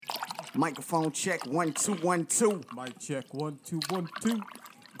Microphone check 1 2 1 2. Mic check 1 2 1 2.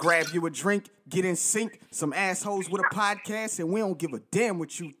 Grab you a drink, get in sync. Some assholes with a podcast, and we don't give a damn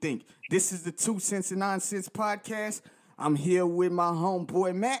what you think. This is the 2 Cents and Nonsense podcast. I'm here with my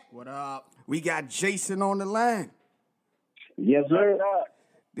homeboy Matt. What up? We got Jason on the line. Yes, sir.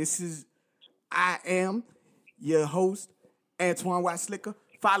 I am your host, Antoine Weisslicker.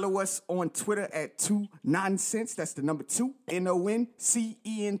 Follow us on Twitter at 2 Nonsense. That's the number 2,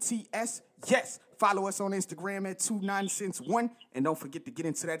 NONCENTS. Yes. Follow us on Instagram at 2 Nonsense 1. And don't forget to get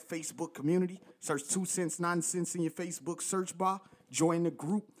into that Facebook community. Search 2 Cents Nonsense in your Facebook search bar. Join the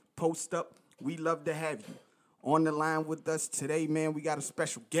group. Post up. We love to have you. On the line with us today, man, we got a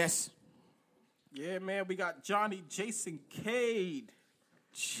special guest. Yeah, man, we got Johnny Jason Cade.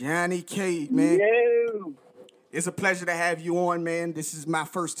 Johnny Cade, man. Yo. It's a pleasure to have you on, man. This is my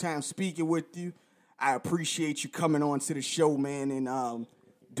first time speaking with you. I appreciate you coming on to the show, man, and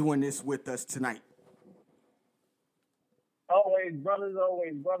doing this with us tonight. Always brothers,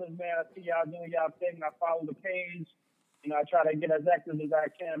 man. I see y'all doing y'all thing. I follow the page. I try to get as active as I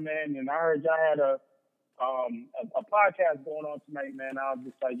can, man. And I heard y'all had a podcast going on tonight, man. I was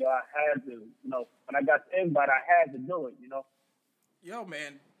just like, yo, I had to, when I got the invite, I had to do it, Yo,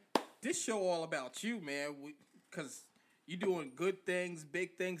 man, this show all about you, man, because you doing good things,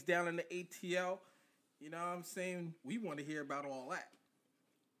 big things down in the ATL. You know what I'm saying? We want to hear about all that.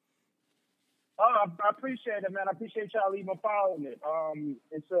 I appreciate it, man. I appreciate y'all even following it.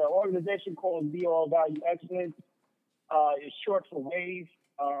 It's an organization called Be All Value Excellence. It's short for WAVE.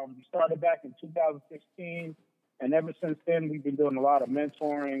 We started back in 2016, and ever since then, we've been doing a lot of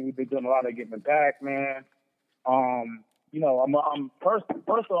mentoring. We've been doing a lot of giving back, man. I'm first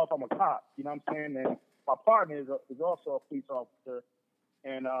off, I'm a cop. You know what I'm saying? And my partner is also a police officer,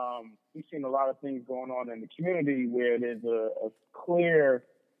 and we've seen a lot of things going on in the community where there's a clear,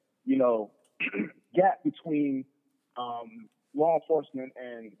 gap between law enforcement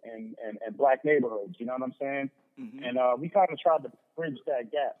and black neighborhoods. You know what I'm saying? Mm-hmm. And we kind of tried to bridge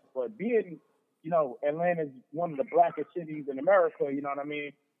that gap. But being, Atlanta is one of the blackest cities in America, you know what I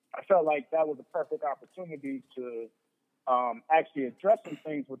mean? I felt like that was a perfect opportunity to actually address some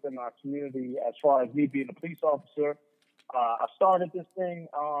things within our community as far as me being a police officer. I started this thing,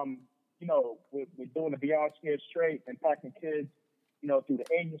 with doing the Beyond Scared Straight and packing kids, through the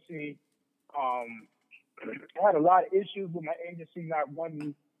agency. I had a lot of issues with my agency not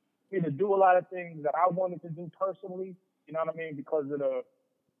wanting me to do a lot of things that I wanted to do personally, you know what I mean, because of the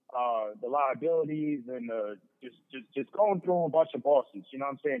liabilities and just going through a bunch of bosses, you know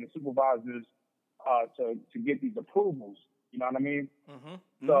what I'm saying, the supervisors to get these approvals, you know what I mean?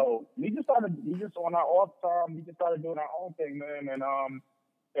 Mm-hmm. So we just on our off time, we just started doing our own thing, man, and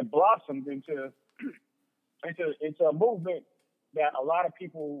it blossomed into a movement that a lot of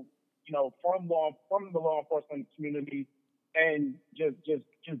people, from the law enforcement community and just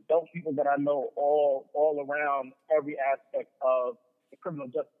dope people that I know all around every aspect of the criminal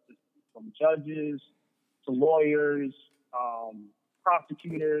justice system, from judges to lawyers,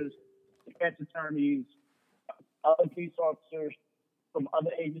 prosecutors, defense attorneys, other police officers from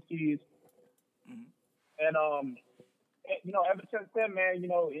other agencies. Mm-hmm. And, ever since then, man,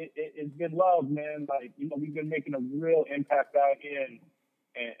 it's been love, man. Like, we've been making a real impact out here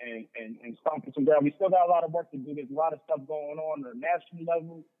and stomping some ground. We still got a lot of work to do. There's a lot of stuff going on at a national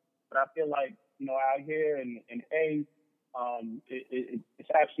level, but I feel like, out here in it's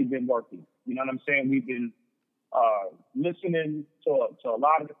actually been working. You know what I'm saying? We've been listening to a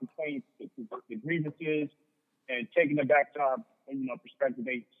lot of the complaints, the grievances, and taking it back to our, prospective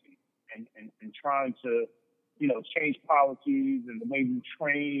agency and trying to, change policies and the way we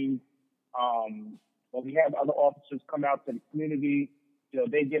train. When we have other officers come out to the community,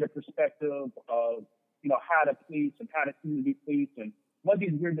 they get a perspective of, how to police and how the community police and what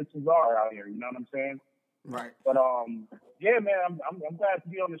these grievances are out here. You know what I'm saying? Right. But yeah, man, I'm glad to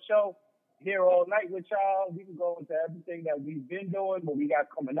be on the show here all night with y'all. We can go into everything that we've been doing, what we got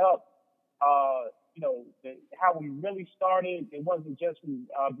coming up. How we really started. It wasn't just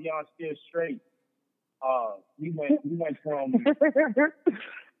Beyond Scared Straight. We went from.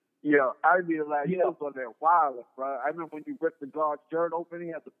 Yeah, I mean, like, you was on that wild, bro. I remember when you ripped the guard's shirt open, he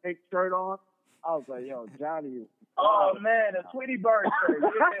had the pink shirt on. I was like, yo, Johnny is. Oh, man, a Tweety Bird shirt.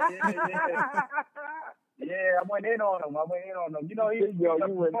 Yeah, I went in on him.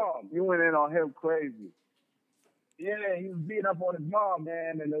 You went in on him crazy. Yeah, he was beating up on his mom,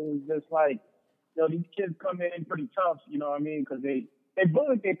 man, and it was just like, these kids come in pretty tough, you know what I mean, because they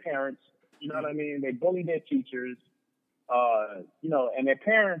bullied their parents, you know what I mean, they bullied their teachers, and their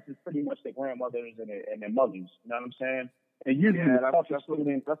parents is pretty much their grandmothers and their mothers, you know what I'm saying? And usually Yeah, the toughest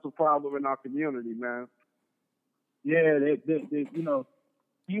student. that's a problem in our community, man. Yeah, you know,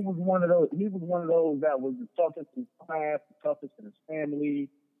 he was one of those. He was one of those that was the toughest in class, the toughest in his family.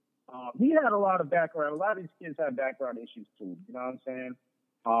 He had a lot of background. A lot of these kids have background issues too. You know what I'm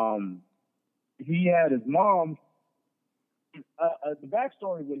saying? He had his mom. The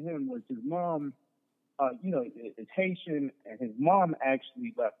backstory with him was his mom. You know, is Haitian, and his mom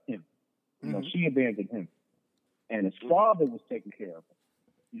actually left him. You know, she abandoned him, and his father was taking care of him.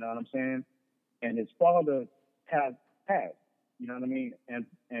 You know what I'm saying? And his father passed. You know what I mean? And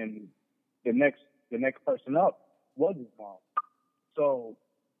the next person up was his mom. So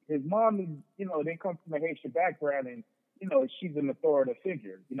his mom is, you know, they come from a Haitian background, and you know, she's an authoritative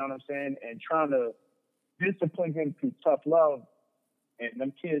figure. You know what I'm saying? And trying to discipline him through tough love, and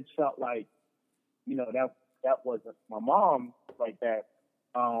them kids felt like, you know, that wasn't my mom like that.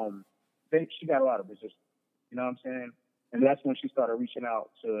 She got a lot of resistance. You know what I'm saying? And that's when she started reaching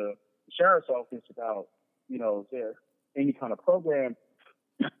out to the sheriff's office about, you know, is there any kind of program,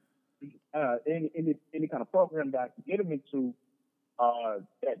 any kind of program that I could get him into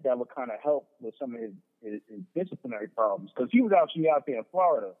that would kind of help with some of his disciplinary problems. Because he was actually out there in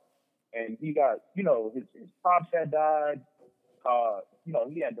Florida, and he got, you know, his pops had died. You know,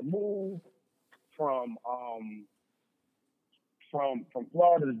 he had to move from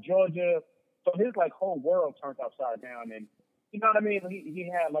Florida to Georgia. So his like whole world turned upside down, and you know what I mean? He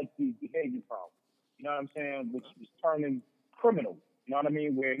had like these behavior problems, you know what I'm saying, which was turning criminal, you know what I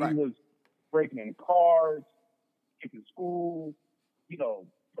mean, where he was breaking in cars, skipping school, you know,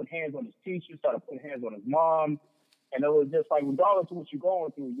 put hands on his teacher, started putting hands on his mom, and it was just like, regardless of what you're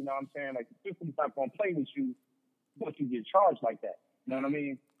going through, you know what I'm saying, like the system's not going to play with you once you get charged like that, you know what I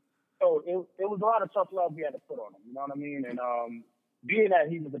mean? So it was a lot of tough love we had to put on him, you know what I mean? And being that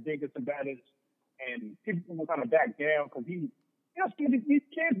he was the biggest and baddest, and people were kind of back down because he, you know, these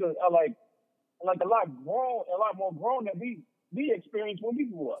kids are like a lot more grown than we experienced when we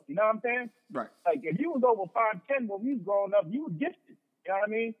grew up. You know what I'm saying? Right. Like if you was over 5'10" when we was growing up, you was gifted. You know what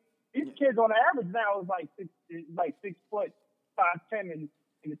I mean? These kids on the average now is like 6 foot, 5'10" in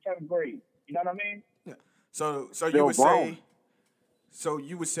the 10th grade. You know what I mean? Yeah. So you would say. So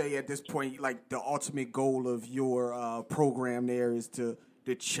you would say at this point, like the ultimate goal of your program there is to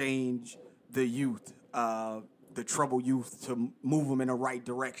change the youth, the troubled youth, to move them in the right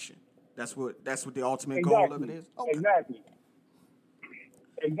direction. That's what the ultimate goal of it is. Okay.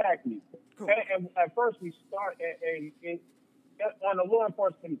 Exactly. Cool. And at first we start on a law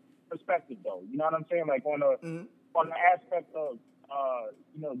enforcement perspective, though. You know what I'm saying? Like on the aspect of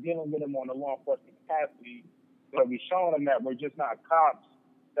you know, dealing with them on a law enforcement capacity. But we're showing them that we're just not cops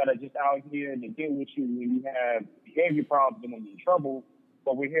that are just out here to deal with you when you have behavior problems and when you're in trouble,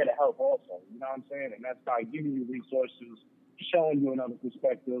 but we're here to help also. You know what I'm saying? And that's by giving you resources, showing you another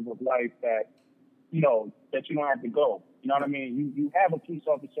perspective of life that, you know, that you don't have to go. You know what I mean? You have a police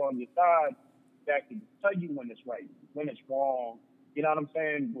officer on your side that can tell you when it's right, when it's wrong. You know what I'm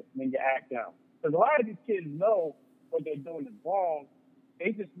saying? When you act out. Because a lot of these kids know what they're doing is wrong.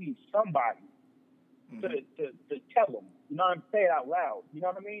 They just need somebody to tell them, you know what I'm saying, out loud, you know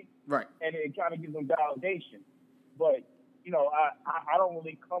what I mean? Right. And it kind of gives them validation. But, you know, I don't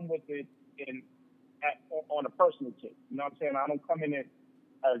really come with it on a personal tip. You know what I'm saying? I don't come in it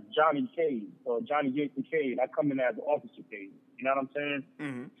as Johnny Cade or Johnny Jason Cade. I come in as Officer Cade. You know what I'm saying?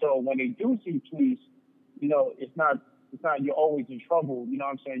 Mm-hmm. So when they do see police, you know, it's not you're always in trouble. You know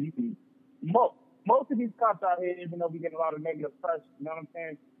what I'm saying? You can most of these cops out here, even though we get a lot of negative press, you know what I'm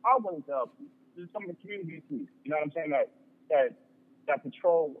saying, are willing to help you. There's some of the community police, you know what I'm saying, that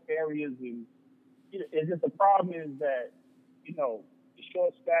patrol areas, and you know, it's just the problem is that, you know, the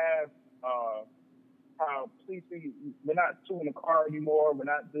short staff, how policing, we're not tooling the car anymore, we're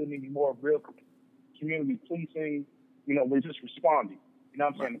not doing any more real community policing, you know, we're just responding, you know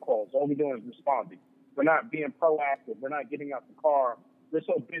what I'm saying, the calls. All we're doing is responding. We're not being proactive, we're not getting out the car, we're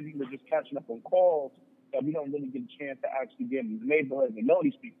so busy with just catching up on calls that we don't really get a chance to actually get in the neighborhood and know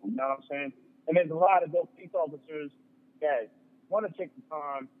these people, you know what I'm saying? And there's a lot of those police officers that want to take the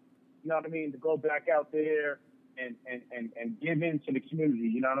time, you know what I mean, to go back out there and give in to the community,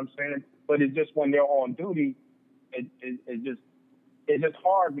 you know what I'm saying? But it's just when they're on duty, it's just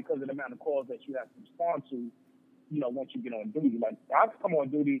hard because of the amount of calls that you have to respond to, you know, once you get on duty. Like, I come on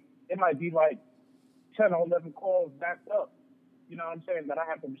duty, it might be like 10 or 11 calls backed up, you know what I'm saying, that I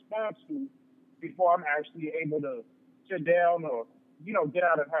have to respond to before I'm actually able to sit down or, you know, get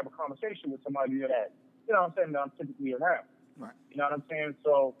out and have a conversation with somebody that, you know what I'm saying, that I'm typically around. Right. You know what I'm saying?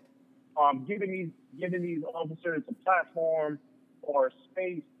 So giving these officers a platform or a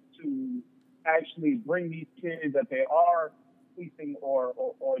space to actually bring these kids that they are policing or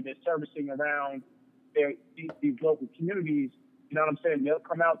they're servicing around these local communities, you know what I'm saying? They'll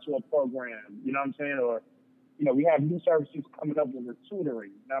come out to a program, you know what I'm saying? Or, you know, we have new services coming up with the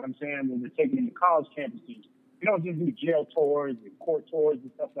tutoring, you know what I'm saying? When we're taking them to college campuses. We don't just do jail tours and court tours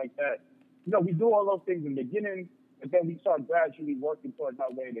and stuff like that. You know, we do all those things in the beginning, but then we start gradually working towards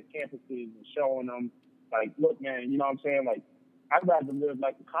our way to campuses and showing them, like, look, man, you know what I'm saying? Like, I'd rather live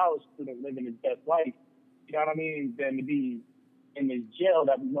like a college student living his best life, you know what I mean, than to be in this jail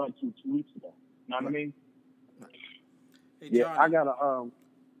that we went to 2 weeks ago. You know what I mean? Hey, Yeah, Johnny, I got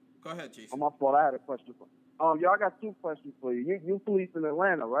go ahead, Jason. on my fault, I had a question for I got 2 questions for you. You police in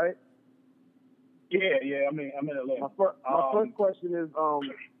Atlanta, right? Yeah, I'm in Atlanta. My first question is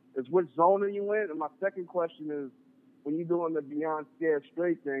which zone are you in? And my second question is, when you're doing the Beyond Scared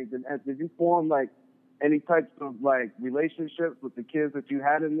Straight thing, did you form like any types of like relationships with the kids that you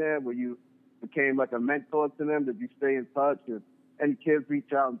had in there, where you became like a mentor to them? Did you stay in touch? Did any kids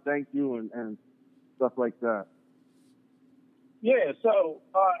reach out and thank you and stuff like that? Yeah, so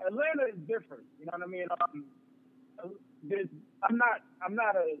Atlanta is different. You know what I mean?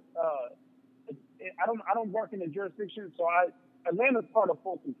 I don't work in the jurisdiction, so Atlanta's part of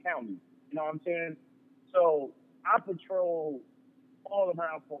Fulton County. You know what I'm saying? So I patrol all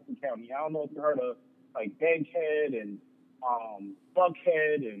around Fulton County. I don't know if you heard of like Bankhead and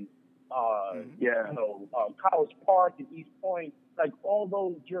Buckhead and College Park and East Point. Like all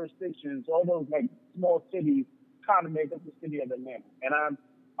those jurisdictions, all those like small cities kind of make up the city of Atlanta. And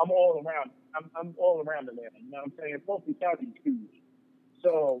I'm all around. I'm all around Atlanta. You know what I'm saying? Fulton County is huge.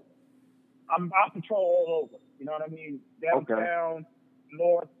 So I patrol all over. You know what I mean? Downtown,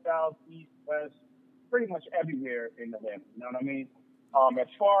 north, south, east, west, pretty much everywhere in Atlanta. You know what I mean? As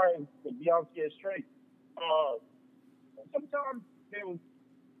far as the Beyond Scared Straight, sometimes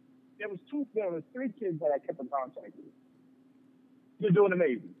there was 3 kids that I kept in contact with. They're doing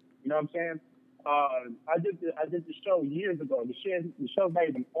amazing. You know what I'm saying? I did the show years ago. The show's not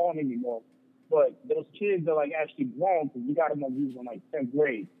even on anymore. But those kids are like actually grown because we got them when we was in like 10th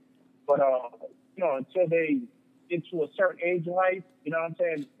grade. But you know, until they get to a certain age in life, you know what I'm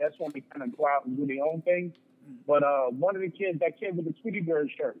saying? That's when they kind of go out and do their own thing. But one of the kids, that kid with the Tweety Bird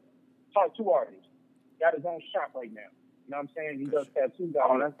shirt, tattoo artist, got his own shop right now. You know what I'm saying? He does tattoos.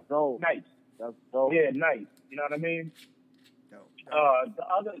 Oh, that's dope. Nice. That's dope. Yeah, nice. You know what I mean? The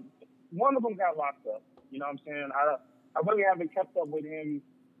other, one of them got locked up. You know what I'm saying? I really haven't kept up with him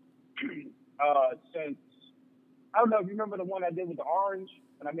since, I don't know if you remember the one I did with the orange,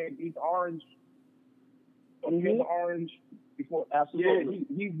 and I made these orange. The orange before. Absolutely.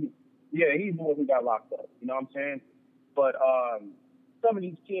 Yeah, he's the one who got locked up. You know what I'm saying? But some of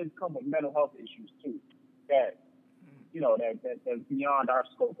these kids come with mental health issues too. That that's beyond our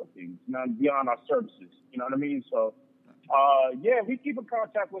scope of things. You know, beyond our services. You know what I mean? So. Yeah, we keep in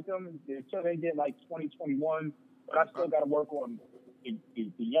contact with them until they get like 2021, but I still got to work on the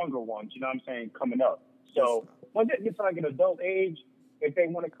younger ones, you know what I'm saying, coming up. So once it gets like an adult age, if they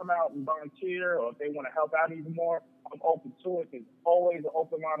want to come out and volunteer or if they want to help out even more, I'm open to it. There's always an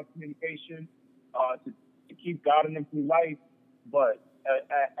open line of communication to keep guiding them through life. But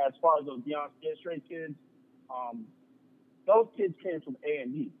as far as those Beyond Scared Straight kids, those kids came from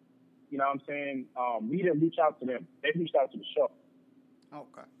A&E. You know what I'm saying? We didn't reach out to them. They reached out to the show.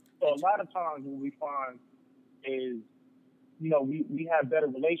 Okay. So a lot of times what we find is, you know, we have better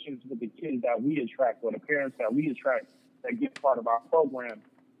relations with the kids that we attract or the parents that we attract that get part of our program.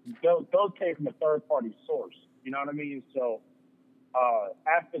 Those came from a third-party source. You know what I mean? So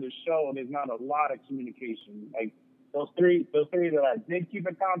after the show, there's not a lot of communication. Like those three that I did keep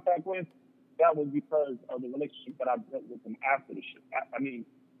in contact with, that was because of the relationship that I built with them after the show.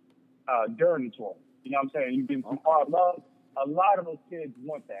 During the tour. You know what I'm saying? You give them hard love. A lot of those kids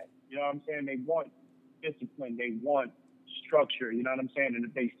want that. You know what I'm saying? They want discipline. They want structure. You know what I'm saying? And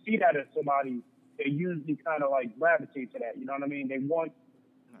if they see that in somebody, they usually kind of like gravitate to that. You know what I mean? They want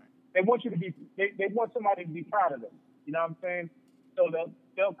you to be. They want somebody to be proud of them. You know what I'm saying? So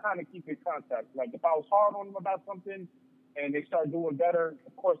they'll kind of keep in contact. Like if I was hard on them about something, and they start doing better,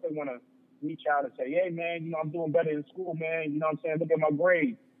 of course they want to reach out and say, "Hey man, you know I'm doing better in school, man. You know what I'm saying? Look at my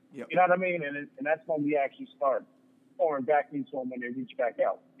grades." Yep. You know what I mean? And that's when we actually start pouring back into them when they reach back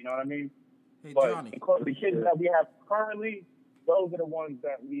out. You know what I mean? Hey, but Johnny. The kids that we have currently, those are the ones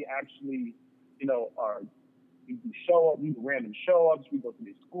that we actually, you know, we do show up, we do random show-ups, we go to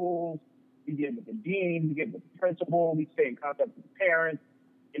the schools, we get with the dean, we get with the principal, we stay in contact with the parents.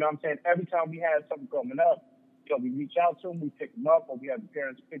 You know what I'm saying? Every time we have something coming up, you know, we reach out to them, we pick them up, or we have the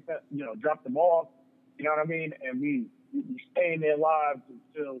parents pick them, you know, drop them off. You know what I mean? And we stay in their lives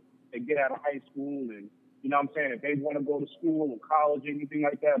until they get out of high school and, you know what I'm saying, if they want to go to school or college or anything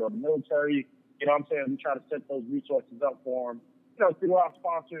like that or the military, you know what I'm saying, we try to set those resources up for them, you know, through our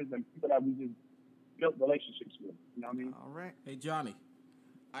sponsors and people that we just built relationships with. You know what I mean? All right. Hey, Johnny,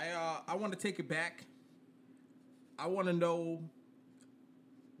 I want to take it back. I want to know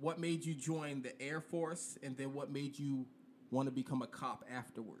what made you join the Air Force and then what made you want to become a cop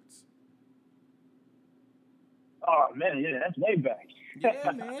afterwards. Oh, man, yeah, that's way back.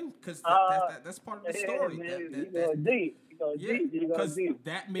 Yeah, man, because that's part of the story. You go deep. Because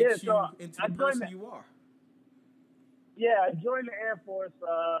that makes you into the person you are. Yeah, I joined the Air Force.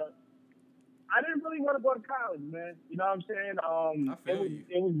 I didn't really want to go to college, man. You know what I'm saying? I feel you.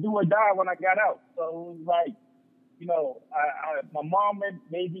 It was do or die when I got out. So it was like, you know, my mom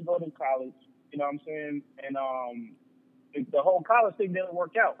made me go to college. You know what I'm saying? And the whole college thing didn't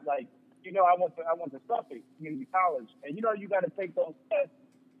work out. Like, you know, I went to Suffolk Community College, and you know you got to take those tests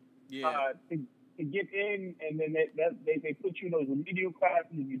to get in, and then they put you in those remedial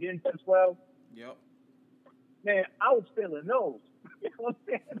classes if you didn't test well. Yep. Man, I was failing those. You know what I'm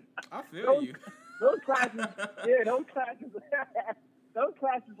saying? I feel you. Those classes, those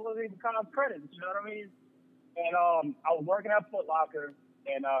classes wasn't even college credits. You know what I mean? And I was working at Foot Locker,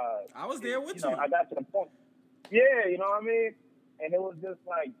 and I was there with you. I got to the point. Yeah, you know what I mean? And it was just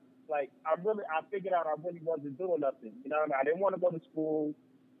like I figured out I really wasn't doing nothing. You know what I mean? I didn't want to go to school.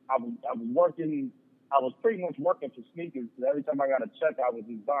 I was working. I was pretty much working for sneakers. Because every time I got a check, I was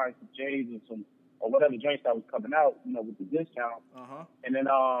just buying some J's or whatever drinks that was coming out, you know, with the discount. Uh-huh. And then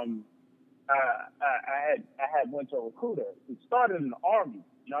I had went to a recruiter. It started in the Army.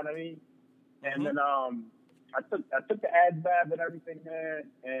 You know what I mean? And then I took the ASVAB and everything, man.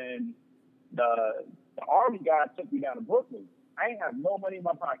 And the Army guy took me down to Brooklyn. I ain't have no money in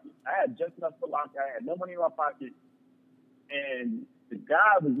my pocket. I had just enough for lock. I had no money in my pocket. And the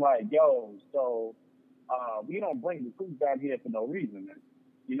guy was like, yo, so we don't bring recruits down here for no reason, man.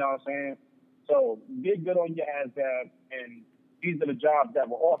 You know what I'm saying? So get good on your ASVAB, and these are the jobs that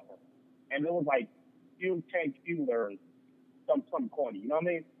were offered. And it was like tank fuel or something corny. You know what I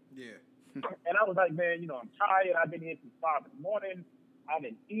mean? Yeah. And I was like, man, you know, I'm tired. I've been here since 5 in the morning. I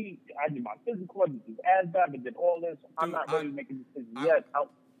didn't eat. I did my physical. I did this ASVAB. I did all this. I'm not ready to make a decision yet.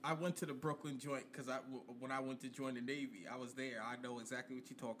 I went to the Brooklyn joint because when I went to join the Navy, I was there. I know exactly what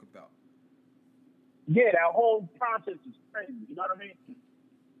you're talking about. Yeah, that whole process is crazy. You know what I mean?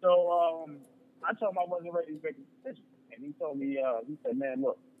 So I told him I wasn't ready to make a decision. And he told me, he said, man,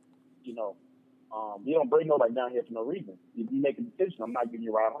 look, you know, you don't bring nobody down here for no reason. If you make a decision, I'm not giving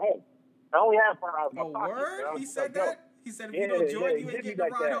you a ride home. I only have 4 hours in my pocket. Word? He said that? He said if you don't join, you ain't getting a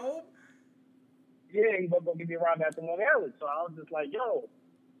ride home? Yeah, he was going to give me a ride back to Long Island. So I was just like, yo,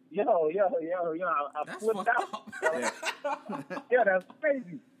 I that's flipped out. Yeah, that's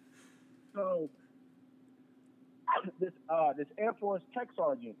crazy. So this Air Force tech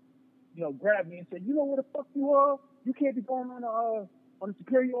sergeant, you know, grabbed me and said, you know where the fuck you are? You can't be going on a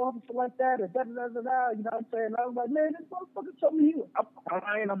superior officer like that or da-da-da-da-da. You know what I'm saying? And I was like, man, this motherfucker told me I'm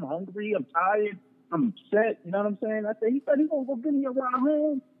crying, I'm hungry, I'm tired, I'm upset. You know what I'm saying? He said he's going to go give me a ride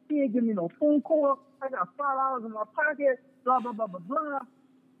home. He ain't give me no phone call. I got $5 in my pocket, blah, blah, blah, blah, blah.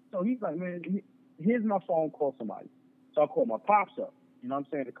 So he's like, man, here's my phone, call somebody. So I called my pops up, you know what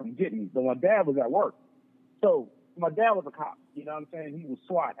I'm saying, to come get me. But my dad was at work. So my dad was a cop, you know what I'm saying? He was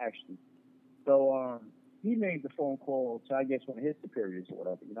SWAT, actually. So he made the phone call to, I guess, one of his superiors or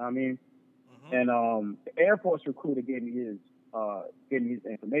whatever, you know what I mean? Mm-hmm. And the Air Force recruiter gave me his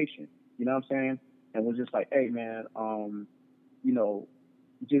information, you know what I'm saying? And was just like, hey, man, you know,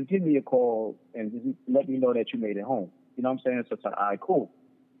 just give me a call and just let me know that you made it home. You know what I'm saying? So it's like, all right, cool.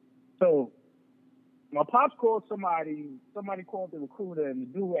 So my pops called somebody called the recruiter, and the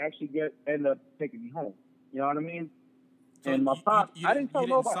dude actually ended up taking me home. You know what I mean? So and my pops, I didn't tell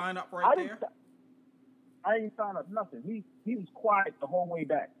nobody. Sign up right there? I didn't sign up nothing. He was quiet the whole way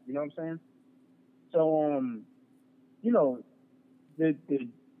back. You know what I'm saying? So, you know,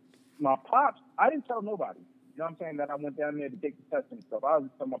 my pops, I didn't tell nobody. You know what I'm saying? That I went down there to take the test and stuff. I was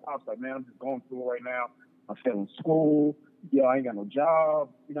just telling my pops, like, man, I'm just going through it right now. I'm failing school. Yo, I ain't got no job.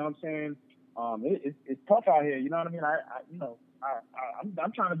 You know what I'm saying? It's tough out here. You know what I mean?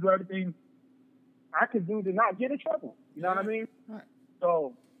 I'm trying to do everything I can do to not get in trouble. You know what I mean? Right.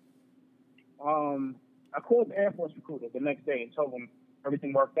 So, I called the Air Force recruiter the next day and told him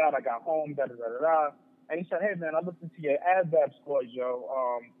everything worked out. I got home, da-da-da-da-da. And he said, hey, man, I looked into your ASVAB scores,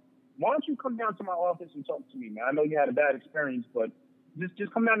 yo. Why don't you come down to my office and talk to me, man? I know you had a bad experience, but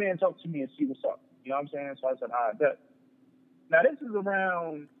just come down there and talk to me and see what's up. You know what I'm saying? So I said, all right, bet. Now, this is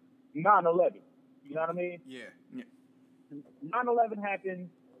around 9/11. You know what I mean? Yeah. 9/11 happened.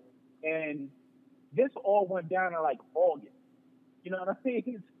 And this all went down in like August. You know what I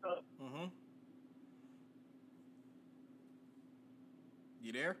mean? So,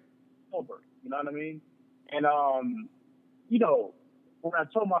 You there? October, you know what I mean? And, you know, when I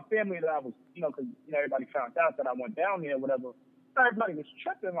told my family that I was, you know, because, you know, everybody found out that I went down there, whatever, everybody was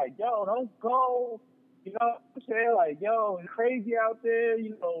tripping, like, yo, don't go. You know what I'm saying? Like, yo, it's crazy out there.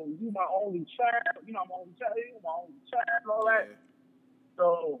 You know, you my only child. You know, I'm my only child. You my only child and all that. Yeah.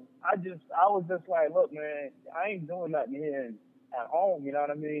 So I was just like, look, man, I ain't doing nothing here at home. You know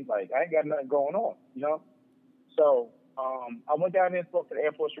what I mean? Like, I ain't got nothing going on, you know? So I went down there and spoke to the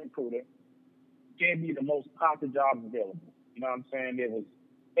Air Force recruiter. Gave me the most popular jobs available. You know what I'm saying? It was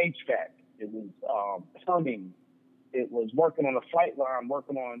HVAC. It was plumbing. It was working on a flight line,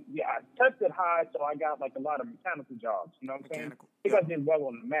 I tested high, so I got like a lot of mechanical jobs. You know what I'm saying? I think I did well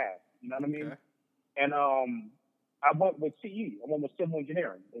on the math. You know what I mean? Okay. And I went with CE. I went with civil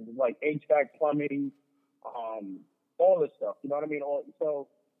engineering. It was like HVAC, plumbing, all this stuff. You know what I mean? So,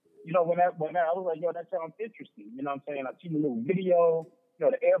 you know, when I was like, yo, that sounds interesting. You know what I'm saying? I seen a little video. You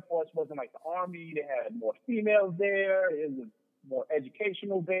know, the Air Force wasn't like the Army. They had more females there. It was more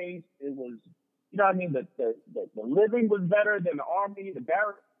educational based. It was, you know what I mean? The living was better than the Army, the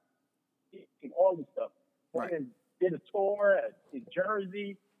barracks, and all this stuff. Right. Went and did a tour in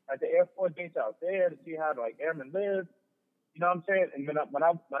Jersey at the Air Force base out there to see how like airmen live. You know what I'm saying? And when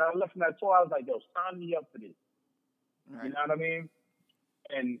I left from that tour, I was like, yo, sign me up for this. Right. You know what I mean?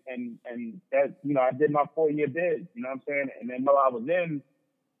 And that, you know, I did my 4-year bid. You know what I'm saying? And then while I was in,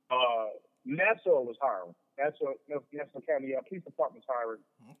 Nassau was hiring. Nassau County Police Department was hiring.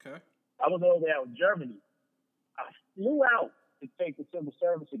 Okay. I was over there in Germany. I flew out to take the civil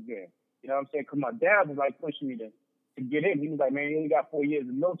service exam. You know what I'm saying? Because my dad was like pushing me to get in. He was like, man, you only got 4 years in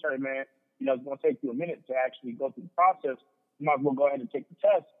the military, man. You know, it's going to take you a minute to actually go through the process. You might as well go ahead and take the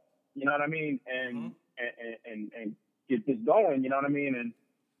test. You know what I mean? And get this going. You know what I mean? And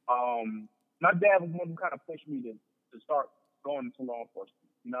my dad was one who kind of pushed me to start going into law enforcement.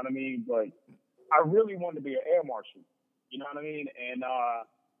 You know what I mean? But I really wanted to be an air marshal. You know what I mean? And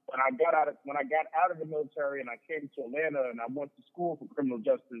when I got out of the military and I came to Atlanta and I went to school for criminal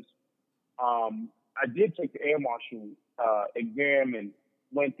justice, I did take the air marshal exam and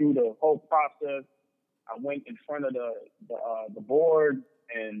went through the whole process. I went in front of the board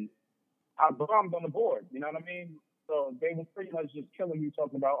and I bombed on the board. You know what I mean? So they were pretty much just killing me,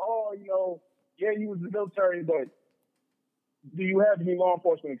 talking about, oh, you know, yeah, you was in the military, but do you have any law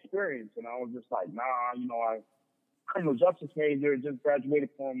enforcement experience? And I was just like, nah, you know, I criminal justice major, just graduated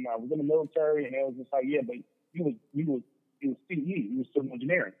from, I was in the military, and they was just like, yeah, but you was CE, you was civil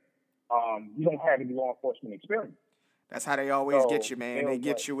engineering. You don't have any law enforcement experience. That's how they always get you, man. They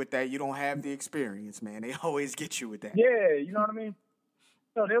get you with that. You don't have the experience, man. They always get you with that. Yeah, you know what I mean?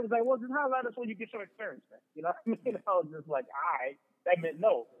 So they was like, well, just highlight us when you get some experience, man. You know what I mean? I was just like, all right. That meant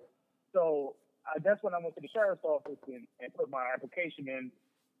no. So that's when I went to the sheriff's office and put my application in.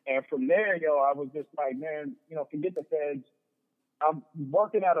 And from there, I was just like, man, you know, forget the feds. I'm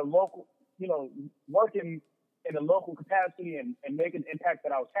working at a local, you know, working in a local capacity and making the impact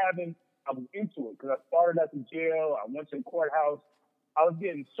that I was having. I was into it because I started at the jail. I went to the courthouse. I was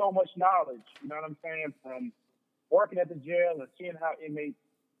getting so much knowledge, you know what I'm saying, from working at the jail and seeing how inmates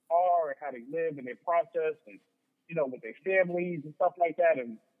are and how they live and their process and, you know, with their families and stuff like that.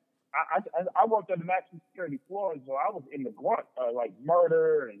 And I worked on the maximum security floors, so I was in the grunt, like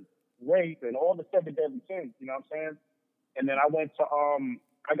murder and rape and all the 7 deadly sins, you know what I'm saying? And then I went to,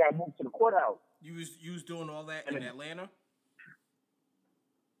 I got moved to the courthouse. You was doing all that in Atlanta?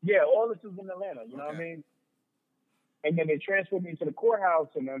 Yeah, all this was in Atlanta, you know what I mean? And then they transferred me to the courthouse,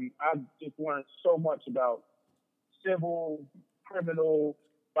 and then I just learned so much about civil, criminal.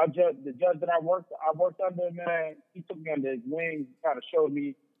 The judge that I worked under, man, he took me under his wing, kind of showed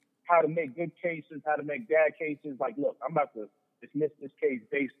me how to make good cases, how to make bad cases. Like, look, I'm about to dismiss this case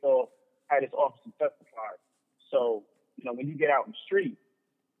based off how this officer testified. So, you know, when you get out in the street,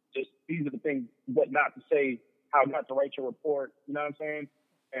 just these are the things, what not to say, how not to write your report, you know what I'm saying?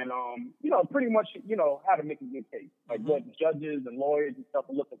 And, you know, pretty much, you know, how to make a good case, like what judges and lawyers and stuff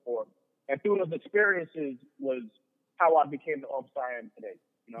are looking for. And through those experiences was how I became the officer I am today.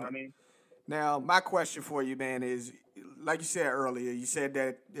 You know what I mean? Now, my question for you, man, is, like you said earlier, you said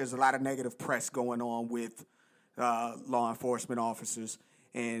that there's a lot of negative press going on with law enforcement officers.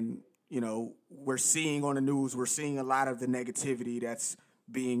 And, you know, we're seeing on the news, we're seeing a lot of the negativity that's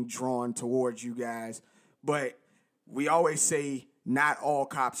being drawn towards you guys. But we always say not all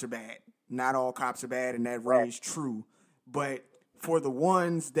cops are bad. Not all cops are bad, and that rings true. But for the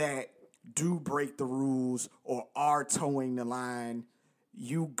ones that do break the rules or are towing the line,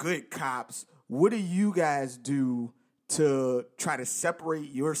 you good cops, what do you guys do to try to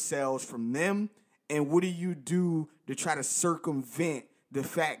separate yourselves from them? And what do you do to try to circumvent the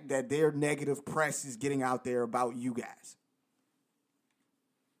fact that their negative press is getting out there about you guys?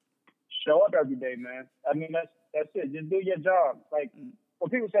 Show up every day, man. I mean, that's it. Just do your job. Like, when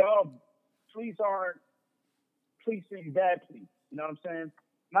people say, oh, police aren't policing bad police, you know what I'm saying?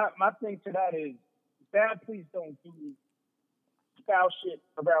 My thing to that is, bad police don't do foul shit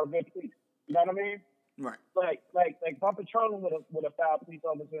around good police. You know what I mean? Right. Like if I'm patrolling with a foul police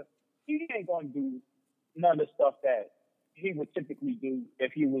officer, he ain't gonna do none of the stuff that he would typically do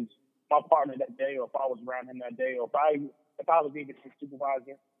if he was my partner that day, or if I was around him that day, or if I was even his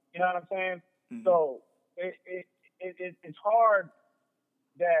supervisor. You know what I'm saying? Mm-hmm. So it's hard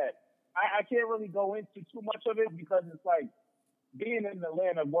that I can't really go into too much of it, because it's like, being in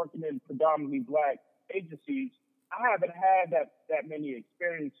Atlanta, working in predominantly black agencies, I haven't had that many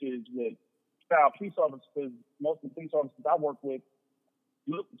experiences with foul police officers, because most of the police officers I work with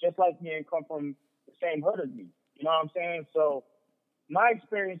look just like me and come from the same hood as me. You know what I'm saying? So my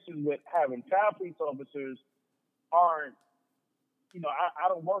experiences with having foul police officers aren't, I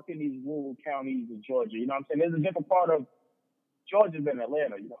don't work in these rural counties of Georgia. You know what I'm saying? There's a different part of Georgia than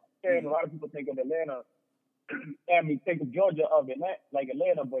Atlanta. You know what I'm saying? A lot of people think of Atlanta, think of Georgia of Atlanta, like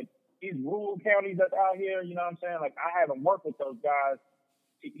Atlanta, but these rural counties that's out here, you know what I'm saying? Like, I haven't worked with those guys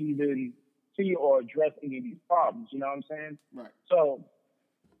to even see or address any of these problems. You know what I'm saying? Right. So,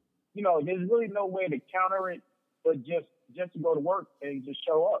 there's really no way to counter it, but just to go to work and just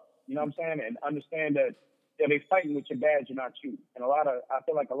show up. You know what I'm saying? And understand that they're fighting with your badge and not you. And I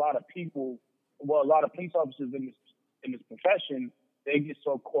feel like a lot of people, a lot of police officers in this profession, they get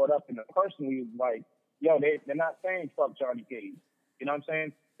so caught up in it personally, like, yo, they're not saying fuck Johnny Cage. You know what I'm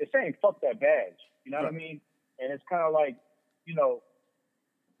saying? They're saying fuck that badge. You know what I mean? And it's kind of like,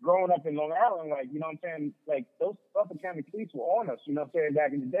 growing up in Long Island, like, you know what I'm saying? Like, those Suffolk County police were on us, you know what I'm saying,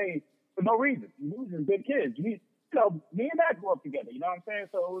 back in the day, for no reason. We were just good kids. Me and Dad grew up together, you know what I'm saying?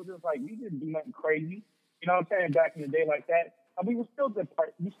 So it was just like, we didn't do nothing crazy, you know what I'm saying, back in the day like that. And we still get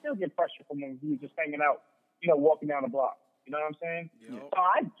pressure from when we were just hanging out, walking down the block. You know what I'm saying? Yep. So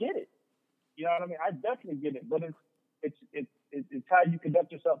I get it. You know what I mean? I definitely get it. But it's how you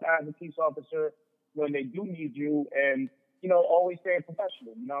conduct yourself as a police officer when they do need you, and always staying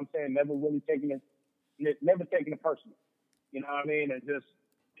professional. You know what I'm saying? Never taking it personal. You know what I mean?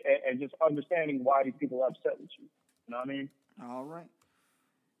 And just understanding why these people are upset with you. You know what I mean? All right.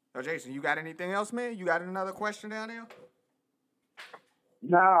 So Jason, you got anything else, man? You got another question down there?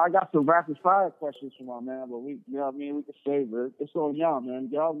 Nah, I got some rapid fire questions for my man, but we can save it. It's on y'all, man.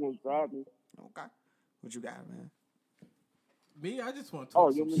 Y'all was driving. Okay. What you got, man? Me, I just want to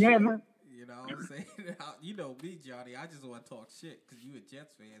talk some yeah, shit. Man. You know what I'm saying? You know me, Johnny. I just want to talk shit because you a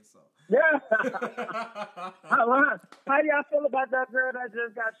Jets fan, so. Yeah. How do y'all feel about that girl that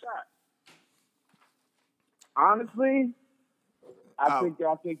just got shot? Honestly, I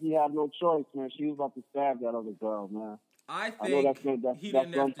think he had no choice, man. She was about to stab that other girl, man. I know that's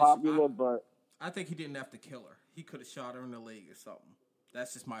unpopular, but I think he didn't have to kill her. He could have shot her in the leg or something.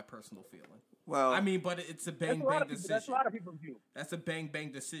 That's just my personal feeling. Well, I mean, but it's a bang bang decision. That's a lot of people's view. That's a bang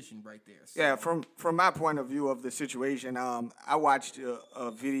bang decision right there. So. Yeah, from my point of view of the situation, I watched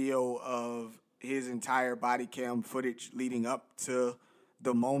a video of his entire body cam footage leading up to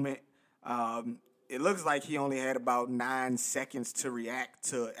the moment. It looks like he only had about 9 seconds to react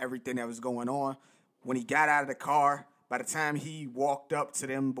to everything that was going on. When he got out of the car, by the time he walked up to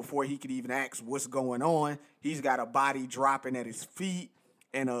them, before he could even ask what's going on, he's got a body dropping at his feet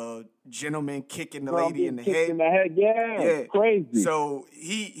and a gentleman kicking the lady in the head. Yeah, crazy. So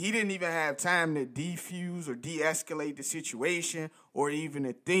he didn't even have time to defuse or de-escalate the situation or even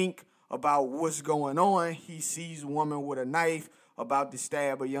to think about what's going on. He sees a woman with a knife about to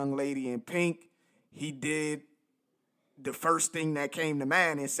stab a young lady in pink. He did the first thing that came to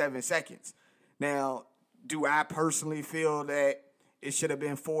mind in 7 seconds. Now, do I personally feel that it should have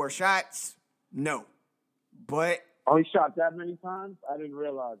been 4 shots? No. But... Oh, he shot that many times? I didn't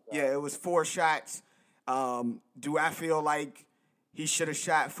realize that. Yeah, it was 4 shots. Do I feel like he should have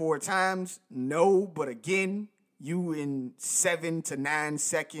shot 4 times? No, but again, you in 7 to 9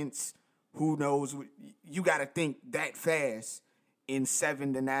 seconds, who knows? You got to think that fast in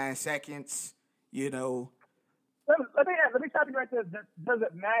 7 to 9 seconds, Let me stop you right there. Does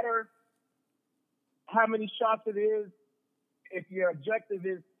it matter how many shots it is if your objective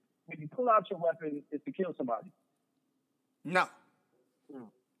is, when you pull out your weapon, is to kill somebody? No. And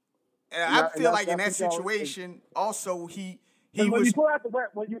I feel like in that situation, also he when was. You pull out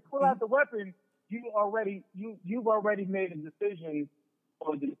the weapon, you've already made a decision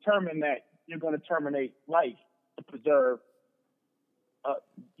or determine that you're going to terminate life to preserve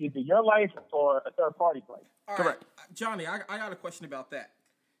either your life or a third party's life. All Correct. Right. Johnny, I got a question about that.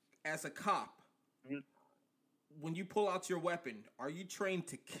 As a cop, when you pull out your weapon, are you trained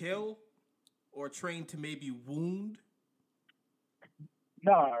to kill or trained to maybe wound?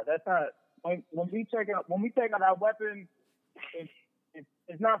 No, that's not. When we take out our weapon,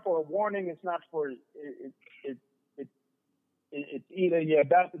 it's not for a warning. It's not for it's either you're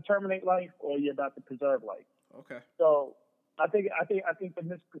about to terminate life or you're about to preserve life. Okay. So I think the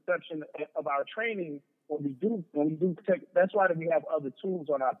misconception of our training when we do take, that's why we have other tools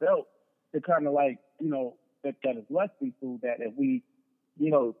on our belt to kind of like, that is less lethal, that if we,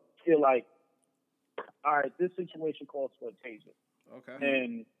 feel like, all right, this situation calls for a taser. Okay.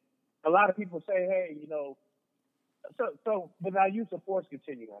 And a lot of people say, hey, so with our use of force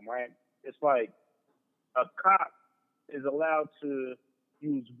continuum, right? It's like a cop is allowed to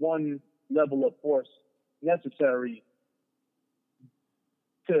use one level of force necessary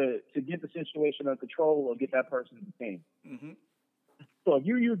to get the situation under control or get that person detained. Mm-hmm. So if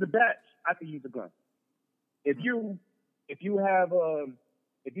you use a bat, I can use a gun. If you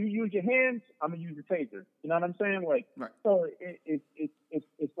use your hands, I'm gonna use a taser. You know what I'm saying? Like, right. So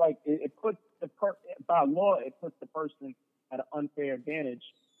it's like it puts by law it puts the person at an unfair advantage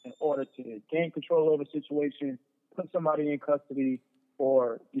in order to gain control over the situation, put somebody in custody,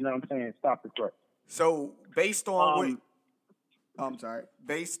 or stop the threat. So based on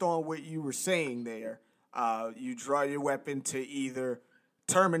what you were saying there, you draw your weapon to either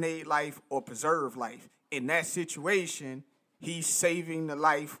terminate life or preserve life. In that situation, he's saving the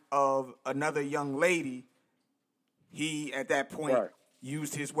life of another young lady. He, at that point,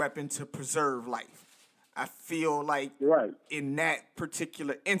 used his weapon to preserve life. I feel like in that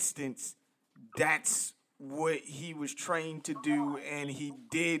particular instance, that's what he was trained to do, and he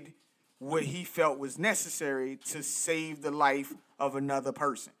did what he felt was necessary to save the life of another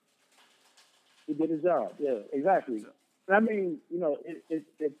person. He did his job. Yeah, exactly. I mean,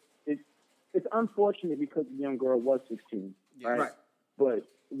 it's unfortunate because the young girl was 16, right? But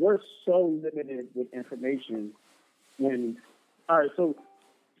we're so limited with information so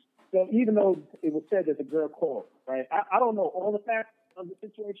even though it was said that the girl called, right? I don't know all the facts of the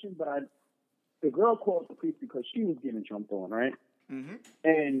situation, but the girl called the police because she was getting jumped on, right? Mm-hmm.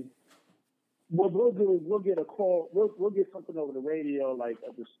 And what we'll do is we'll get a call, we'll get something over the radio like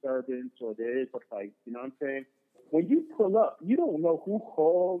a disturbance or there is a fight, you know what I'm saying? When you pull up, you don't know who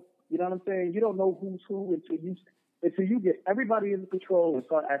called, you know what I'm saying? You don't know who's who until you get everybody in control and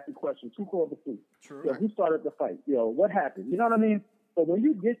start asking questions. Who called the police? True. Who started the fight? What happened? You know what I mean? So when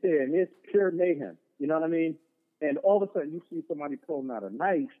you get there and it's pure mayhem, you know what I mean? And all of a sudden you see somebody pulling out a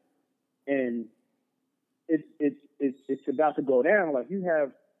knife and it's about to go down. Like you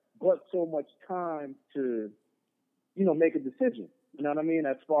have but so much time to, make a decision. You know what I mean?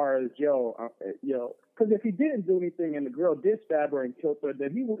 As far as, because if he didn't do anything and the girl did stab her and kill her,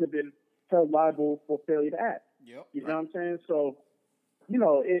 then he would have been held liable for failure to act. Yep. You know what I'm saying? So,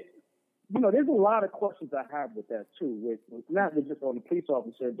 there's a lot of questions I have with that too, with not just on the police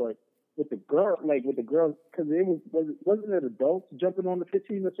officer, but with the girl, because wasn't it adults jumping on the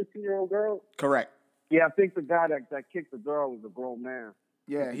 15 or 16-year-old girl? Correct. Yeah, I think the guy that kicked the girl was a grown man.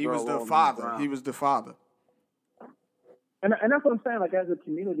 Yeah, he was the father. He was the father. And that's what I'm saying. Like as a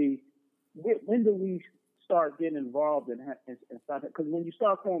community, when do we start getting involved and start? Because when you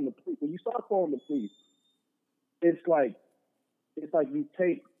start calling the police, it's like you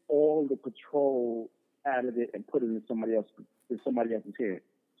take all the control out of it and put it in somebody else's head.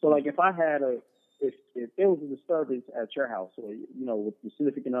 So like if there was a disturbance at your house or with your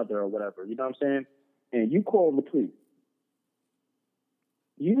significant other or whatever, you know what I'm saying, and you call the police,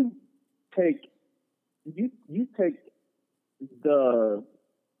 you take the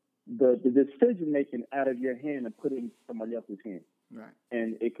decision making out of your hand and put it in somebody else's hand. Right.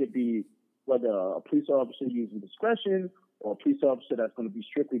 And it could be whether a police officer using discretion or a police officer that's going to be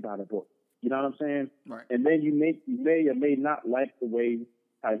strictly by the book. You know what I'm saying? Right. And then you may or may not like the way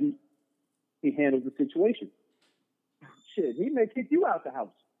how he handles the situation. Shit, he may kick you out the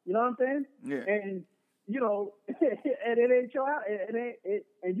house. You know what I'm saying? Yeah. And and it ain't your house.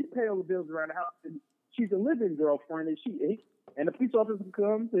 And you pay all the bills around the house. And she's a living girlfriend, and the police officer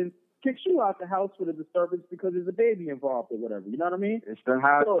comes and kicks you out the house with a disturbance because there's a baby involved or whatever. You know what I mean? It's been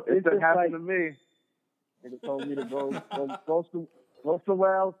happened like, to me. Nigga told me to go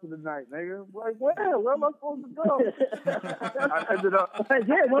somewhere else for the night, nigga. Like, where am I supposed to go? I ended up.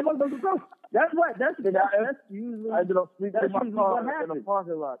 Yeah, where am I supposed to go? That's usually. I ended up sleeping in my car what happens. in the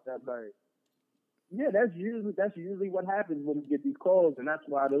parking lot that night. Yeah, that's usually what happens when we get these calls, and that's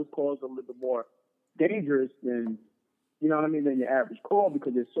why those calls are a little bit more dangerous than, you know what I mean, than your average call,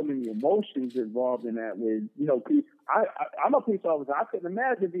 because there's so many emotions involved in that. With, you know, I'm a police officer. I couldn't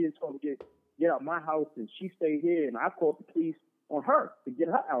imagine being told to get out of my house and she stayed here, and I called the police on her to get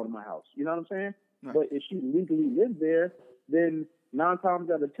her out of my house. You know what I'm saying? Right. But if she legally lives there, then 9 times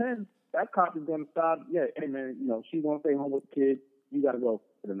out of 10, that cop is going to stop. Yeah, hey man, you know, she's going to stay home with the kid. You got to go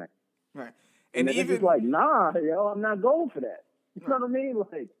for the night. Right. And even it's like, nah, yo, I'm not going for that. You know what I mean?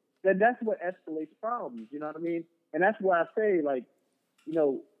 Like that's what escalates problems. You know what I mean? And that's why I say, like, you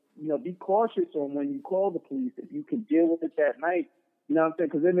know, be cautious on when you call the police. If you can deal with it that night, you know what I'm saying?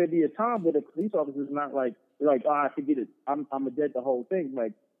 Because there may be a time where the police officer's not like, they're like, oh, I forget it. I'm a dead the whole thing.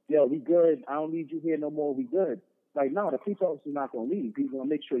 Like, yo, we good. I don't need you here no more. We good. Like, no, the police officer's not going to leave. He's going to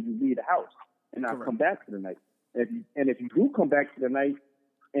make sure you leave the house and not come back for the night. If you do come back for the night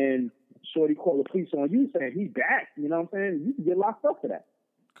and shorty call the police on you saying he's back, you know what I'm saying? You can get locked up for that.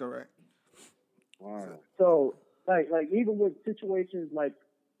 Correct. Wow. So, like even with situations like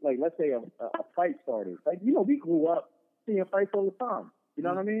let's say a fight started. Like, you know, we grew up seeing fights all the time. You know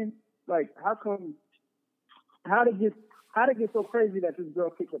what I mean? Like, how did it get so crazy that this girl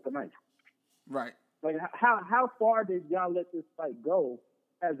picked up a knife? Right. Like, how far did y'all let this fight go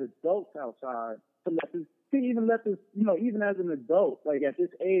as adults outside to even let this, you know, even as an adult, like at this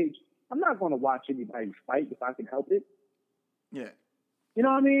age, I'm not going to watch anybody fight if I can help it. Yeah. You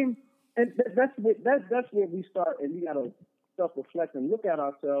know what I mean? And that's where we start, and we got to self-reflect and look at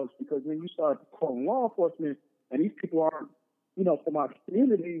ourselves, because when you start calling law enforcement and these people aren't, you know, from our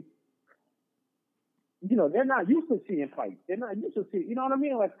community, you know, they're not used to seeing fights. They're not used to seeing, you know what I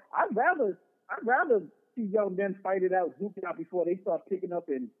mean? Like, I'd rather see young men fight it out, duke it out before they start picking up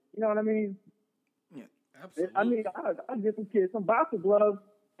and, you know what I mean? Yeah, absolutely. I mean, I'd get some kids some boxing gloves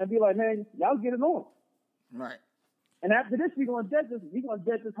and be like, man, y'all get it on. Right. And after this, we're gonna dead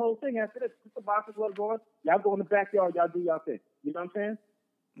this whole thing. After this, put the boxing gloves on. Y'all go in the backyard. Y'all do y'all thing. You know what I'm saying?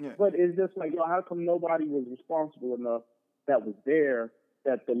 Yeah. But it's just like, yo, how come nobody was responsible enough that was there,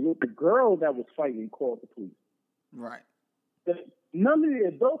 that the girl that was fighting called the police? Right. None of the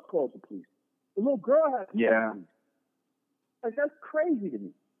adults called the police. The little girl had to call the police. Like, that's crazy to me.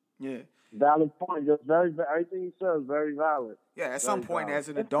 Yeah. Valid point. Just everything you said is very valid. Yeah, at some point as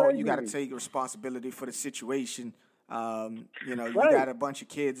an adult, you got to take responsibility for the situation. You know, you got a bunch of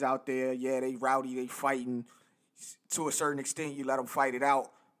kids out there. Yeah, they rowdy, they fighting. To a certain extent, you let them fight it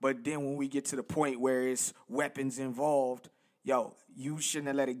out. But then when we get to the point where it's weapons involved, yo, you shouldn't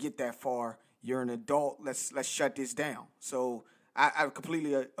have let it get that far. You're an adult. Let's shut this down. So I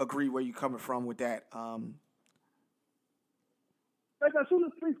completely agree where you're coming from with that. Like, as soon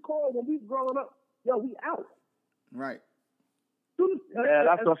as police called when we was growing up, yo, we out. Right.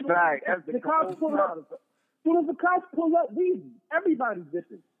 That's a fact. The cops pull up. As soon as the cops pull up, everybody's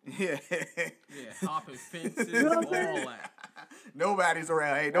different. Yeah. Yeah, hopping fences, you know all that. Nobody's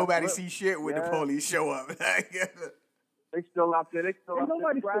around. Hey, nobody sees shit when the police show up. They still out there.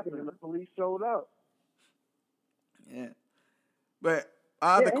 Nobody's scrapping, and the police showed up. Yeah. But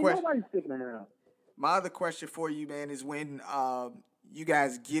nobody's sticking around. My other question for you, man, is when you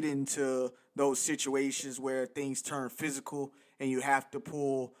guys get into those situations where things turn physical and you have to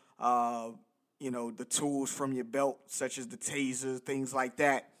pull, the tools from your belt, such as the taser, things like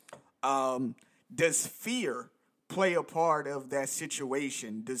that. Does fear play a part of that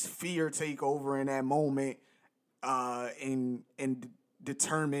situation? Does fear take over in that moment and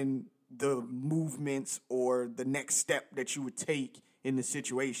determine the movements or the next step that you would take in the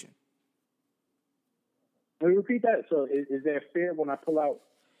situation? Let me repeat that. So is there fear when I pull out?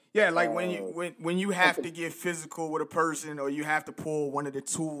 Yeah, like when you have to get physical with a person, or you have to pull one of the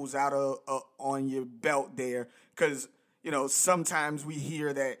tools out of on your belt there, because sometimes we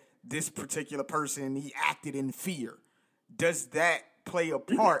hear that this particular person, he acted in fear. Does that play a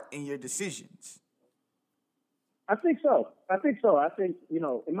part in your decisions? I think so. I think,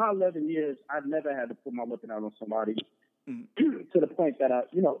 in my 11 years, I've never had to put my weapon out on somebody. To the point that as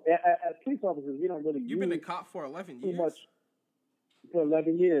police officers, we don't really. You've been a cop for 11 years. Too much for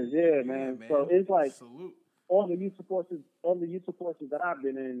 11 years, yeah, man. So it's like all the use of forces that I've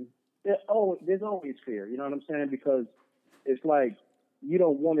been in. There's always fear. You know what I'm saying? Because it's like you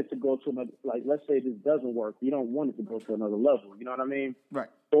don't want it to go to another. Like, let's say this doesn't work, you don't want it to go to another level. You know what I mean? Right.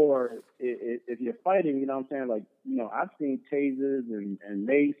 Or if you're fighting, you know what I'm saying? Like, I've seen tasers and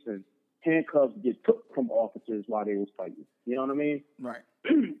mace and handcuffs get took from officers while they was fighting. You know what I mean? Right.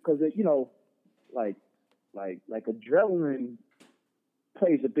 Because like adrenaline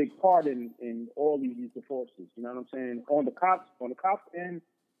plays a big part in all these use of forces. You know what I'm saying? On the cops end,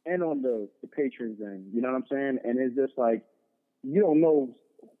 and on the patrons end. You know what I'm saying? And it's just like you don't know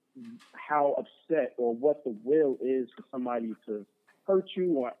how upset or what the will is for somebody to hurt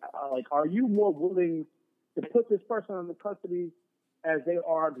you, or like, are you more willing to put this person under custody as they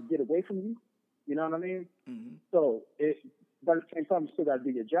are to get away from you? You know what I mean? Mm-hmm. So but at the same time, you still got to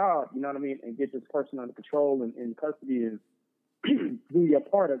do your job. You know what I mean? And get this person under control and in custody and do your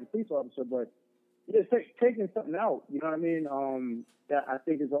part as a police officer. But yeah, taking something out. You know what I mean? That I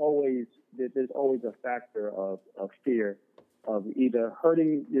think is always there's always a factor of fear of either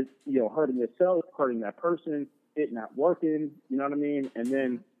hurting yourself, hurting that person, it not working. You know what I mean? And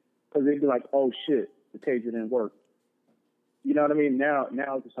then because they'd be like, oh shit, the taser didn't work. You know what I mean? Now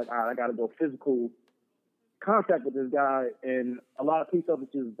it's just like, all right, I got to go physical contact with this guy, and a lot of police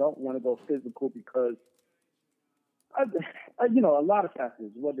officers don't want to go physical because, a lot of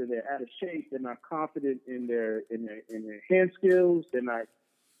factors. Whether they're out of shape, they're not confident in their hand skills, they're not,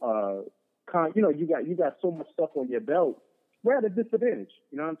 you got so much stuff on your belt. We're at a disadvantage.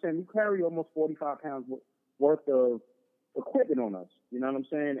 You know what I'm saying? We carry almost 45 pounds worth of equipment on us. You know what I'm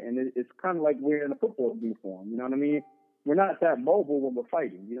saying? And it's kind of like we're in a football uniform. You know what I mean? We're not that mobile when we're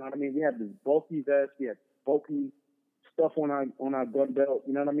fighting. You know what I mean? We have this bulky vest. We have bulky stuff on our gun belt.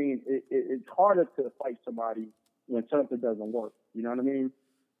 You know what I mean? It's harder to fight somebody when something doesn't work. You know what I mean?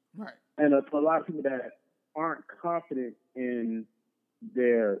 Right. And for a lot of people that aren't confident in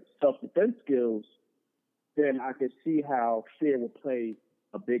their self-defense skills, then I could see how fear will play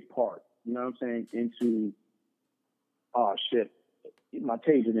a big part. You know what I'm saying? Into, oh shit, my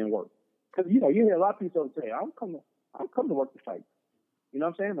taser didn't work. Because you hear a lot of people say, I'm coming to work to fight. You know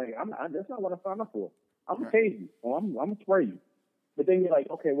what I'm saying? Like that's not what I signed up for. I'm gonna tase you, or I'm gonna spray you. But then you're like,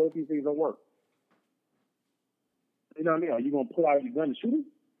 okay, what if these things don't work? You know what I mean? Are you gonna pull out your gun and shoot him?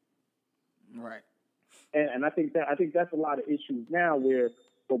 Right. And I think that's a lot of issues now where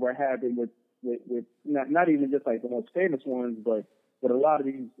what we're having with not even just like the most famous ones, but a lot of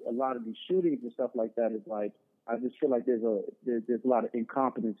these shootings and stuff like that is like, I just feel like there's a lot of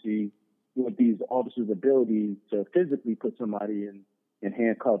incompetency with these officers' ability to physically put somebody in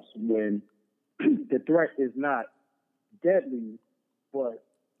handcuffs when the threat is not deadly, but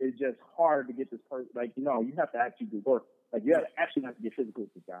it's just hard to get this person. Like, you have to actually do work. Like, you actually have to get physical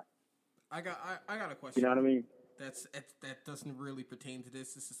with this guy. I got a question. You know what I mean? That doesn't really pertain to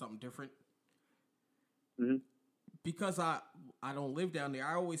this. This is something different. Mm-hmm. Because I don't live down there.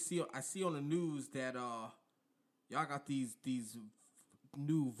 I see on the news that y'all got these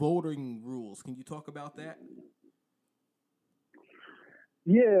new voting rules. Can you talk about that?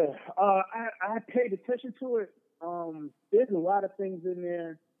 Yeah, I paid attention to it. There's a lot of things in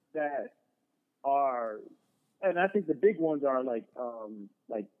there that are, and I think the big ones are like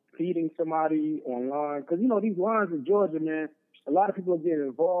feeding somebody online. Because, these lines in Georgia, man, a lot of people are getting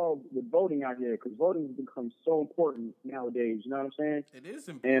involved with voting out here because voting has become so important nowadays. You know what I'm saying? It is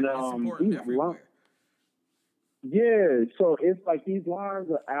important. And, it's important everywhere. Yeah, so it's like these lines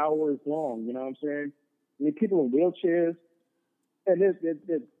are hours long. You know what I'm saying? I mean, people in wheelchairs. And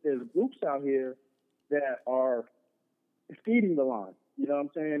there's groups out here that are feeding the line, you know what I'm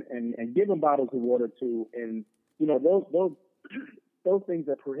saying, and giving bottles of water to, and those things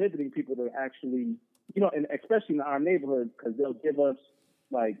are prohibiting people to actually, and especially in our neighborhood, because they'll give us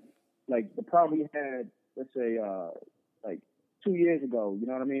like the problem we had, let's say, like 2 years ago, you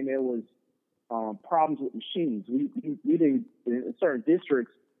know what I mean? There was problems with machines. We didn't, in certain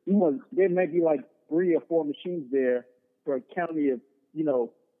districts, there may be like 3 or 4 machines there for a county of,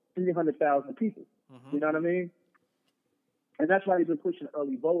 300,000 people. Mm-hmm. You know what I mean? And that's why they've been pushing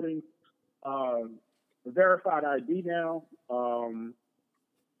early voting, verified ID now.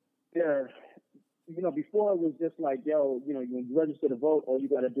 Before it was just like, when you register to vote, all you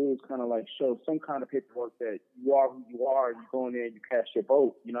got to do is kind of like show some kind of paperwork that you are who you are, and you go in there and you cast your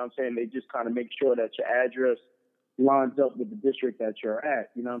vote. You know what I'm saying? They just kind of make sure that your address lines up with the district that you're at.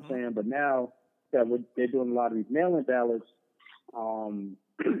 You know what I'm saying? But now that they're doing a lot of these mail-in ballots,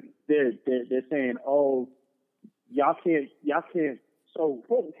 they're saying, oh, y'all can't. So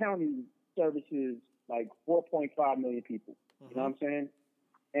Fulton County services like 4.5 million people. You know what I'm saying?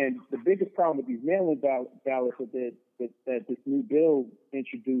 And the biggest problem with these mail-in ballots that this new bill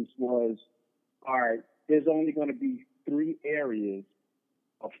introduced was, all right, there's only going to be 3 areas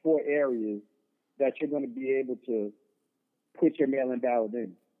or 4 areas that you're going to be able to put your mail-in ballot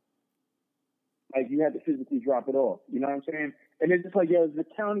in. Like, you had to physically drop it off. You know what I'm saying? And it's just like, it's a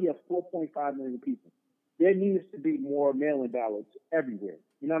county of 4.5 million people. There needs to be more mail-in ballots everywhere.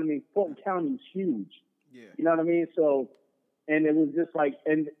 You know what I mean? Fulton County is huge. Yeah. You know what I mean? So, and it was just like,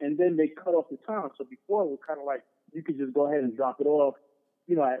 and then they cut off the time. So before it was kind of like, you could just go ahead and drop it off,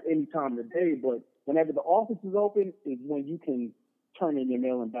 at any time of the day. But whenever the office is open is when you can turn in your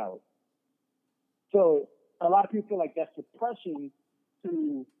mail-in ballot. So a lot of people feel like that's suppression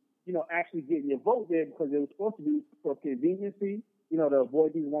to, actually getting your vote there because it was supposed to be for conveniency, to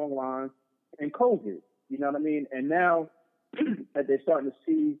avoid these long lines and COVID. You know what I mean? And now that they're starting to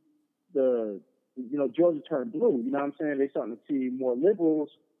see Georgia turn blue, you know what I'm saying? They're starting to see more liberals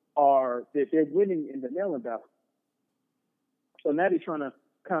they're winning in the mail-in ballot. So now they're trying to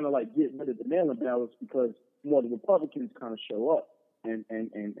kind of like get rid of the mail-in ballots because more of the Republicans kind of show up and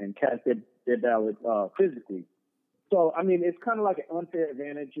cast their ballot physically. So, I mean, it's kind of like an unfair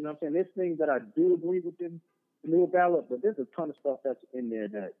advantage, you know what I'm saying? There's things that I do agree with in the new ballot, but there's a ton of stuff that's in there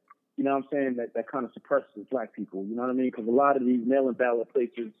that, you know what I'm saying, that kind of suppresses black people, you know what I mean? Because a lot of these mail-in ballot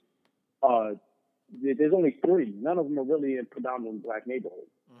places, there's only 3. None of them are really in predominantly black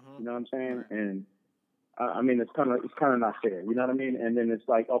neighborhoods, you know what I'm saying? And, I mean, it's kind of not fair, you know what I mean? And then it's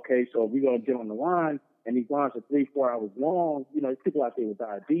like, okay, so we're going to get on the line, and these lines are 3-4 hours long. There's people out there with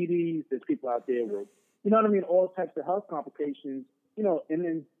diabetes. There's people out there with, you know what I mean, all types of health complications, and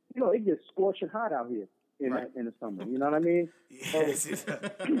then, it gets scorching hot out here in the summer, you know what I mean? Yes. So,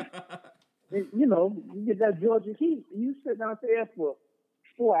 you get that Georgia heat. You sit out there for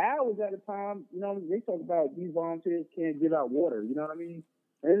 4 hours at a time, they talk about these volunteers can't give out water, you know what I mean?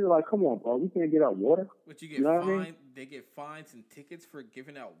 And they're like, come on, bro, we can't give out water. But you get fined, I mean? They get fines and tickets for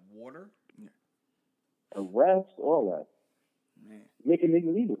giving out water? Arrest, all that. Man. Making it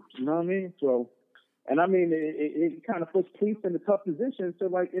illegal, you know what I mean? So, and I mean, it kind of puts police in a tough position to,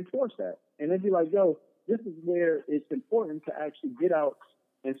 like, enforce that. And they'd be like, yo, this is where it's important to actually get out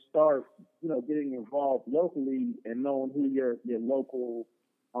and start, getting involved locally and knowing who your local,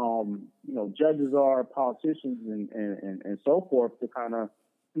 judges are, politicians, and so forth to kind of,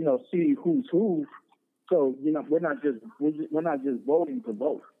 see who's who. So, we're not just voting to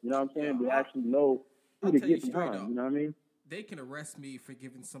vote. You know what I'm saying? We actually know who to get behind. You know what I mean? They can arrest me for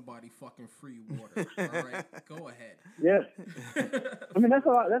giving somebody fucking free water. All right, go ahead. Yeah, I mean that's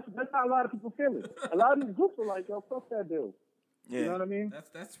how a lot of people feel it. A lot of these groups are like, yo, fuck that dude. Yeah. You know what I mean?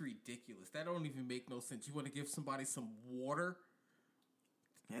 That's ridiculous. That don't even make no sense. You want to give somebody some water?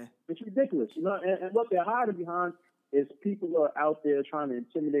 Yeah, it's ridiculous. And what they're hiding behind is people who are out there trying to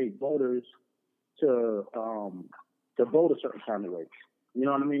intimidate voters to vote a certain kind of way. You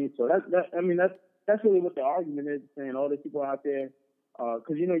know what I mean? So that's really what the argument is, saying all these people out there,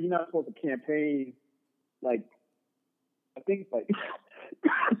 because you're not supposed to campaign like, I think it's like,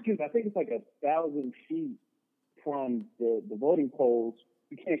 excuse me, I think it's like 1,000 feet from the voting polls.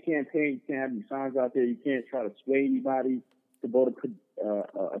 You can't campaign, you can't have any signs out there, you can't try to sway anybody to vote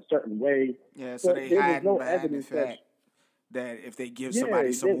a certain way. Yeah, so they hide behind the fact that if they give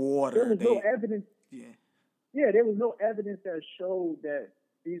somebody some water, there was no evidence. Yeah, there was no evidence that showed that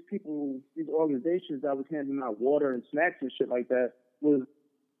these people, these organizations that was handing out water and snacks and shit like that was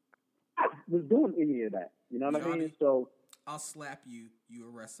doing any of that. You know what I mean? So I'll slap you.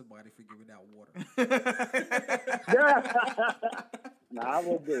 You arrest somebody for giving out water. Nah, I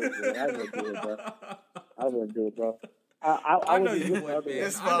wouldn't do it, bro. I wouldn't do it, bro. I know you would,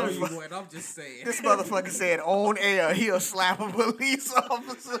 man. I know you would. I'm just saying. This motherfucker said on air he'll slap a police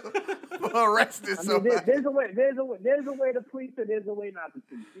officer for arresting somebody. There's a way to police it. There's a way not to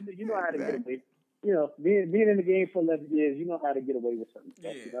police. You know how to get away. Being in the game for 11 years, you know how to get away with certain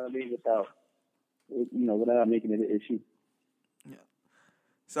stuff. Yeah. You know what I mean? Without making it an issue. Yeah.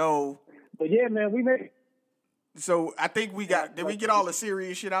 So. But yeah, man, we made. So I think we got. Did we get all the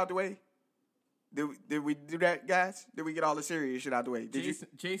serious shit out the way? Did we do that, guys? Did we get all the serious shit out the way?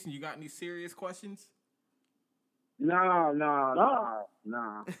 Jason, you got any serious questions? No.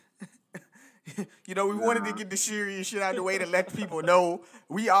 We wanted to get the serious shit out the way to let people know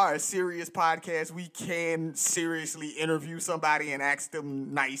we are a serious podcast. We can seriously interview somebody and ask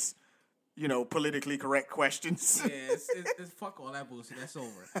them nice, politically correct questions. Yeah, it's fuck all that bullshit. That's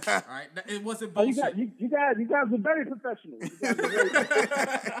over. All right, it wasn't bullshit. You guys are very professional. You guys are very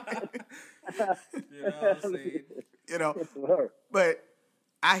professional. You know what I'm saying? But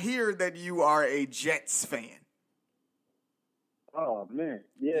I hear that you are a Jets fan. Oh man,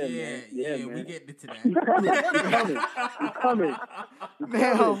 man. We getting into that. You're coming.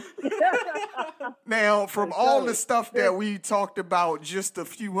 Now, from all the stuff that we talked about just a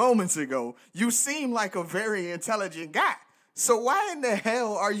few moments ago, you seem like a very intelligent guy. So why in the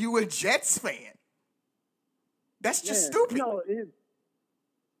hell are you a Jets fan? That's just stupid.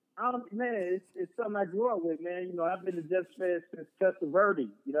 It's something I grew up with, man. I've been a Jets fan since Testaverde.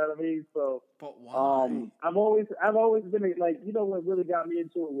 You know what I mean? So, but why? I've always been like, what really got me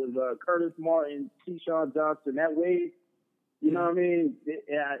into it was Curtis Martin, Keyshawn Johnson, that wave. You know what I mean?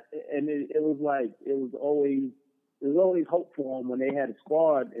 It was like it was always hope for them when they had a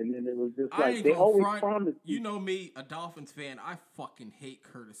squad, and then it was just like they always promised. You know me, a Dolphins fan. I fucking hate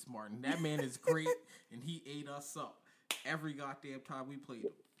Curtis Martin. That man is great, and he ate us up every goddamn time we played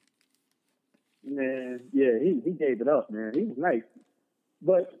him. Man, yeah, he gave it up, man. He was nice,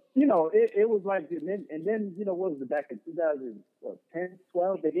 but you know, it was like, and then you know, what was it, back in 2010,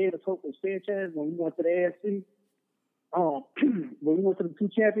 12? They gave us hope for Sanchez when we went to the AFC. When we went to the 2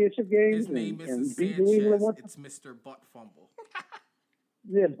 championship games. His name isn't Sanchez. It's Mr. Butt Fumble.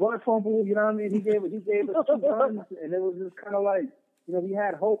 Yeah, Butt Fumble. You know what I mean? He gave us 2 runs, and it was just kind of like, you know, we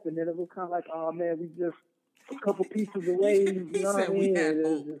had hope, and then it was kind of like, oh man, we just a couple pieces away. You know what I mean? We had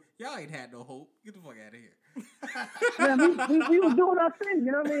hope. Y'all ain't had no hope. Get the fuck out of here. Yeah, we was doing our thing.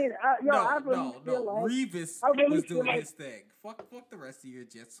 You know what I mean? I really feel like Revis was doing his thing. Fuck the rest of your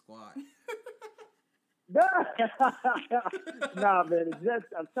Jets squad. Nah, man, it's just,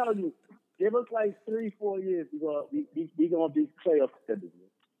 I'm telling you, give us like 3-4 years, we gonna be playoff contenders.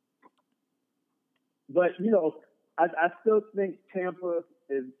 But you know, I still think Tampa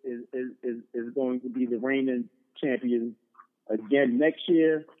is going to be the reigning champion again next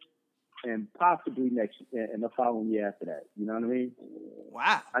year, and possibly next year and the following year after that. You know what I mean?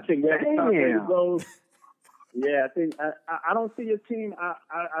 Wow. I think that's how it goes. Yeah, I think I don't see a team. I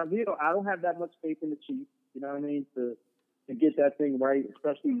really don't have that much faith in the Chiefs. You know what I mean? To get that thing right,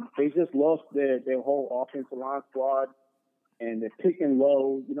 especially they just lost their whole offensive line squad, and they're picking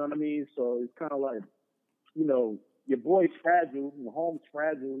low. You know what I mean? So it's kind of like, you know, your boy's fragile. Mahomes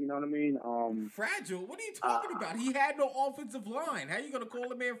fragile. You know what I mean? Fragile? What are you talking about? He had no offensive line. How you gonna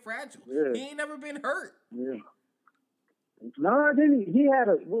call a man fragile? Yeah. He ain't never been hurt. Yeah. No, didn't he? He had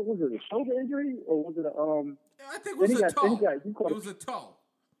what was it, a shoulder injury, or was it I think it was a toe. It was a toe.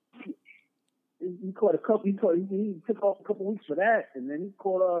 He caught a couple. He took off a couple weeks for that, and then he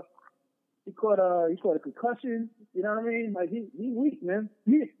caught a concussion. You know what I mean? Like he weak, man.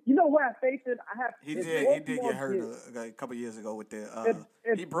 You know what I faced it? He did get hurt a couple years ago with the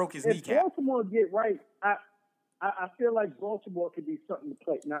he broke his kneecap. If Baltimore get right, I feel like Baltimore could be something to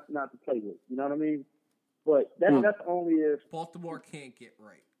play, not to play with. You know what I mean? But that's only if Baltimore can't get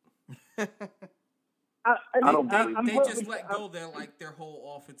right. They just let go their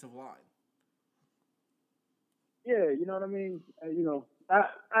whole offensive line. Yeah, you know what I mean.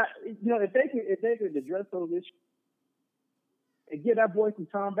 If they could address those issues and get that boy some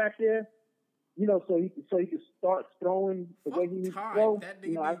time back there, you know, so he can start throwing the way he needs to throw. That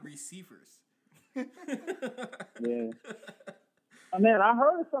nigga need receivers. Yeah. Man, I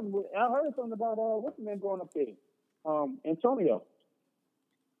heard something about what's the man going up there? Antonio.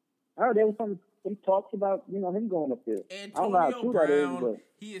 I heard there was some talks about, you know, him going up there. Antonio Brown,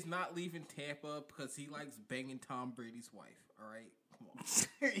 he is not leaving Tampa because he likes banging Tom Brady's wife. All right, come on.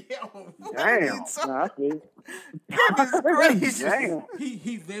 Damn. Goodness gracious. Damn.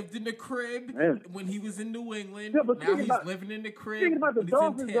 He lived in the crib when he was in New England. Yeah, now he's living in the crib when he's in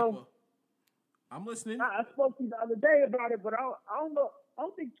Tampa. Though, I'm listening. I spoke to you the other day about it, but I don't know. I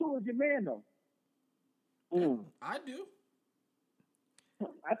don't think Tua is your man though. I do.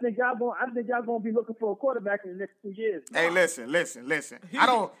 I think y'all gonna be looking for a quarterback in the next 2 years. Hey, listen.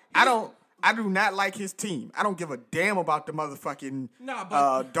 I do not like his team. I don't give a damn about the motherfucking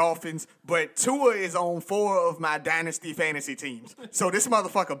Dolphins. But Tua is on 4 of my dynasty fantasy teams, so this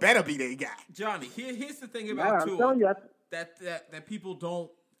motherfucker better be their guy. Johnny, here's the thing about Tua that people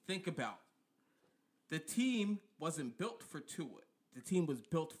don't think about. The team wasn't built for Tua. The team was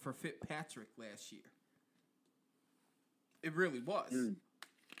built for Fitzpatrick last year. It really was.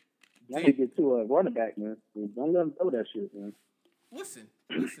 Y'all need to get to a running back, man. Don't let him throw that shit, man. Listen.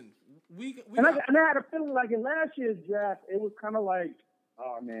 I had a feeling like in last year's draft, it was kind of like,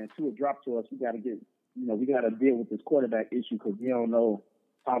 oh man, Tua dropped to us. We got to deal with this quarterback issue because we don't know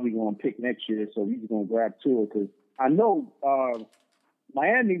how we gonna pick next year. So we just gonna grab Tua because I know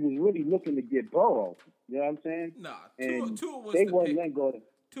Miami was really looking to get Burrow. You know what I'm saying? Nah, Tua was they the wasn't pick. Go to.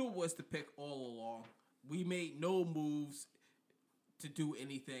 Tua was the pick all along. We made no moves to do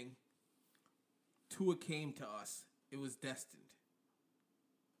anything. Tua came to us. It was destined.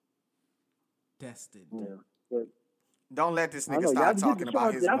 Yeah, but don't let this nigga start talking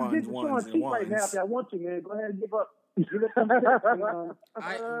about his ones and ones. Right now, if y'all want to, man, go ahead and give up. Give it some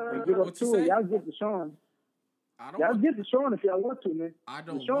give up to it. Y'all get Deshaun. Y'all get Deshaun if y'all want to, man. I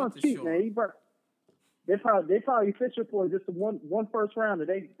don't Deshaun's want Deshaun. Cheap, man. They probably fishing for just one first rounder.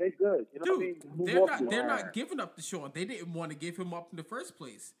 They good. You know Dude, what I mean? They're not giving up Deshaun. They didn't want to give him up in the first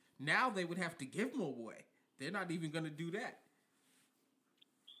place. Now they would have to give him away. They're not even going to do that.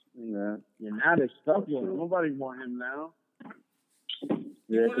 Yeah. Now they're stuck with him. Nobody want him now.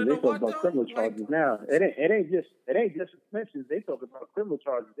 Yeah, wanna because know they talk what, about though? criminal Like- charges now. It ain't just suspensions. They talk about criminal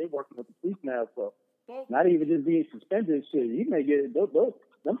charges. They working with the police now, so Well, not even just being suspended and shit. You may get those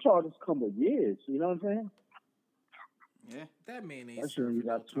them charges come with years. You know what I'm saying? Yeah. that man ain't I'm sure we serving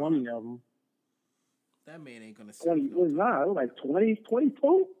no got 20 time. of them. That man ain't gonna serve 20 no was time. not. It was like 20,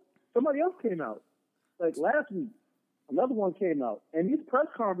 22. Somebody else came out. Like last week, another one came out. And these press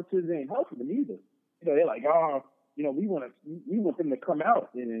conferences ain't helping them either. You know, they're like, oh, you know, we want them to come out.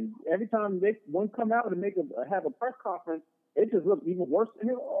 And every time they one come out and have a press conference, it just looked even worse. And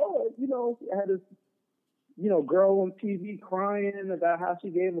had this, girl on TV crying about how she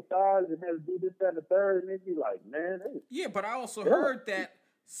gave massage and had to do this, that, and the third. And they'd be like, man, Yeah, but I also heard that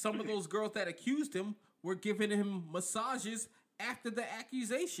some of those girls that accused him were giving him massages after the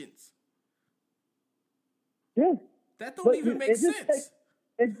accusations. yeah. That don't But even make it just sense.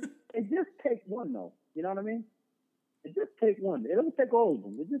 It just takes one, though. You know what I mean? It just takes one. It doesn't take all of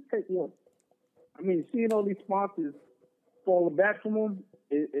them. It just takes one. I mean, seeing all these sponsors falling back from them,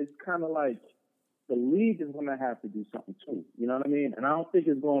 it's kind of like the league is going to have to do something too. You know what I mean? And I don't think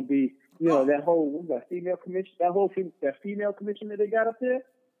it's going to be, that whole female commission, that female commission that they got up there.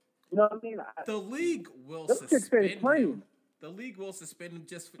 You know what I mean? The league will Those chicks suspend ain't playing. him. The league will suspend him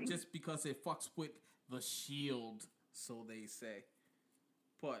just because it fucks with the shield, so they say.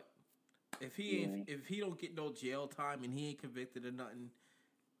 But if he don't get no jail time and he ain't convicted of nothing,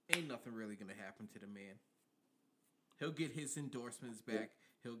 ain't nothing really gonna happen to the man. He'll get his endorsements back.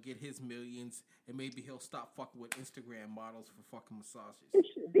 He'll get his millions, and maybe he'll stop fucking with Instagram models for fucking massages. They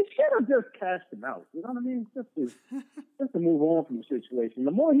should have just cashed him out. You know what I mean? Just to move on from the situation.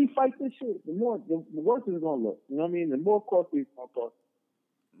 The more he fights this shit, the worse it's gonna look. You know what I mean? The more costly it's gonna cost.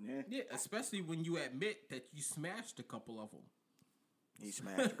 Yeah, especially when you admit that you smashed a couple of them. He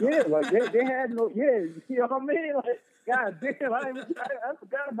smashed. Yeah, like they had no. Yeah, you know what I mean? Like, God damn, I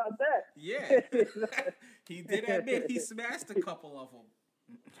forgot about that. Yeah, he did admit he smashed a couple of them.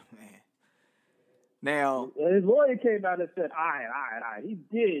 Man. Now, And his lawyer came out and said, all right, he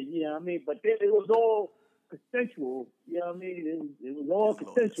did, you know what I mean? But then it was all consensual, you know what I mean? It was all His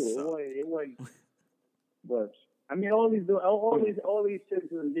lawyer consensual. It wasn't. But I mean, all these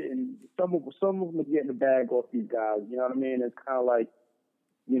chicks are getting some of them are getting the bag off these guys. You know what I mean? It's kind of like,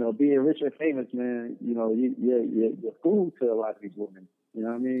 being rich and famous, man. You're food to a lot of these women. You know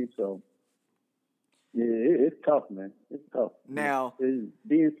what I mean? So yeah, it's tough, man. It's tough. Now,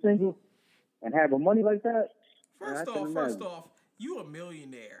 being single and having money like that. First off, you a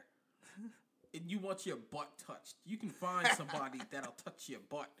millionaire, and you want your butt touched. You can find somebody that'll touch your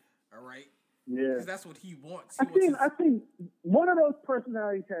butt. All right. Yeah. Because that's what he wants. I think one of those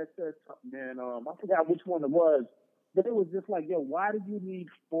personalities had said something, man. I forgot which one it was, but it was just like, yo, why did you need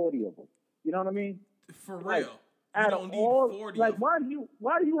 40 of them? You know what I mean? For real. Like, You don't need 40 like, of them.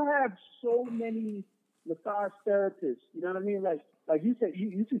 why do you have so many massage therapists? You know what I mean? Like you said,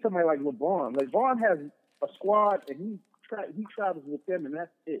 you see somebody like LeBron. Like, LeBron has a squad, and he travels with them, and that's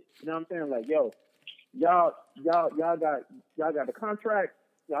it. You know what I'm saying? Like, yo, y'all got the contract.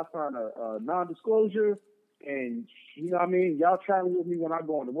 Y'all signed a non-disclosure, and you know what I mean. Y'all travel with me when I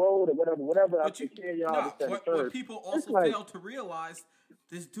go on the road or whatever. I take care of y'all. What people also fail to realize,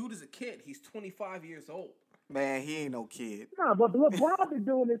 this dude is a kid. He's 25 years old. man, he ain't no kid. Nah, but LeBron been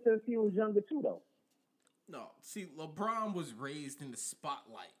doing this since he was younger too, though. No, see, LeBron was raised in the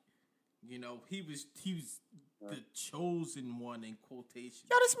spotlight. He was the chosen one in quotation.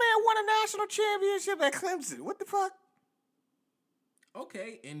 Yo, this man won a national championship at Clemson. What the fuck?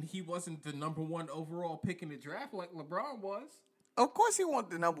 Okay, and he wasn't the number one overall pick in the draft like LeBron was. Of course he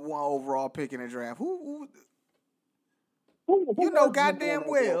wanted the number one overall pick in the draft. Who Who know was goddamn the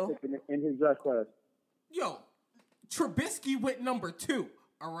well. pick in his draft class? Yo, Trubisky went number 2,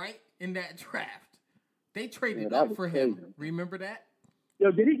 all right, in that draft. They traded that up was for him. crazy. Remember that?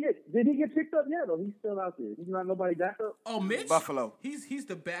 Yo, did he get picked up yet? Or he's still out there? He's not nobody back up. Oh, Mitch? Buffalo. He's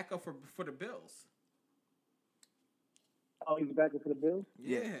the backup for the Bills. Oh, he's back up for the Bills.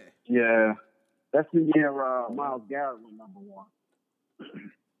 Yeah. Yeah, that's the year Myles Garrett went number 1.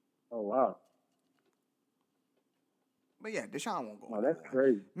 Oh wow. But yeah, Deshaun won't go. Oh, that's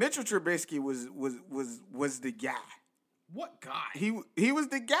crazy. Mitchell Trubisky was the guy. What guy? He was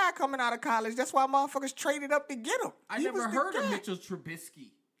the guy coming out of college. That's why motherfuckers traded up to get him. I He never was the heard of guy. Mitchell Trubisky.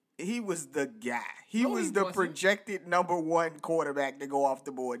 He was the guy. He No, was he the wasn't. projected number 1 quarterback to go off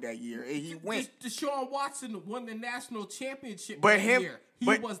the board that year, and he went. Deshaun Watson won the national championship But that him- year. He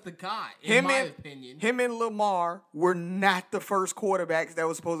but was the guy, in Him my and opinion. him and Lamar were not the first quarterbacks that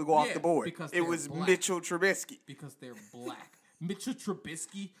was supposed to go off Yeah, the board. because It they're was black. Mitchell Trubisky. Because they're black. Mitchell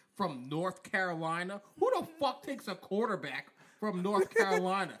Trubisky from North Carolina. Who the fuck takes a quarterback from North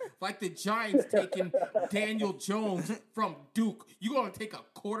Carolina, like the Giants taking Daniel Jones from Duke. You gonna take a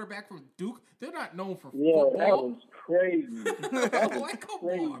quarterback from Duke? They're not known for football. That was crazy. Like, come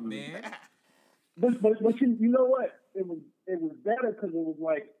on, man. But you know what? It was better because it was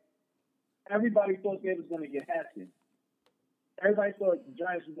like everybody thought they was gonna get Haskins. Everybody thought the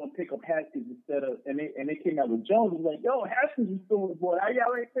Giants was gonna pick up Haskins instead of, and they came out with Jones. It was like, yo, Haskins is still the boy. How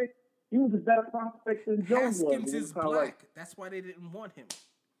y'all ain't think he was a better prospect than Jones was? Haskins is black. Like, That's why they didn't want him.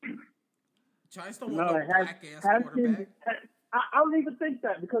 Giants don't want no black ass quarterback. I don't even think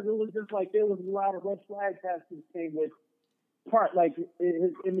that, because it was just like there was a lot of red flags Haskins came with. Part like his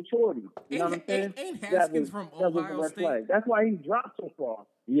immaturity. You know what I'm saying? Ain't Haskins from Ohio State? Flag. That's why he dropped so far.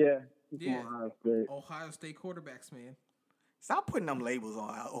 Yeah. Ohio State quarterbacks, man. Stop putting them labels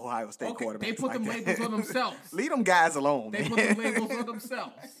on Ohio State quarterbacks. They put them labels on themselves. Leave them guys alone. They put them labels on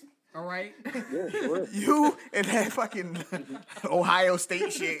themselves. All right? Yeah, sure. You and that fucking Ohio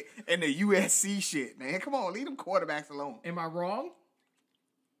State shit and the USC shit, man. Come on, leave them quarterbacks alone. Am I wrong?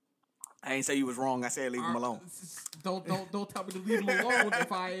 I ain't say you was wrong. I said leave them alone. Don't tell me to leave them alone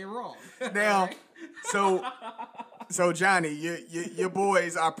if I ain't wrong. Now, so Johnny, your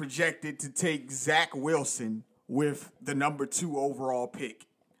boys are projected to take Zach Wilson with the number 2 overall pick.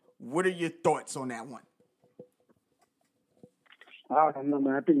 What are your thoughts on that one? I don't know,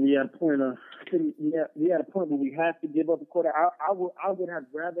 man. I think we had a point. We had a point where we have to give up a quarter. I would have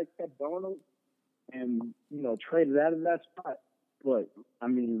rather kept Donald and traded out of that spot. But I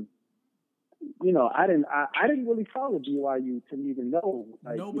mean, I didn't really follow BYU to even know.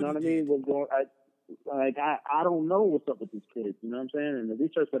 Like, Nobody you know what I did. mean? What's going? I don't know what's up with this kid. You know what I'm saying? And the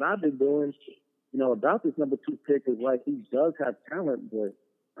research that I've been doing, about this number 2 pick is like he does have talent, but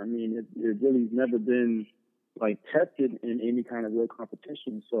I mean, it really never been like tested in any kind of real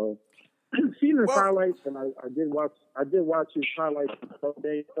competition. So, seeing his highlights, and I did watch his highlights and pro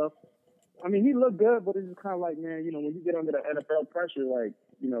day stuff. I mean, he looked good, but it's just kind of like, man, when you get under the NFL pressure, like,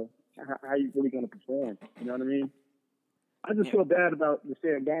 how you really going to perform? You know what I mean? I just feel bad about the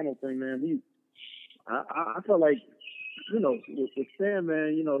Sam Darnold thing, man. I felt like, with Sam,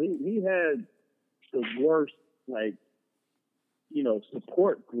 man, he had the worst, like,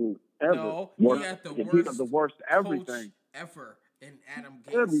 support group ever. No, he had the worst everything ever in Adam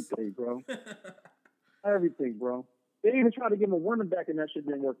Gase. Everything, bro. Everything, bro. They even tried to give him a running back, and that shit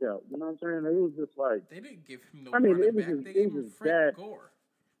didn't work out. You know what I'm saying? It was just like, they didn't give him no running back. They gave him Frank Gore,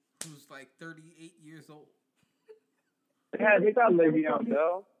 who's like 38 years old. Yeah, they got Le'Veon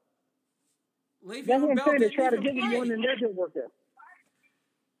Bell. Le'Veon Bell they tried to didn't give even him one, play. and that didn't work out.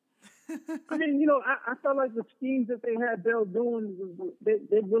 I mean, I felt like the schemes that they had Bell doing,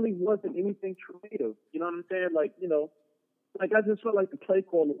 they really wasn't anything creative. You know what I'm saying? Like, like I just felt like the play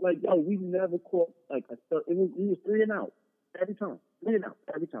call, like, we never caught like a third. It was 3 and out every time. 3 and out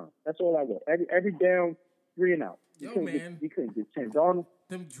every time. That's all I got. Every down, 3 and out. You couldn't get 10 on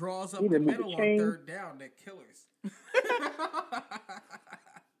them draws up the middle on 3rd down. They're killers.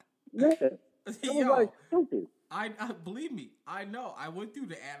 Yeah, it was like stupid. I believe me. I know. I went through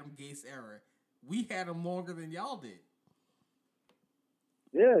the Adam Gase era. We had him longer than y'all did.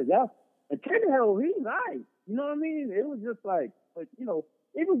 Yeah. And Tannehill, he's nice. You know what I mean? It was just like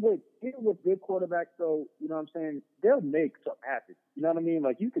even with good quarterbacks, though, you know what I'm saying, they'll make something happen. You know what I mean?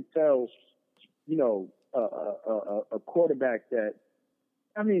 Like, you could tell, a quarterback that,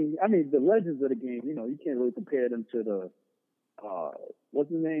 I mean, the legends of the game, you can't really compare them to the, what's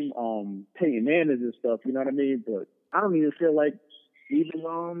his name? Peyton Manning and stuff, you know what I mean? But I don't even feel like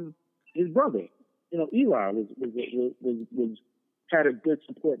even, his brother, Eli was had a good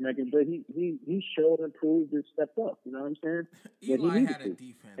support mechanism, but he showed and proved and stepped up. You know what I'm saying? Eli had a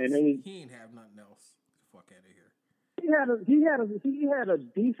defense, and he ain't have nothing else. Fuck out of here. He had a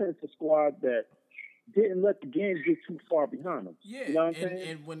defensive squad that didn't let the game get too far behind him. Yeah, you know what I'm saying?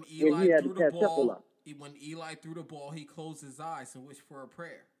 And when Eli threw the ball, he closed his eyes and wished for a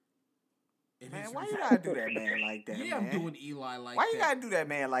prayer. Man, why you gotta do that man like that? Yeah, man? I'm doing Eli like why that. Why you gotta do that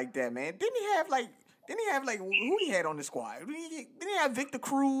man like that, man? Didn't he have like who he had on the squad? Didn't he have Victor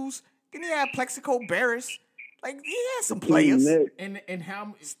Cruz? Didn't he have Plexico Barris? Like, he had some players. And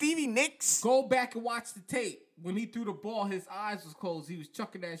how Stevie Nicks. Go back and watch the tape. When he threw the ball, his eyes was closed. He was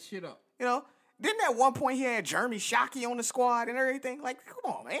chucking that shit up. Didn't at one point he had Jeremy Shockey on the squad and everything? Like,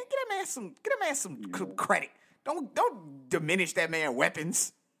 come on, man. Get that man some credit. Don't diminish that man's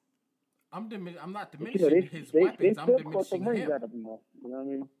weapons. I'm not diminishing his weapons. I'm diminishing him. You know what I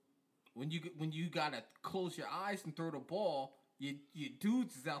mean? When you gotta close your eyes and throw the ball, your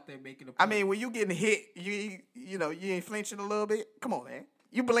dudes is out there making a play. I mean, when you getting hit, you ain't flinching a little bit. Come on, man.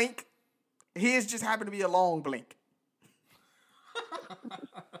 You blink. His just happened to be a long blink.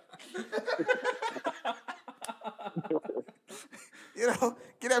 You know,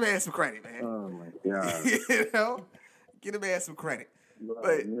 get that man some credit, man. Oh my God. You know, get the man some credit.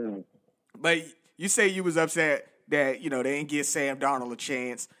 But Man. but you say you was upset that, you know, they didn't give Sam Darnold a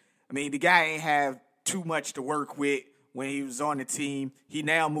chance. I mean, the guy ain't have too much to work with when he was on the team. He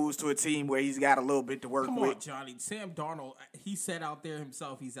now moves to a team where he's got a little bit to work Come with. on, Johnny. Sam Darnold, he said out there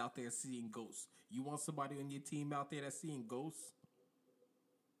himself, he's out there seeing ghosts. You want somebody on your team out there that's seeing ghosts?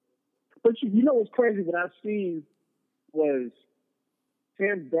 But you know what's crazy? What I've seen was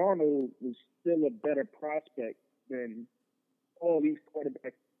Sam Darnold was still a better prospect than all these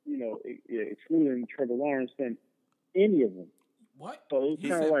quarterbacks, you know, excluding Trevor Lawrence, than any of them. What? So it's He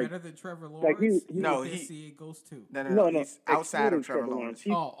kind said of like, better than Trevor Lawrence? like he No, He he- seeing ghosts too. No, he's outside of excluding Trevor Lawrence.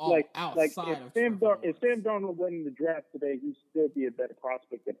 He's Outside if of Sam Trevor If Sam Darnold went in the draft today, he'd still be a better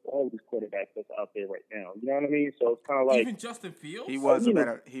prospect than all these quarterbacks that's out there right now. You know what I mean? So it's kind of like Even Justin Fields? He was you know-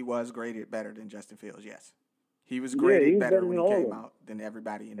 better. He was graded better than Justin Fields. Yes, he was Yeah, graded he's better better when than he all came of them. out than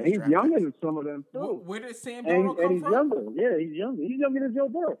everybody in and this he's draft. younger class. than some of them too. Where did Sam And, Darnold come he's from? younger. Yeah, he's younger. He's younger than Joe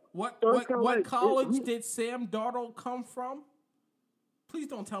Burrow. What So it's what, kinda what like, college he- did Sam Darnold come from? Please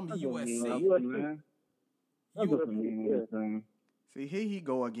don't tell me USC. USC. You- See, here he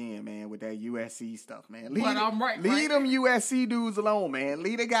go again, man, with that USC stuff, man. But I'm right, Leave right? them USC dudes alone, man.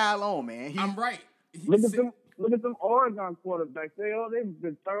 Leave the guy alone, man. I'm right. Look at them Oregon quarterbacks. They've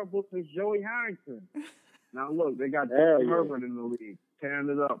been terrible since Joey Harrington. Now look, they got Hell Justin yeah. Herbert in the league, tearing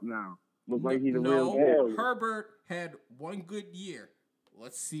it up now. Look like he's a real No, deal. Herbert had one good year.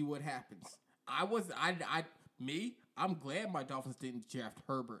 Let's see what happens. I'm glad my Dolphins didn't draft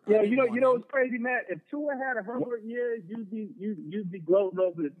Herbert. I Yeah, didn't you want know him. what's crazy, Matt? If Tua had a Herbert year, you'd be gloating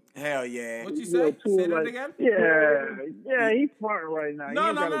over it. Hell yeah. What you You know, say? Tua, Say that like, again? Yeah, he's smart right now. No, He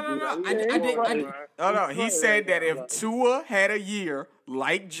ain't no, gotta no, do no, that. no. Yeah, I he's did- smart, I did- man. No, He's he smart said that right now. if Tua had a year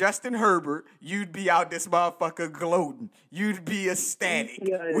like Justin Herbert, you'd be out this motherfucker gloating. You'd be ecstatic,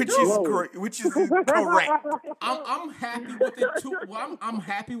 Yeah, which is gloating. great, which is correct. I'm happy with the I'm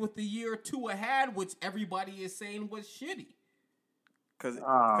happy with the year Tua had, which everybody is saying was shitty. Because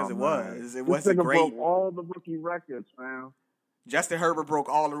Oh, it man. was. It This wasn't nigga great. broke all the rookie records, man. Justin Herbert broke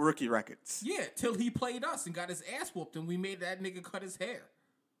all the rookie records. Yeah, till he played us and got his ass whooped, and we made that nigga cut his hair.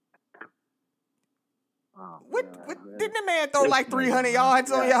 Oh, What man. didn't the man throw like 300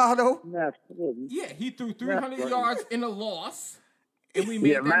 yards on y'all though? Nah, Yeah, he threw 300 yards in a loss, and we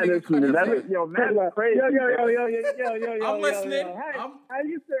made Yeah, that Matt nigga is cut his hair. yo, Matt is crazy. Yo. I'm listening. How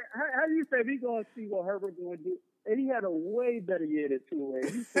you say we gonna see what Herbert gonna do? And he had a way better year than Tua.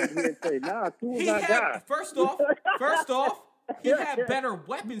 And you sit here and say, nah, Tua's He not had guy. first off, he had better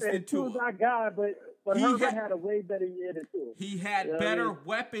weapons than Tua's Tua. not guy, but He Herbert had- had a way better year than Tua. He had Yeah, I better mean-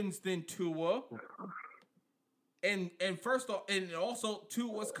 weapons than Tua. And first off, and also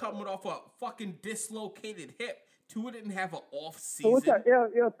Tua was coming off a fucking dislocated hip. Tua didn't have an off So what season.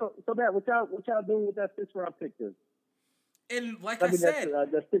 so Matt, what y'all doing with that 6th round pick then? And like I I mean, said,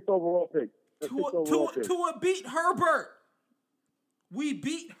 that 6th overall pick. That 6th overall pick. Tua beat Herbert. We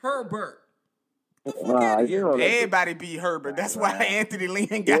beat Herbert. The fuck Nah, out of you here. know that- Everybody beat Herbert. That's why Anthony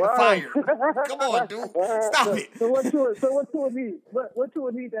Lynn got Right. fired. Come on, dude. Stop it. So what Tua need? What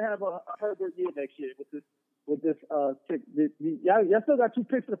Tua need to have a Herbert year next year with this pick? Y'all still got 2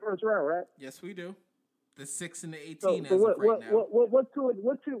 picks in the first round, right? Yes, we do. The 6 and the 18 So as of right now. what Tua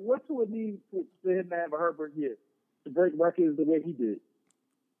need for him to have a Herbert year to break records the way he did?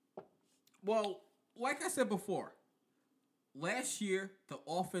 Well, like I said before, last year the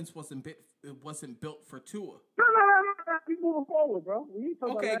offense wasn't built for Tua. No. We moving forward, bro. We ain't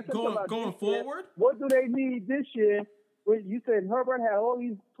talking Okay, about that. I'm talking about going this year. forward. What do they need this year? When you said Herbert had all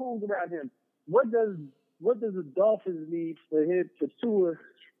these tools around him. What does the Dolphins need for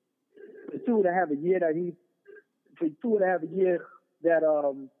Tua to have a year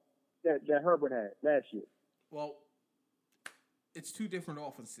that Herbert had last year? Well, it's 2 different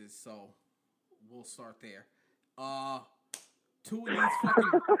offenses, so we'll start there. Tua needs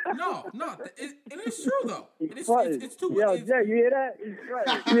fucking no. It is true though. It's too. Yo, it's- Jay, you hear that? He's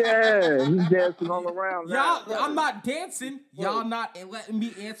right. Yeah, he's dancing all around. Y'all, now. I'm not dancing. Y'all not letting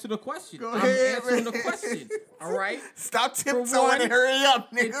me answer the question. Go I'm ahead, answering man. the question. All right. Stop For tiptoeing one, and hurry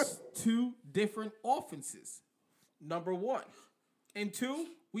up, nigga. It's 2 different offenses. Number 1. And 2,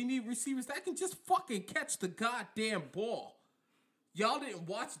 we need receivers that can just fucking catch the goddamn ball. Y'all didn't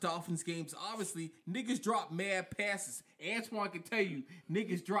watch Dolphins games, obviously. Niggas drop mad passes. Antoine can tell you,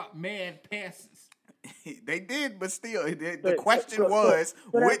 niggas drop mad passes. They did, but still, the question was,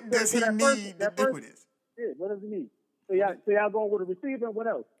 what does he need to do with this? Yeah, what does he need? So y'all going with a receiver and what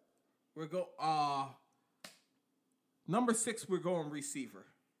else? We're number 6, we're going receiver.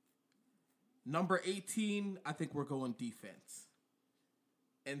 Number 18, I think we're going defense.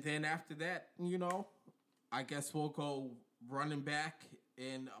 And then after that, I guess we'll go running back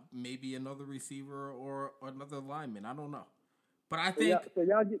and maybe another receiver or another lineman. I don't know. But I think so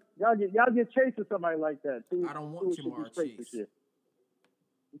y'all get Chase or somebody like that. I don't want Jamar Chase.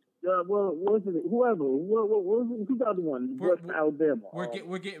 Well, what was it? Whoever. Who's the other one? What's Alabama?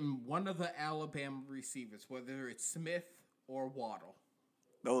 We're getting one of the Alabama receivers, whether it's Smith or Waddle.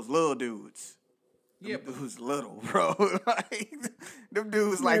 Those little dudes. Yeah, who's little, bro? Like, them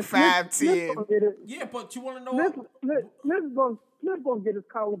dudes like 5'10". Yeah, but you want to know Smith's gonna get his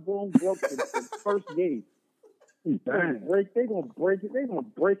collarbone broke in the first game. They gonna break it. They gonna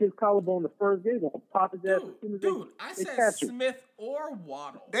break his collarbone the first game. They gonna pop his ass. Dude, I said Smith or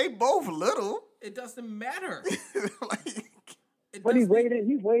Waddle. They both little. It doesn't matter. But he weighed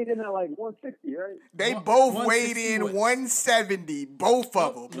in at like 160, right? They both weighed in 170. Both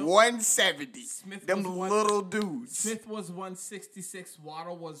of them. 170. Them little dudes. Smith was 166.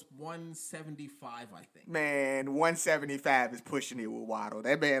 Waddle was 175, I think. Man, 175 is pushing it with Waddle.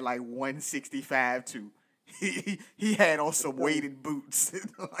 That man like 165 too. He had on some weighted boots.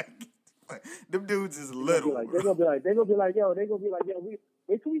 like them dudes is little. They're gonna be like, yo,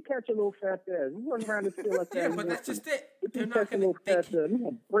 wait till we catch a little fat ass. We run around the field like that. Yeah, but that's just it. They're not gonna catch them. We're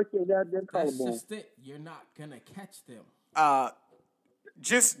gonna break your goddamn collarbone. That's just it. You're not gonna catch them.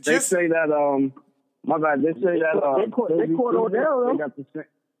 They say that my bad. They say that they caught Odell. They got the same.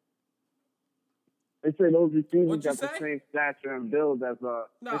 They say those receivers got the same stature and build as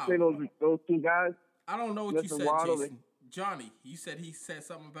They say those two guys. I don't know what you said, Waddle, Jason. Johnny, you said he said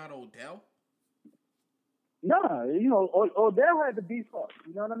something about Odell? Nah, Odell had to beef up.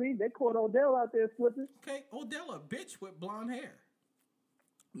 You know what I mean? They caught Odell out there slipping. Okay, Odell a bitch with blonde hair.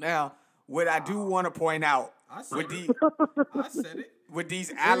 Now, what I do want to point out I said it. With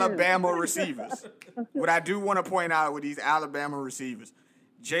these Alabama receivers, what I do want to point out with these Alabama receivers,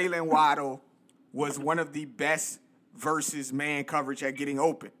 Jalen Waddle was one of the best versus man coverage at getting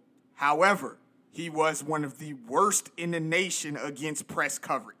open. However, he was one of the worst in the nation against press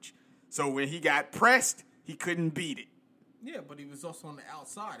coverage. So when he got pressed, he couldn't beat it. Yeah, but he was also on the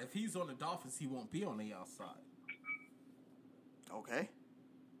outside. If he's on the Dolphins, he won't be on the outside. Okay.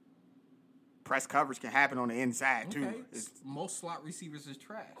 Press coverage can happen on the inside, too. Most slot receivers is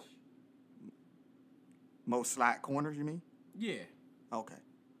trash. Most slot corners, you mean? Yeah. Okay.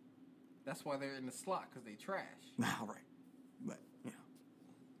 That's why they're in the slot, because they trash. All right. But,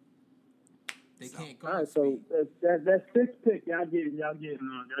 They can't go. All right, so that sixth pick, y'all getting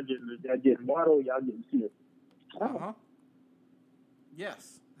Waddle, y'all getting Smith. Uh-huh.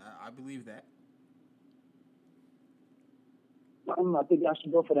 Yes, I believe that. I think y'all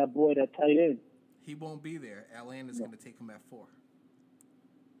should go for that boy, that tight end. He won't be there. Atlanta's going to take him at 4.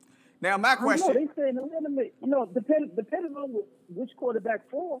 Now, my question. They say Atlanta may, depending on which quarterback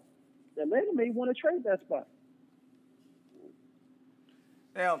for, Atlanta may want to trade that spot.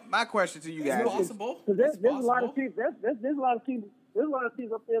 Now, my question to you guys is possible. There's a lot of teams. There's a lot of teams. There's a lot of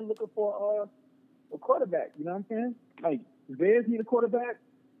teams up there looking for a quarterback. You know what I'm saying? Like Bears need a quarterback.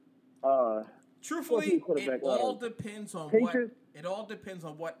 Truthfully, it all depends on Patriots. It all depends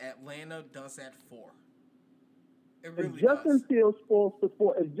on what Atlanta does at 4. It really if Justin does. Fields falls to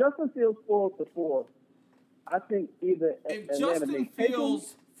 4, I think either if Atlanta Justin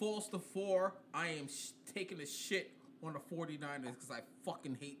Fields falls to 4, I am taking a shit on the 49ers because I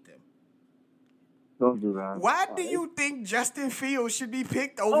fucking hate them. Don't do that. Why do you think Justin Fields should be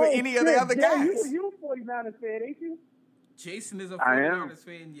picked over any of the other guys? You a 49ers fan, ain't you? Jason is a 49ers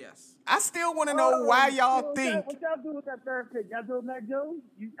fan, yes. I still want to know why y'all think. What y'all do with that third pick? Y'all do Mac Jones?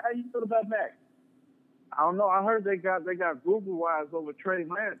 How you feel about Mac? I don't know. I heard they got Google Wise over Trey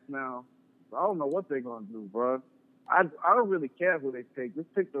Lance now. So I don't know what they're gonna do, bro. I don't really care who they pick.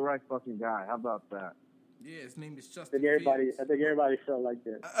 Just pick the right fucking guy. How about that? Yeah, his name is Justin I Fields. think everybody felt like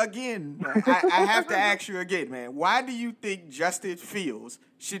that. Again, I have to ask you again, man. Why do you think Justin Fields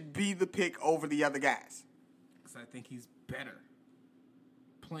should be the pick over the other guys? Because I think he's better.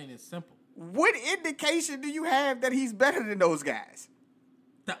 Plain and simple. What indication do you have that he's better than those guys?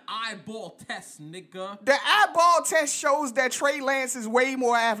 The eyeball test, nigga. The eyeball test shows that Trey Lance is way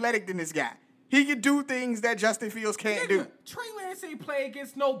more athletic than this guy. He can do things that Justin Fields can't do. Trey Lance ain't play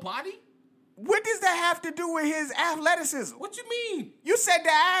against nobody. What does that have to do with his athleticism? What you mean? You said the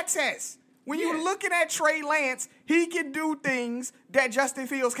eye test. When you're looking at Trey Lance, he can do things that Justin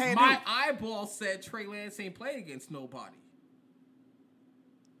Fields can't do. My eyeball said Trey Lance ain't play against nobody.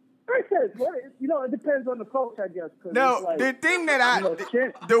 It depends on the coach, I guess. No, like, the thing that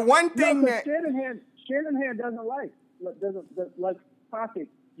the one thing that Shanahan doesn't like pocket.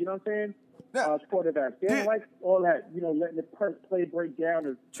 You know what I'm saying? quarterbacks. They don't like all that, letting the play break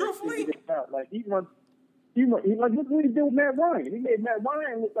down. Truthfully, like he like look what he did with Matt Ryan. He made Matt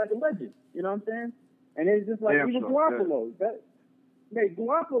Ryan look like a legend. You know what I'm saying? And it's just like even Garoppolo. That made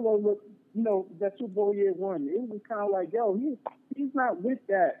Garoppolo look. That Super Bowl year one. It was kind of like, yo, he's not with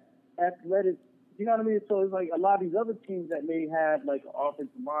that athletic. You know what I mean? So it's like a lot of these other teams that may have like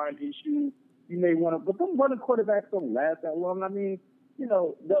offensive line issues. You may want to, but them running quarterbacks don't last that long. I mean,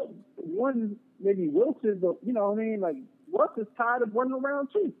 the one maybe Wilson, but you know what I mean? Like Russ is tired of running around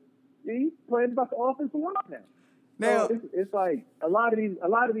too. He's playing about the offensive line now. Now so it's like a lot of these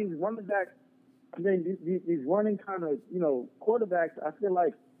running backs. I mean, these running kind of quarterbacks. I feel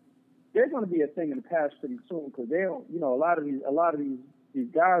like they're going to be a thing in the past pretty soon because they don't. A lot of these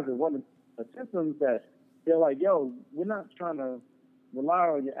guys are running systems that they're like, yo, we're not trying to rely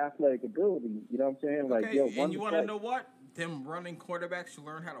on your athletic ability. You know what I'm saying? Like, yo, and you want to know what? Them running quarterbacks should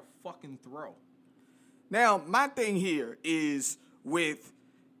learn how to fucking throw. Now, my thing here is with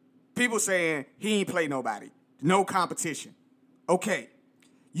people saying he ain't play nobody, no competition. Okay,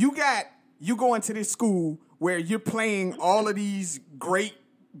 you go into this school where you're playing all of these great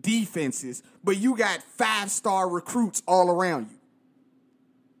defenses, but you got 5-star recruits all around you.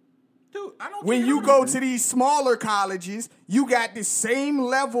 Dude, I don't When care. you go to these smaller colleges, you got the same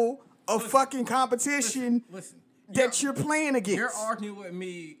level of fucking competition that you're playing against. You're arguing with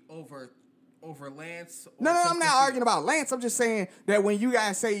me over Lance. No, I'm not arguing about Lance. I'm just saying that when you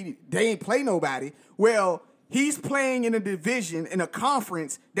guys say they ain't play nobody, well, he's playing in a division, in a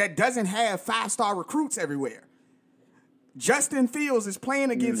conference that doesn't have 5-star recruits everywhere. Justin Fields is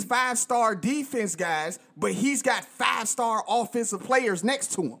playing against 5-star defense guys, but he's got 5-star offensive players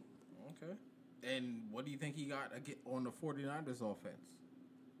next to him. Okay. And what do you think he got on the 49ers offense?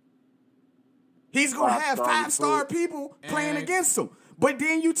 He's going to have 5-star people playing against him. But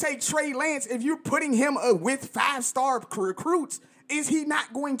then you take Trey Lance, if you're putting him with 5-star recruits, is he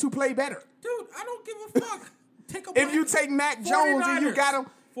not going to play better? Dude, I don't give a fuck. If you take Mac Jones and you got him...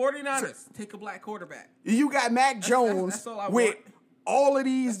 49ers, take a black quarterback. You got Mac Jones that's all I with want. all of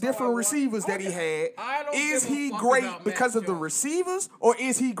these different receivers that he had. Is he great because of the receivers, or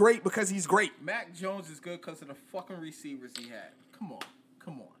is he great because he's great? Mac Jones is good because of the fucking receivers he had. Come on.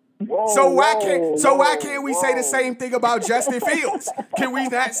 Why can't we say the same thing about Justin Fields? Can we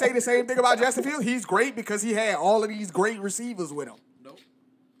not say the same thing about Justin Fields? He's great because he had all of these great receivers with him. Nope.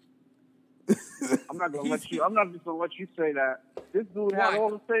 I'm not just gonna let you say that. This dude had all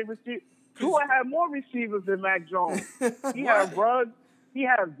the same receivers. Tua had more receivers than Mac Jones. He had Bruggs,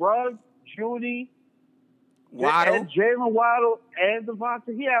 Judy, Waddle, and Jalen Waddle, and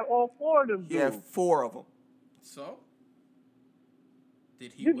Devontae. He had all 4 of them. He had 4 of them. So?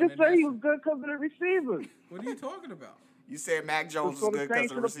 Did he? You just say he was good because of the receivers. What are you talking about? You said Mac Jones was good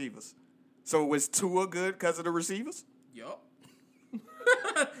because of the receivers. So was Tua good because of the receivers? Yup.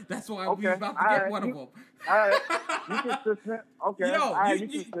 That's why we about to get one of them. All right, you consistent. Okay,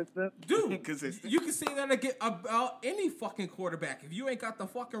 you consistent. Dude, you can say that about any fucking quarterback. If you ain't got the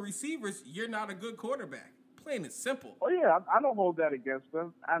fucking receivers, you're not a good quarterback. Plain and simple. Oh yeah, I don't hold that against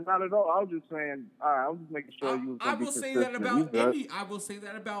them. Not at all. I was just saying. All right, I was just making sure you. I will say that about any. I will say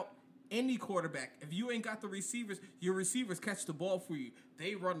that about any quarterback. If you ain't got the receivers, your receivers catch the ball for you.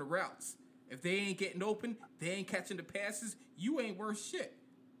 They run the routes. If they ain't getting open, they ain't catching the passes. You ain't worth shit.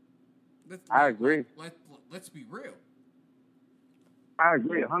 I agree. Let's be real. I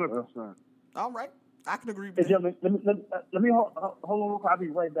agree 100%. All right, I can agree with that. Let me hold on. I'll be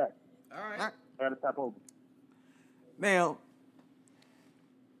right back. All right. I gotta tap over. Now,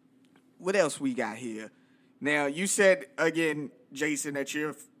 what else we got here? Now, you said, again, Jason, that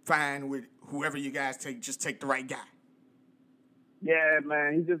you're fine with whoever you guys take. Just take the right guy. Yeah,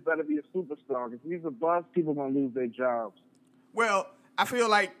 man. He just better be a superstar. If he's a bust, people going to lose their jobs. Well, I feel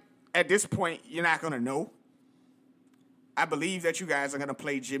like at this point, you're not going to know. I believe that you guys are going to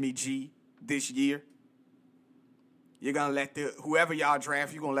play Jimmy G this year. You're going to let whoever y'all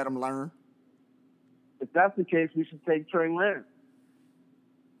draft, you're going to let them learn. If that's the case, we should take Trey Lance.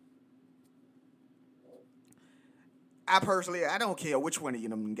 I don't care which one of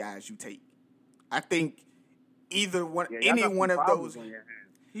them guys you take. I think any one of those.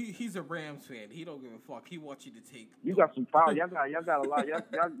 He's a Rams fan. He don't give a fuck. He wants you to take. You got some power. Y'all got a lot.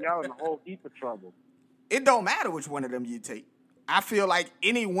 Y'all in a whole heap of trouble. It don't matter which one of them you take. I feel like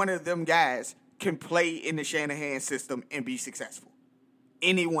any one of them guys can play in the Shanahan system and be successful.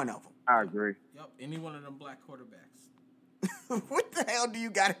 Any one of them. I agree. Yep, any one of them black quarterbacks. What the hell do you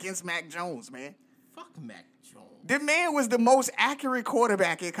got against Mac Jones, man? Fuck Mac Jones. The man was the most accurate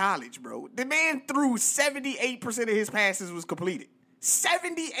quarterback in college, bro. The man threw 78% of his passes was completed.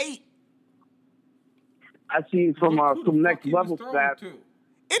 78. I see from Look who the next fuck he was level throwing stats. to.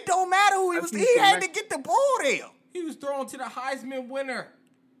 It don't matter who he I was. see He some had to next- get the ball there. He was throwing to the Heisman winner.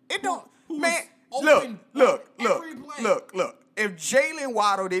 It don't, who man. was Look, open look, every look, play. look. If Jalen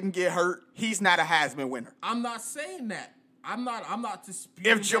Waddle didn't get hurt, he's not a Heisman winner. I'm not saying that. I'm not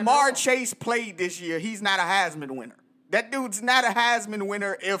disputing. If that at all. Jamar Chase played this year, he's not a Heisman winner. That dude's not a Heisman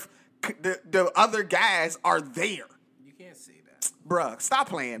winner if the other guys are there. You can't say that. Bruh, stop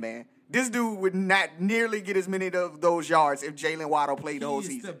playing, man. This dude would not nearly get as many of those yards if Jalen Waddle played the whole He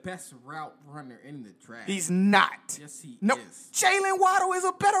is season. the best route runner in the draft. He's not. Yes, he no, is. Jalen Waddle is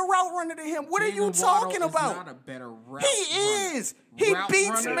a better route runner than him. What are you Jalen Waddle talking is about? Not a better route He runner. is. He Route beats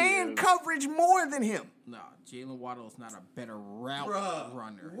runner? man coverage more than him. No, Jalen Waddle is not a better route Bruh,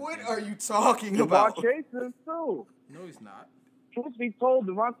 runner. what than are him. you talking Jamar about? Chase is too. No, he's not. Truth be told,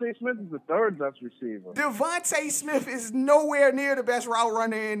 Devontae Smith is the third best receiver. Devontae Smith is nowhere near the best route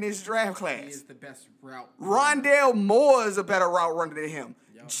runner in this draft He class. is the best route runner. Rondell Moore is a better route runner than him.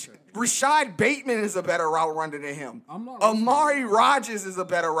 Y'all tripping. Rashad Bateman is a better route runner than him. I'm not Amari listening. Rogers is a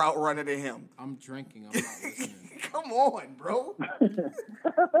better route runner than him. I'm drinking. I'm not listening. Come on, bro.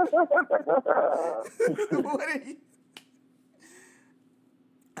 What are you?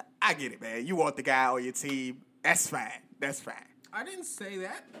 I get it, man. You want the guy on your team. That's fine. That's fine. I didn't say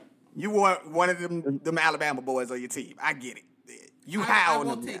that. You want one of them Alabama boys on your team. I get it. You I high on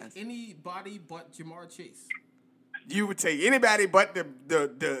will them take guys. anybody but Jamar Chase. You would take anybody but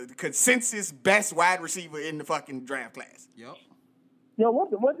the consensus best wide receiver in the fucking draft class. Yep. Yo,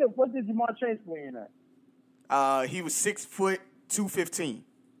 what did Jamar Chase play in at? He was 6 foot 215.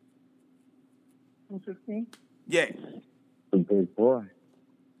 215? Yeah. A big boy.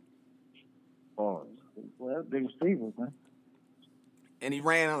 Oh, well, that's big receivers, man. And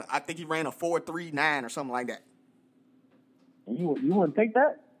I think he ran a 4.39 or something like that. And you wouldn't take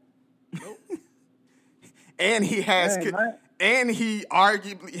that? And he has, Dang, man. and he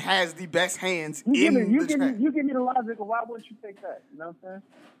arguably has the best hands You in the give draft. me the logic of why wouldn't you take that? You know what I'm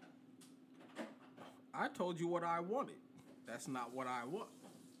I told you what I wanted. That's not what I want.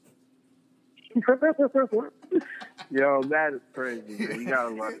 saying? Yo, that is crazy, man. You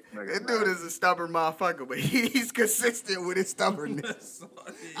gotta love this nigga. That dude is a stubborn motherfucker, but he's consistent with his stubbornness.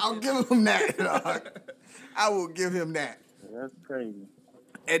 I'll give him that, dog. I will give him that. That's crazy.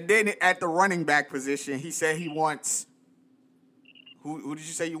 And then at the running back position, he said he wants. Who did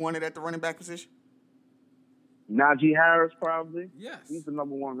you say you wanted at the running back position? Najee Harris, probably. Yes. He's the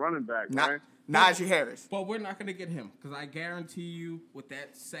number one running back, Not right? Najee Harris. But we're not going to get him because I guarantee you with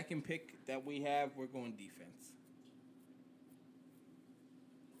that second pick that we have, we're going defense.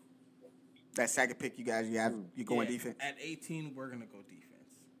 That second pick you going defense. At 18, we're going to go defense.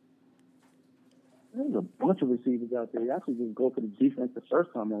 There's a bunch of receivers out there. You actually just go for the defense the first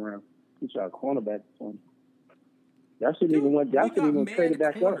time around. You try a cornerback for him. Y'all shouldn't even want. Y'all shouldn't even trade it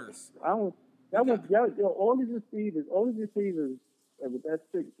back corners. up. I don't. That was all these receivers with that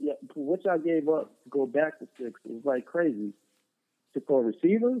six. Yeah, what y'all gave up to go back to six is like crazy. For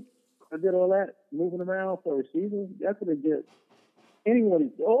receivers, I did all that moving around for receivers. That's what they get.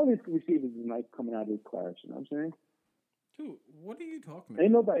 Anyone, all these receivers is like coming out of this class. You know what I'm saying? Dude, what are you talking about?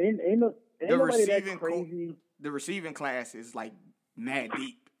 Ain't nobody that receiving crazy. The receiving class is like mad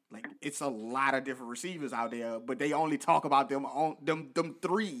deep. Like it's a lot of different receivers out there, but they only talk about them on them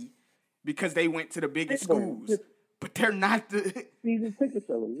three because they went to the biggest schools. But they're not the Season ticket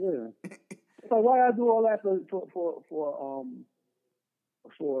sellers, yeah. So why I do all that for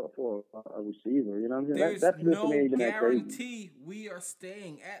a receiver? You know what I'm saying? There's That's no ain't even that crazy. guarantee we are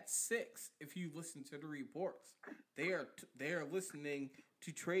staying at 6 if you listen to the reports. They are listening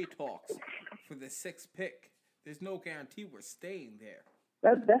to trade talks for the 6th pick. There's no guarantee we're staying there.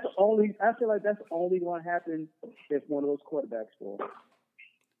 That's only. I feel like that's only going to happen if one of those quarterbacks falls.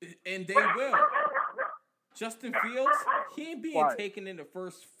 And they will. Justin Fields, he ain't being Why? taken in the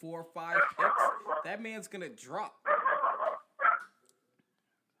first 4 or 5 picks. That man's going to drop.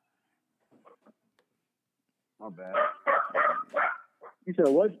 My bad. You said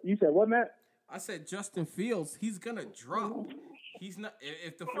what? You said what, Matt? I said Justin Fields, he's going to drop. He's not.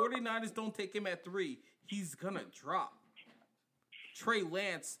 If the 49ers don't take him at 3, he's going to drop. Trey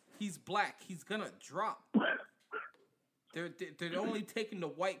Lance, he's black. He's going to drop. They're only taking the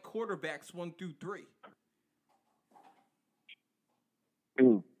white quarterbacks 1 through 3.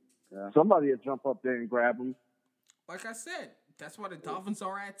 Yeah. Somebody will jump up there and grab him. Like I said, that's why the Dolphins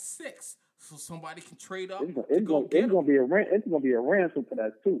are at 6. So somebody can trade up It's to go get gonna him. be a ransom for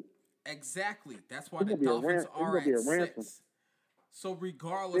that too. Exactly. That's why It's the gonna be a Dolphins it's are gonna be a at ransom. 6. So They're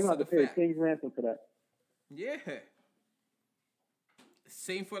regardless gonna of have the to pay a fact. king's ransom for that. Yeah.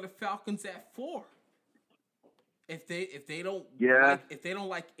 Same for the Falcons at 4. If they don't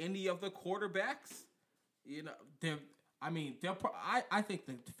like any of the quarterbacks, you know, I think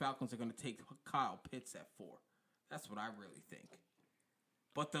the Falcons are going to take Kyle Pitts at 4. That's what I really think.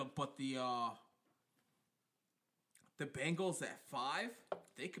 But the Bengals at 5,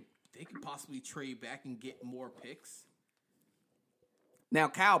 they could possibly trade back and get more picks. Now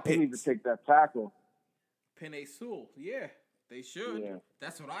Kyle They need to Pitts. take that tackle. Penei Sewell, yeah, they should. Yeah.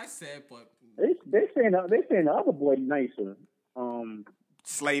 That's what I said. But They saying the other boy nicer.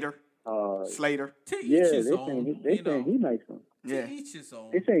 Slater. to each Yeah, his they own. saying he nicer. Yeah. To each his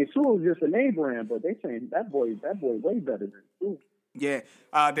own. They saying Sewell's just a name brand, but they saying that boy way better than Sewell. Yeah.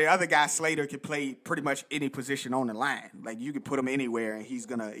 The other guy, Slater, could play pretty much any position on the line. Like, you could put him anywhere and he's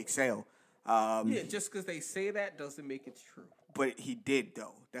going to excel. Yeah, just because they say that doesn't make it true. But he did,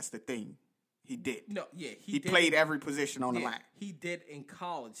 though. That's the thing. He did. No, yeah, He did. played every position on the Yeah, line. he did in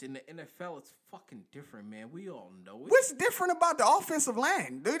college. In the NFL, it's fucking different, man. We all know it. What's different about the offensive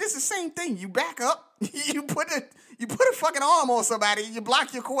line, dude? It's the same thing. You back up, you put a fucking arm on somebody, you block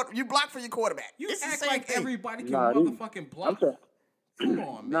for your quarterback. You It's the act same like thing. everybody can Nah, motherfucking block. I'm sorry. Come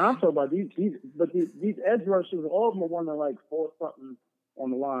on, man. No, I'm talking about these edge rushers. All of them want to like force something on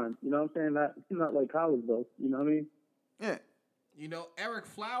the line. You know what I'm saying? Not like college though. You know what I mean? Yeah. You know, Eric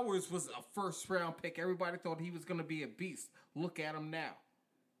Flowers was a first-round pick. Everybody thought he was going to be a beast. Look at him now.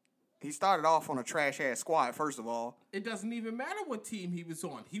 He started off on a trash ass squad. First of all, It doesn't even matter what team he was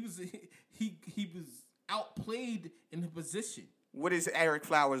on. He was outplayed in the position. what is Eric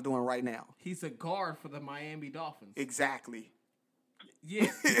Flowers doing right now? He's a guard for the Miami Dolphins. Exactly.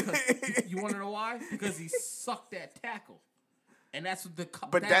 Yeah, because, you want to know why? Because he sucked at tackle, and that's what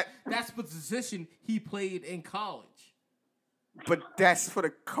that's the position he played in college. But that's for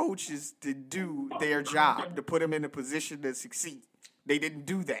the coaches to do their job, to put them in a position to succeed. They didn't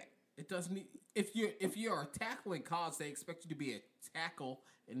do that. It doesn't. If you're a tackle in college, they expect you to be a tackle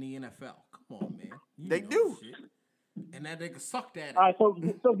in the NFL. Come on, man. You They know do. shit. And that nigga sucked at it. All right,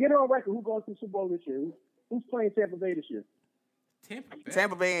 so get it on record. Who goes to the Super Bowl this year? Who's playing Tampa Bay this year? Tampa Bay.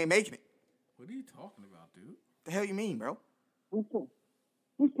 Tampa Bay ain't making it. What are you talking about, dude? The hell you mean, bro?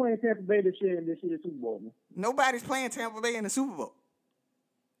 Who's playing Tampa Bay this year in this year's Super Bowl? Man? Nobody's playing Tampa Bay in the Super Bowl.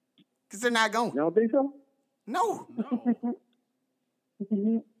 Because they're not going. You don't think so? No. No.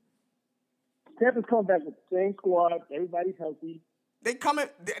 Tampa's coming back with the same squad. Everybody's healthy. They coming.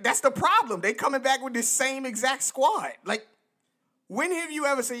 That's the problem. They coming back with the same exact squad. Like, when have you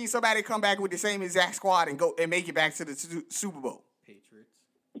ever seen somebody come back with the same exact squad and go and make it back to the Super Bowl? Patriots.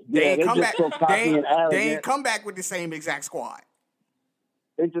 They ain't they come just back. so cocky and arrogant. They ain't come back with the same exact squad.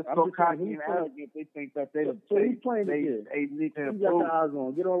 They just I'm so just saying, cocky and who's playing- arrogant. They think that they So who's playing this year? they need to Who got improve. the eyes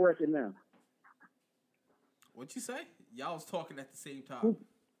on? Get on record now. What'd you say? Y'all was talking at the same time.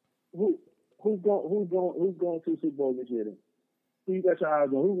 Who's going to the Super Bowl this year? Then? Who you got your eyes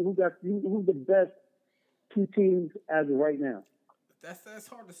on? Who's the best two teams as of right now? That's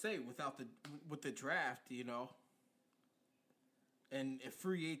hard to say with the draft, you know. And if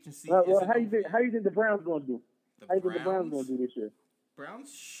free agency. Well, isn't how you over think the Browns going to do? yet. How you think the Browns going to do this year?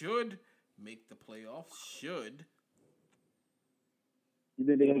 Browns should make the playoffs. Should. You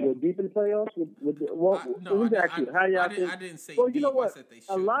think they're going to go deep in the playoffs? With the, I didn't say Well, deep. you know what? I said they should.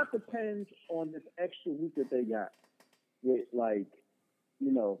 A lot make the playoffs. depends on this extra week that they got with, like,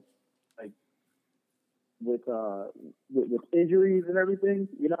 you know, like with injuries and everything.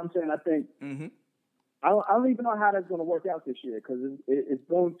 You know what I'm saying? I think Mm-hmm. I don't even know how that's going to work out this year because it's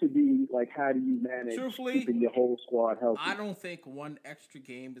going to be like, how do you manage Truthfully, keeping your whole squad healthy? I don't think one extra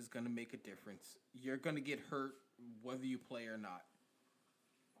game is going to make a difference. You're going to get hurt whether you play or not.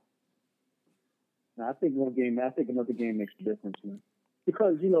 No, I think another game makes a difference, man.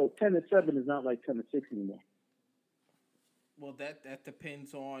 Because 10-7 is not like 10-6 anymore. Well, that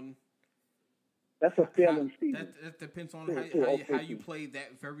depends on. That's a failing season. That depends on Yeah, how you play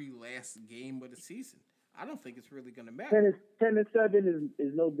that very last game of the season. I don't think it's really going to matter. 10-7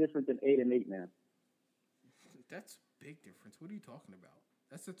 is no different than 8-8 now. That's a big difference. What are you talking about?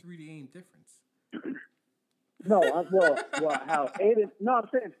 That's a 3-game difference. No,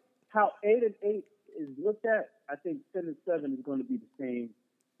 how 8-8 is looked at. I think 10-7 is going to be the same.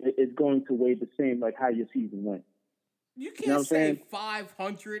 It's going to weigh the same like how your season went. You can't know what I'm say saying?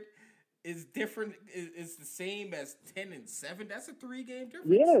 500 is different. Is the same as 10-7. That's a 3-game difference.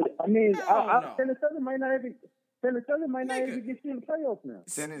 Yeah, I mean, Hell no. 10-7 might not even. 10-7 might not Nigga. even get you in the playoffs now.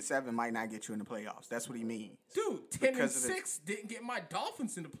 10-7 might not get you in the playoffs. That's what he means. Dude, Because of 10-6 didn't get my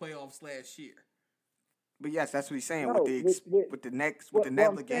Dolphins in the playoffs last year. But yes, that's what he's saying No, with the with- the next what with the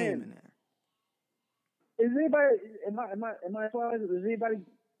I'm Nebula game saying- in there. Is anybody? Am I? Is anybody?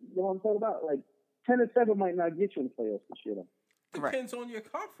 You know what I'm talking about? Like, 10-7 might not get you in the playoffs this year, though. Depends on your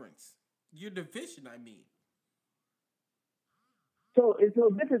conference, your division. I mean, so it's no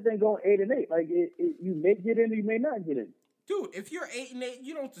different than going 8-8. Like you may get in, or you may not get in. dude, if you're 8-8,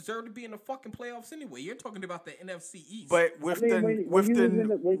 you don't deserve to be in the fucking playoffs anyway. You're talking about the NFC East. But with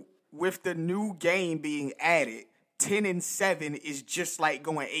the new game being added, 10-7 is just like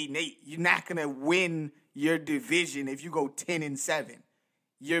going 8-8. You're not gonna win your division if you go 10-7.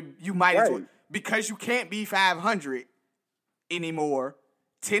 You might as well, because you can't be 500 anymore.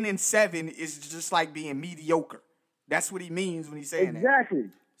 10-7 is just like being mediocre. That's what he means when he's saying that. Exactly.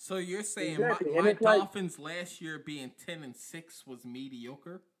 So you're saying Exactly. my Dolphins last year being 10-6 was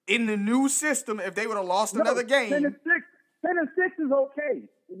mediocre? In the new system, if they would have lost another game, 10-6 is okay.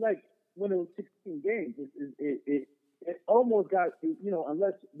 It's like when it was 16 games, it almost got,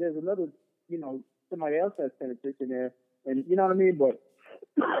 unless there's another, somebody else has 10-6 in there, and you know what I mean. But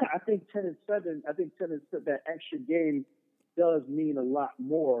I think 10-7, that extra game does mean a lot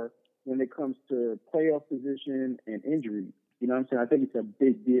more when it comes to playoff position and injuries. You know what I'm saying? I think it's a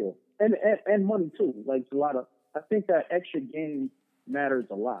big deal, and money too. Like it's a lot of. I think that extra game matters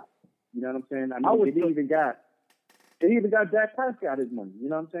a lot. You know what I'm saying? I mean, it even got Dak Prescott his money. You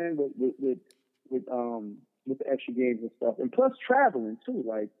know what I'm saying? With the extra games and stuff, and plus traveling too.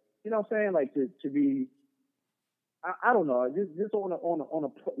 Like you know what I'm saying? Like to be. I don't know. Just on a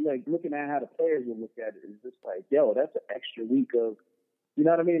like looking at how the players will look at it is just like, yo, that's an extra week of. You know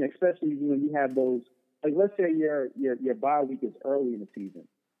what I mean? Especially when you have those. Like, let's say your bye week is early in the season,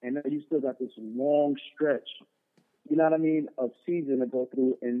 and then you still got this long stretch, you know what I mean, of season to go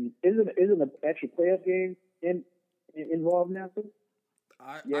through. And isn't an extra playoff game involved now too?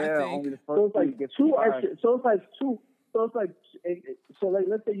 I think only the first. So it's like two extra. So it's like two. So it's like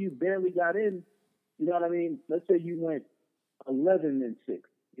let's say you barely got in. You know what I mean? Let's say you went 11-6. You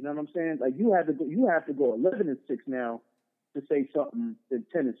know what I'm saying? Like you have to go 11-6 now to say something than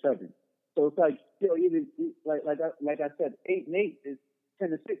 10-7. So it's like, even like I said, 8-8 is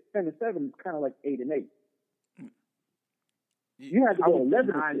 10-6, 10-7 is kind of like 8-8. You have to go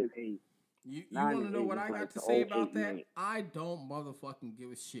 11-6. You want to know what I got to say about that? I don't motherfucking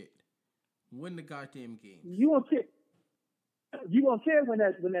give a shit. Win the goddamn game. You won't care. You won't care when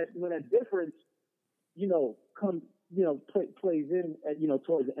that difference, plays in at,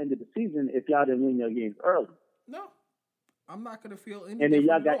 towards the end of the season if y'all didn't win your games early. No. I'm not gonna feel any. And then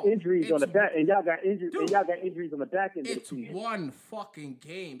y'all got injuries on the back, and y'all got injuries. And y'all got injuries on the back end. It's one fucking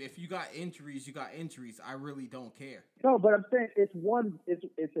game. If you got injuries, you got injuries. I really don't care. No, but I'm saying it's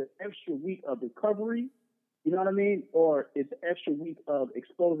an extra week of recovery. You know what I mean? Or it's an extra week of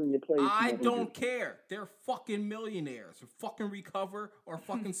exposing your players. I don't care. They're fucking millionaires. Fucking recover or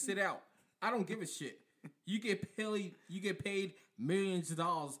fucking sit out. I don't give a shit. You get paid millions of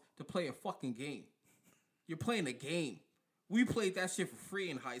dollars to play a fucking game. You're playing a game. We played that shit for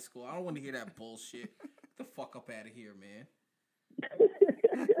free in high school. I don't want to hear that bullshit. Get the fuck up out of here, man.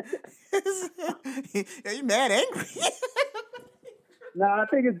 Are you mad angry? No, I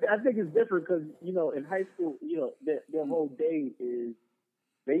think it's different because in high school, their whole day is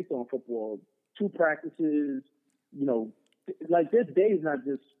based on football. 2 practices, like this day is not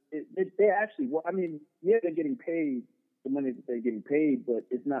just. They actually, they're getting paid the money that they're getting paid, but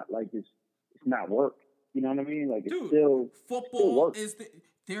it's not like it's not work. You know what I mean? Like it's still football is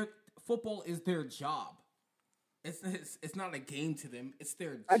football is their job. It's not a game to them. It's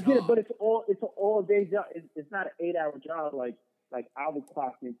their job. I get it, but it's an all day job. It's not an 8-hour job like I would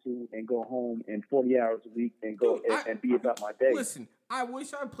clock into and go home in 40 hours a week and go and be about my day. Listen, I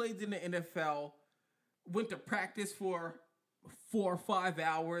wish I played in the NFL. Went to practice for 4 or 5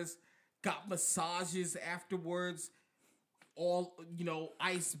 hours. Got massages afterwards. All,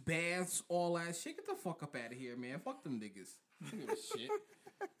 ice baths, all that shit. Get the fuck up out of here, man. Fuck them niggas. I don't give a shit.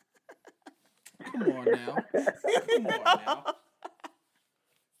 Come on now.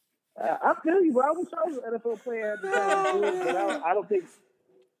 I feel you, bro. I wish I was an NFL player at the time, but I don't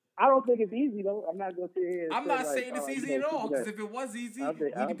think it's easy though. I'm not gonna sit here. I'm not saying it's easy at all. Because if it was easy,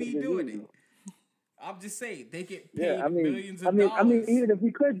 we'd be doing it. I'm just saying they get paid millions of dollars. I mean, even if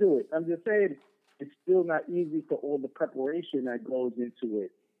we could do it, I'm just saying. It's still not easy for all the preparation that goes into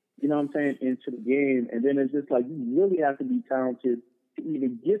it. You know what I'm saying? Into the game. And then it's just like, you really have to be talented to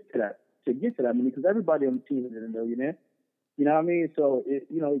even get to that. I mean, because everybody on the team is a millionaire. You know what I mean? So,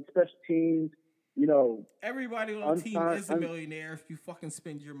 special teams, everybody on the team is a millionaire if you fucking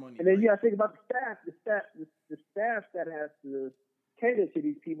spend your money. And then you got to think about the staff that has to cater to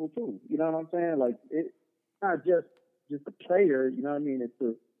these people too. You know what I'm saying? Like, it's not just the player, you know what I mean?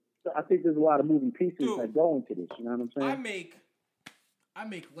 So I think there's a lot of moving pieces that go into this. You know what I'm saying? I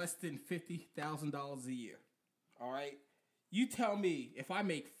make less than $50,000 a year. All right. You tell me if I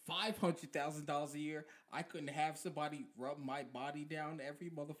make $500,000 a year, I couldn't have somebody rub my body down every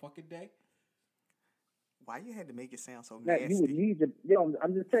motherfucking day. Why you had to make it sound so Matt, nasty? you would need to.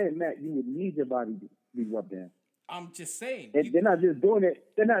 I'm just saying, Matt, you would need your body to be rubbed down. I'm just saying. They're not just doing it.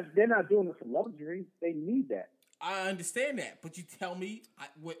 They're not doing it for luxury. They need that. I understand that, but you tell me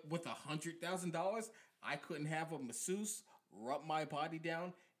with $100,000, I couldn't have a masseuse rub my body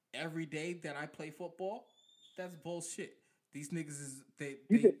down every day that I play football? That's bullshit. These niggas is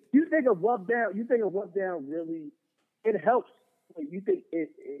You think a rub down? You think a rub down really? It helps. You think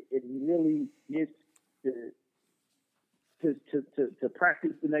it really gets to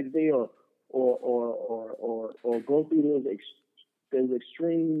practice the next day or go through those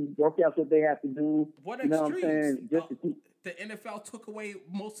extreme workouts that they have to do. What you know extremes? What I'm saying? Just to keep. The NFL took away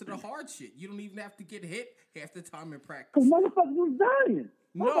most of the hard shit. You don't even have to get hit half the time in practice. Cause motherfuckers was dying.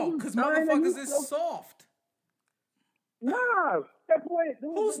 No, because motherfuckers is soft. Nah, that boy.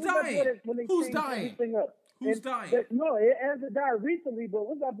 Who's dying? Who's dying? Who's dying? No, it hasn't died recently. But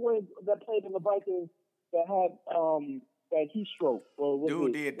what's that boy that played in the Vikings that had that heat stroke?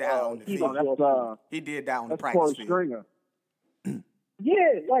 Dude did die on the field. He did die on the practice field. Stringer.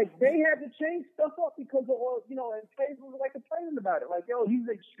 Yeah, like they had to change stuff up because of and players was like complaining about it. Like, yo, these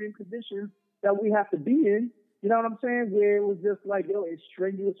are extreme conditions that we have to be in. You know what I'm saying? Where it was just like, yo, it's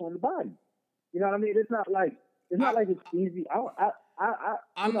strenuous on the body. You know what I mean? It's not like it's easy.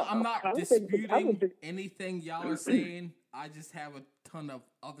 I'm not disputing anything y'all are saying. I just have a ton of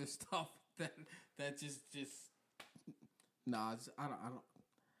other stuff that just I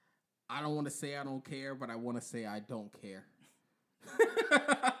don't want to say I don't care, but I want to say I don't care.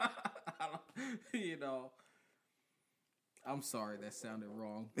 I'm sorry that sounded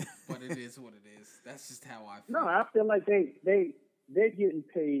wrong, but it is what it is. That's just how I feel. No, I feel like they're getting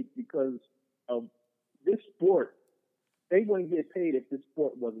paid because of this sport. They wouldn't get paid if this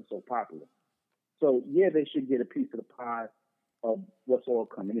sport wasn't so popular. So yeah, they should get a piece of the pie of what's all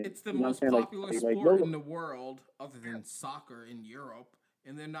coming in. It's the most popular sport in the world, other than soccer in Europe,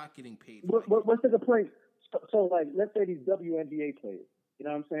 and they're not getting paid. What's the complaint? So, like, let's say these WNBA players, you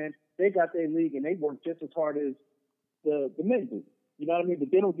know what I'm saying? They got their league and they work just as hard as the men do. You know what I mean?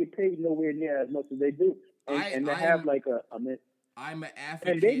 But they don't get paid nowhere near as much as they do. And they have like I'm an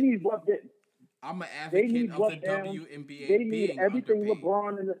advocate. And they need what I'm an advocate of the WNBA. They need being everything underpaid.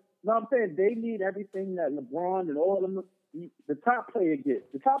 LeBron and I'm saying they need everything that LeBron and all of them. The top player gets.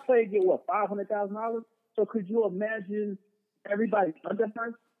 The top player get what, $500,000? So could you imagine everybody under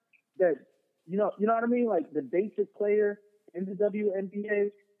her that? You know what I mean? Like the basic player in the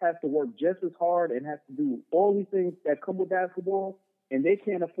WNBA has to work just as hard and has to do all these things that come with basketball, and they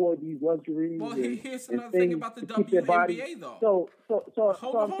can't afford these luxuries. Well, here's another thing about the WNBA, though. So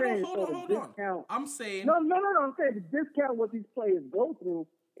I'm saying I'm saying no. I'm saying the discount what these players go through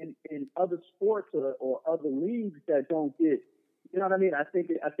in other sports or other leagues that don't get. You know what I mean? I think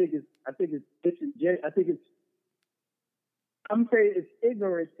it's. I'm saying it's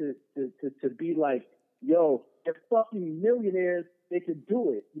ignorant to be like, yo, they're fucking millionaires. They could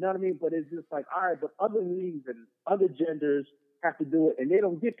do it. You know what I mean? But it's just like, all right, but other leagues and other genders have to do it, and they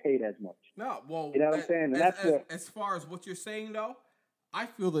don't get paid as much. No, well, you know what I'm saying? And as far as what you're saying, though, I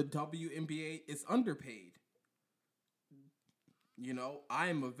feel the WNBA is underpaid. You know,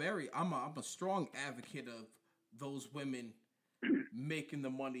 I'm a strong advocate of those women making the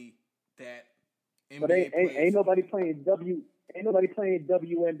money that NBA but ain't nobody playing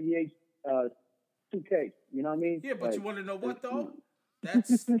WNBA 2K. You know what I mean? Yeah, but like, you want to know what though?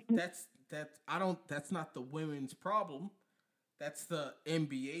 That's not the women's problem. That's the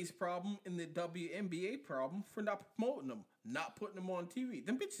NBA's problem and the WNBA problem for not promoting them, not putting them on TV.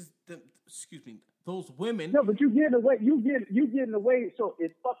 Them bitches, those women. No, but you get away. You getting away. So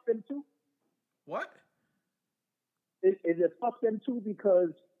it fucks them too. What? It fucks them too because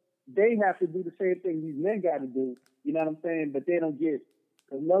they have to do the same thing these men got to do. You know what I'm saying? But they don't get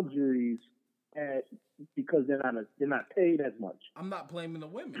the luxuries because they're not paid as much. I'm not blaming the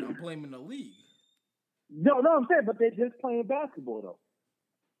women. I'm blaming the league. No, I'm saying, but they're just playing basketball though.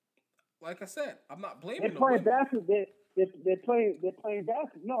 Like I said, I'm not blaming. They're playing basketball. They're playing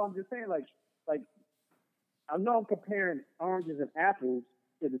basketball. No, I'm just saying, like I know I'm comparing oranges and apples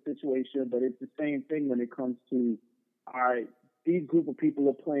to the situation, but it's the same thing when it comes to all right. These group of people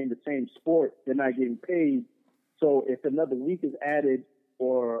are playing the same sport. They're not getting paid. So if another week is added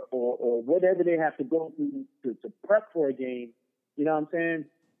or whatever they have to go through to prep for a game, you know what I'm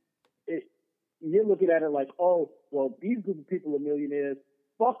saying? You're looking at it like, oh, well, these group of people are millionaires.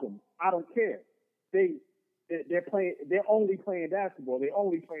 Fuck them. I don't care. They they're only playing basketball. They're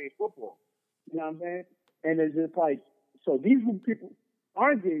only playing football. You know what I'm saying? And it's just like, so these people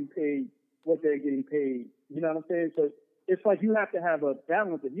aren't getting paid what they're getting paid. You know what I'm saying? So it's like you have to have a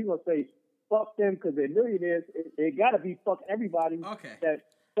balance. If you're going to say, fuck them because they're millionaires, it got to be fuck everybody that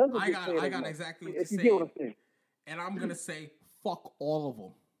doesn't get paid. I got exactly what if you're you get what saying. I'm saying. And I'm going to say, fuck all of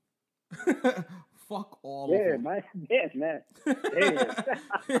them. Fuck all of them. Man. Yes, man.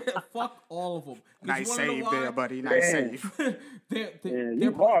 Fuck all of them. Nice save there, buddy. Nice save.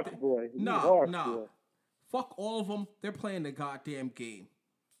 They're harsh, boy. Nah. Fuck all of them. They're playing the goddamn game.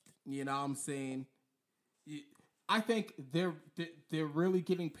 You know what I'm saying? I think they're really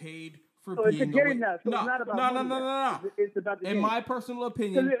getting paid for being it's getting that. So it's not about no. It's about the In game. my personal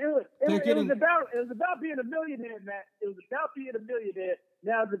opinion, it was about being a millionaire, Matt. It was about being a millionaire.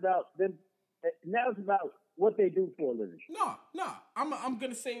 Now it's about them. Now it's about what they do for a living. No. I'm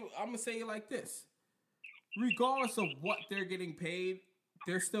gonna say it like this. Regardless of what they're getting paid,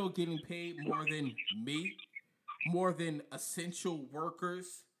 they're still getting paid more than me, more than essential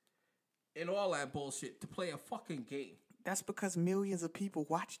workers, and all that bullshit to play a fucking game. That's because millions of people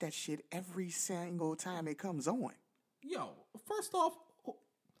watch that shit every single time it comes on. Yo, first off,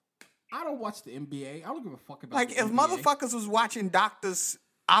 I don't watch the NBA. I don't give a fuck about like the if NBA. motherfuckers was watching doctors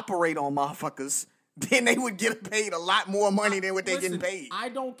operate on motherfuckers, then they would get paid a lot more money than what they're getting paid. I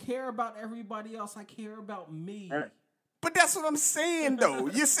don't care about everybody else. I care about me. Right. But that's what I'm saying, though.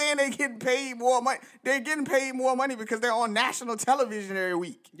 You're saying they're getting paid more money. They're getting paid more money because they're on national television every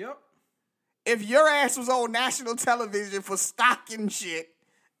week. Yep. If your ass was on national television for stocking shit,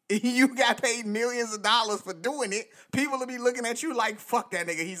 you got paid millions of dollars for doing it, people will be looking at you like, fuck that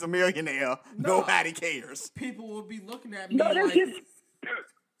nigga, he's a millionaire. Nobody cares. People will be looking at me like...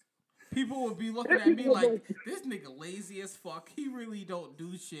 People would be looking at me like, this nigga lazy as fuck. He really don't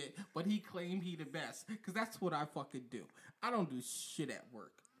do shit, but he claimed he the best. Because that's what I fucking do. I don't do shit at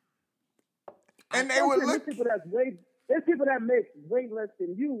work. And they would look... There's people that make way less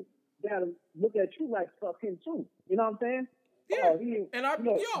than you that look at you like fuck him too. You know what I'm saying? Yeah. And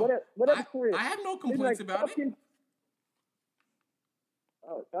whatever career. I have no complaints about it.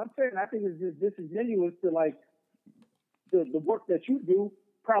 I'm saying I think it's just disingenuous to like the work that you do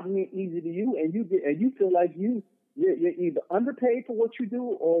probably ain't easy to you, and you feel like you're either underpaid for what you do,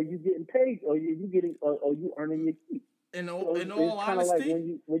 or you getting paid, or you earning your keep. In all honesty,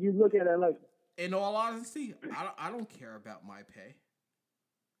 like when you look at it like. In all honesty, I don't care about my pay.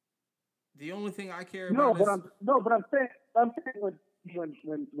 The only thing I care about is I'm saying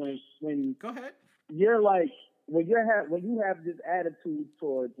when go ahead. You're like when you have this attitude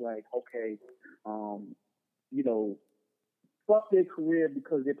towards like, okay, fuck their career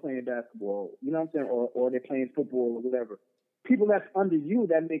because they're playing basketball, you know what I'm saying, or they're playing football or whatever. People that's under you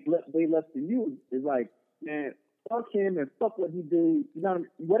that make way less than you is like, man, fuck him and fuck what he do. You know,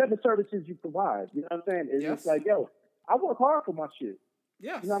 whatever services you provide. You know what I'm saying? It's just like, yo, I work hard for my shit.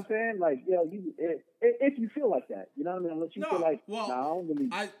 Yes. You know what I'm saying? Like, yo, if you feel like that, you know what I mean? Unless you feel like, well, I don't really.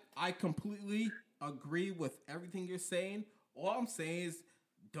 I completely agree with everything you're saying. All I'm saying is,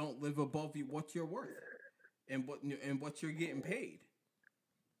 don't live above what you're worth and what you're getting paid.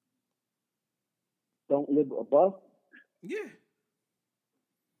 Don't live above. Yeah.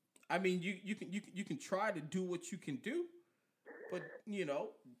 I mean, you can try to do what you can do, but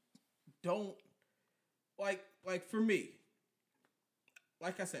don't like for me.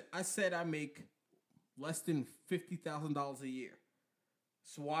 Like I said I make less than $50,000 a year.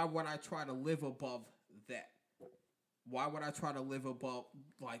 So why would I try to live above that? Why would I try to live above,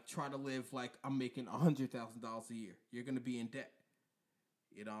 like I'm making $100,000 a year? You're going to be in debt.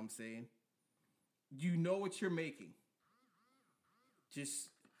 You know what I'm saying? You know what you're making. Just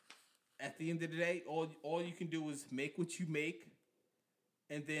at the end of the day, all you can do is make what you make.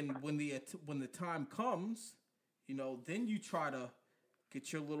 And then when the time comes, then you try to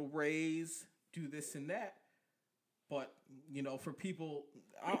get your little raise, do this and that. But for people,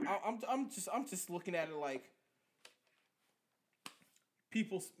 I'm just looking at it like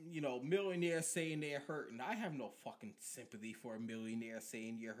people, millionaires saying they're hurting. I have no fucking sympathy for a millionaire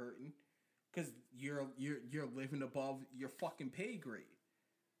saying you're hurting, because you're living above your fucking pay grade.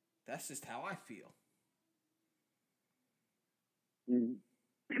 That's just how I feel. It's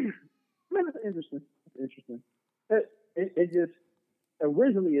interesting. It just.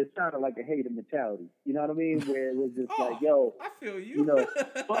 Originally, it sounded like a hater mentality. You know what I mean? Where it was just like, yo, I feel you.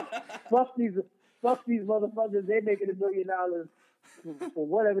 Fuck these motherfuckers. They making $1 million for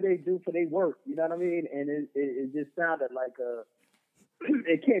whatever they do for their work. You know what I mean? And it just sounded like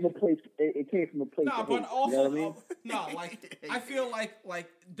it came a place. It came from a place. No, of but hate, also, you know what I mean? no, like I feel like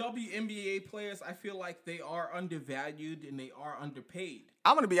WNBA players, I feel like they are undervalued and they are underpaid.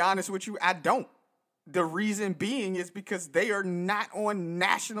 I'm gonna be honest with you. I don't. The reason being is because they are not on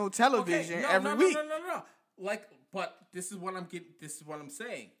national television every week. No. Like, but this is what I'm getting. This is what I'm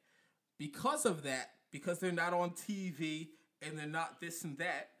saying. Because of that, because they're not on TV and they're not this and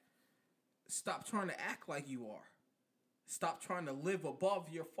that. Stop trying to act like you are. Stop trying to live above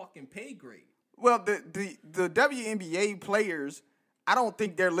your fucking pay grade. Well, the WNBA players, I don't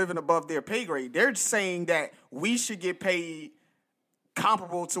think they're living above their pay grade. They're saying that we should get paid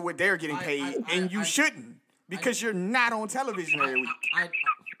comparable to what they're getting paid, and you shouldn't because you're not on television every week.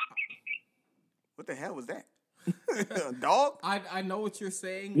 What the hell was that? Dog? I know what you're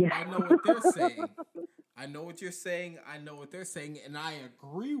saying. Yeah. I know what they're saying. I know what you're saying. I know what they're saying, and I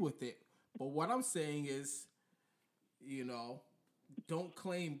agree with it. But what I'm saying is, don't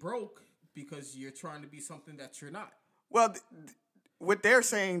claim broke because you're trying to be something that you're not. Well, what they're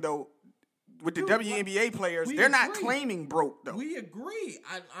saying, though, with the WNBA players, they're not claiming broke, though. We agree.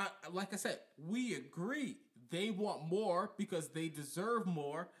 I like I said, we agree. They want more because they deserve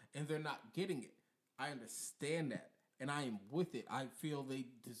more, and they're not getting it. I understand that, and I am with it. I feel they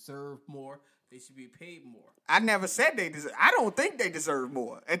deserve more. They should be paid more. I never said they deserve. I don't think they deserve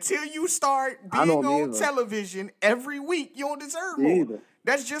more. Until you start being on television every week, you don't deserve more.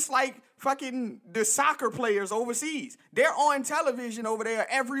 That's just like fucking the soccer players overseas. They're on television over there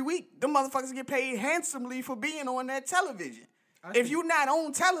every week. Them motherfuckers get paid handsomely for being on that television. If you're not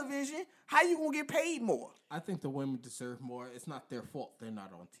on television, how you gonna get paid more? I think the women deserve more. It's not their fault they're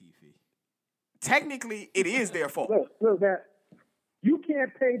not on TV. Technically, it is their fault. Look, that you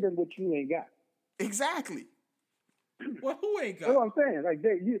can't pay them what you ain't got. Exactly. Well, who ain't got? That's what I'm saying. Like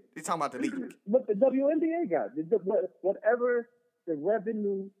they're talking about the league. What the WNBA got, whatever the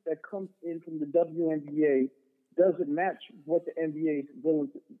revenue that comes in from the WNBA doesn't match what the NBA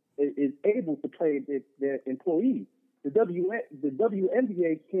is able to pay their employees. The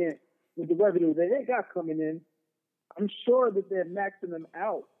WNBA can't, with the revenue that they got coming in. I'm sure that they're maxing them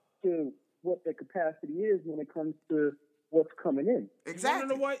out to what their capacity is when it comes to what's coming in. Exactly. You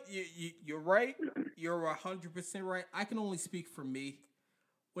know what? You're right. You're 100% right. I can only speak for me.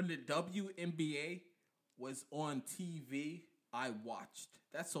 When the WNBA was on TV, I watched.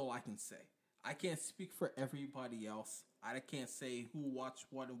 That's all I can say. I can't speak for everybody else. I can't say who watched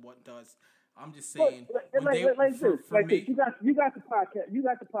what and what does. I'm just saying. You got the podcast. You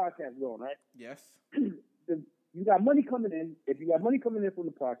got the podcast going, right? Yes. You got money coming in. If you got money coming in from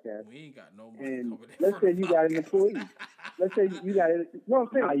the podcast, we ain't got no money coming in. Let's say you got an employee. Let's say you got it. No, I'm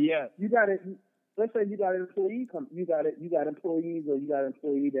saying you got it. Let's say you got an employee. You got employees, or you got an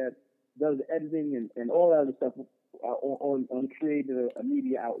employee that does the editing and all that other stuff on creating a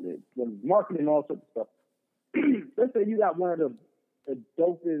media outlet, marketing, all sorts of stuff. Let's say you got one of the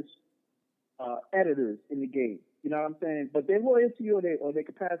dopest editors in the game. You know what I'm saying? But they're loyal to you, or their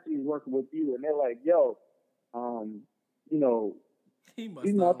capacity is working with you, and they're like, yo. These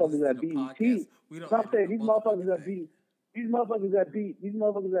motherfuckers at BET. I'm saying these motherfuckers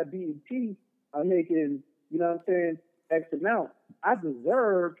at BET are making, you know what I'm saying, X amount. I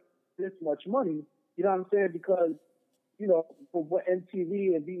deserve this much money, you know what I'm saying, because, for what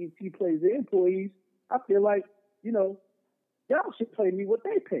MTV and BET plays their employees, I feel like, y'all should pay me what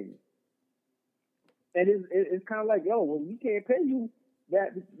they pay me. And it's kind of like, yo, when we can't pay you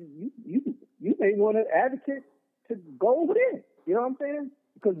that, you may want to advocate to go over there. You know what I'm saying?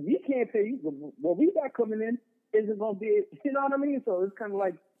 Because we can't pay you. What we got coming in isn't going to be, you know what I mean? So it's kind of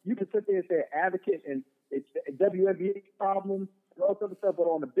like you can sit there and say advocate and it's a WNBA problem and all sorts of stuff, but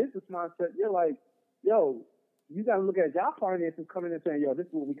on the business mindset, you're like, yo, you got to look at y'all finances coming in and saying, yo, this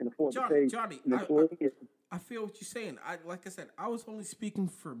is what we can afford to pay. Johnny, I feel what you're saying. Like I said, I was only speaking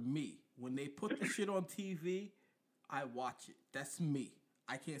for me. When they put the shit on TV, I watch it. That's me.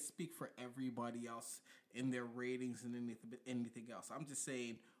 I can't speak for everybody else in their ratings and anything else. I'm just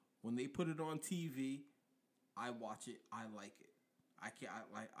saying, when they put it on TV, I watch it. I like it. I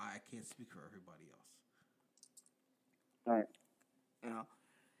can't speak for everybody else. All right.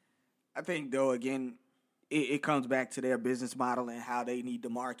 I think though, again, it comes back to their business model and how they need to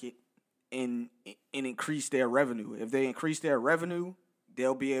market and increase their revenue. If they increase their revenue,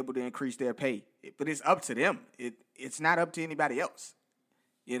 they'll be able to increase their pay. But it's up to them. It's not up to anybody else.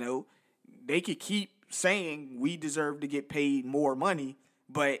 They could keep saying we deserve to get paid more money,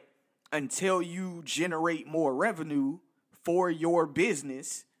 but until you generate more revenue for your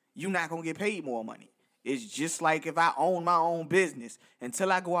business, you're not going to get paid more money. It's just like if I own my own business,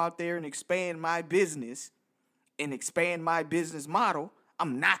 until I go out there and expand my business and expand my business model,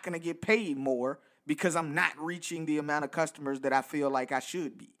 I'm not going to get paid more because I'm not reaching the amount of customers that I feel like I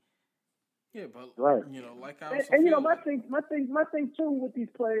should be. Yeah, but Right. like I And you know, my thing too with these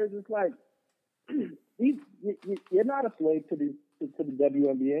players is like, you're not a slave to the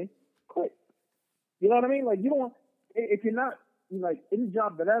WNBA. Quit. You know what I mean? Like, you don't. If you're not, like, any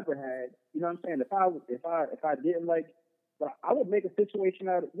job that I ever had, you know what I'm saying? If I didn't like, but I would make a situation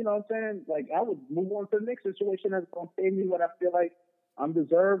out of, you know what I'm saying? Like, I would move on to the next situation that's gonna pay me what I feel like I'm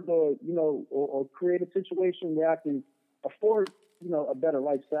deserved, or or create a situation where I can afford, a better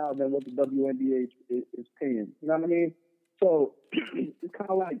lifestyle than what the WNBA is paying. You know what I mean? So it's kind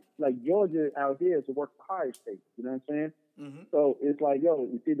of like Georgia out here is a work for hire state. You know what I'm saying? Mm-hmm. So it's like, yo,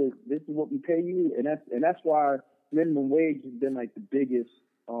 it's either this is what we pay you, and that's why minimum wage has been like the biggest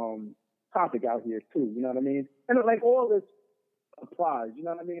topic out here too. You know what I mean? And like all this applies. You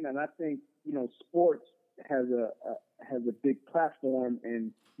know what I mean? And I think sports has a big platform,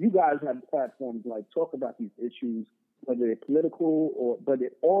 and you guys have platforms like talk about these issues, whether they're political but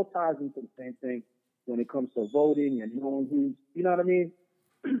it all ties into the same thing when it comes to voting and knowing who's, you know what I mean?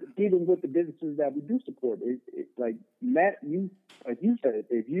 Even with the businesses that we do support, like Matt, you said,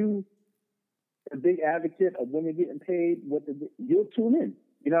 if you a big advocate of women getting paid, you'll tune in.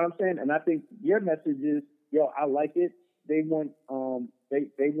 You know what I'm saying? And I think your message is, yo, I like it. They want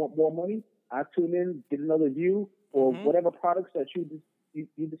they want more money. I tune in, get another view, or whatever products that you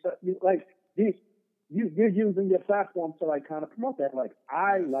decide. You're using your platform to like kind of promote that. Like,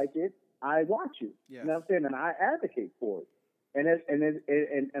 I like it, I watch it. Yes. You know what I'm saying? And I advocate for it. And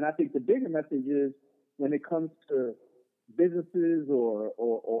I think the bigger message is when it comes to businesses or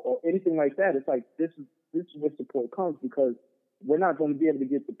anything like that, it's like this is where support comes, because we're not going to be able to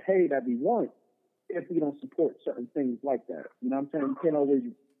get the pay that we want if we don't support certain things like that. You know what I'm saying? You can't always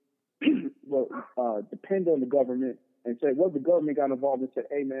depend on the government and say, well, the government got involved and said,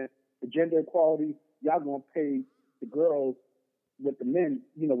 hey man, the gender equality, y'all gonna pay the girls what the men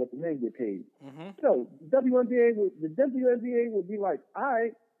get paid. So the WNBA would be like, all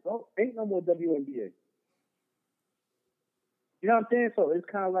right, well, ain't no more WNBA. You know what I'm saying? So it's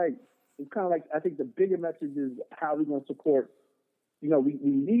kind of like I think the bigger message is how we're gonna support. We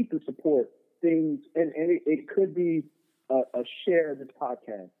need to support things, and it could be a share of this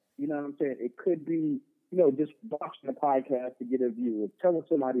podcast. You know what I'm saying? It could be, just watching the podcast to get a view, or telling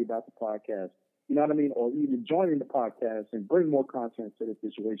somebody about the podcast. You know what I mean? Or even joining the podcast and bring more content to the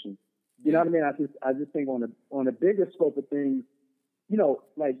situation. You know what I mean? I just think on a bigger scope of things,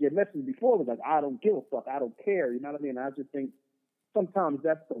 like your message before was like, I don't give a fuck, I don't care. You know what I mean? I just think sometimes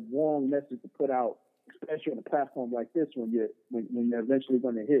that's the wrong message to put out, especially on a platform like this when you're eventually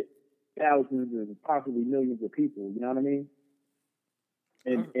going to hit thousands and possibly millions of people. You know what I mean?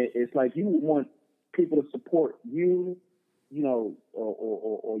 And it's like you want people to support you,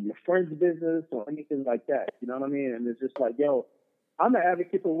 or your friend's business or anything like that. You know what I mean? And it's just like, yo, I'm an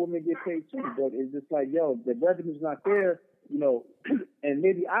advocate for women to get paid too, but it's just like, yo, the revenue's not there, and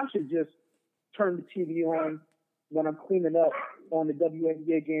maybe I should just turn the TV on when I'm cleaning up on the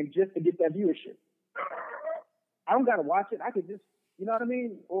WNBA game just to get that viewership. I don't got to watch it. I could just, you know what I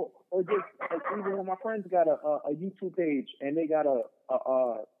mean? Or just like even when my friends got a YouTube page and they got a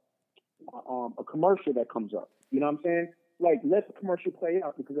commercial that comes up. You know what I'm saying? Like, let the commercial play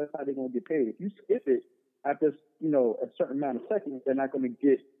out, because that's how they're going to get paid. If you skip it after, a certain amount of seconds, they're not going to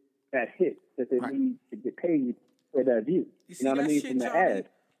get that hit that they need to get paid for that view. You know what I mean? From the ad.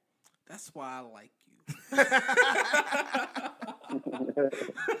 That's why I like you.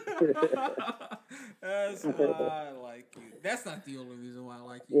 That's why I like you. That's not the only reason why I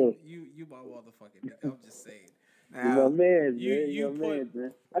like you. Yeah. You my motherfucking nigga. I'm just saying. Now, man,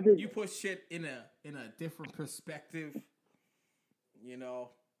 you put shit in a different perspective, Yeah.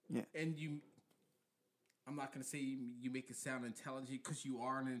 And I'm not gonna say you make it sound intelligent, because you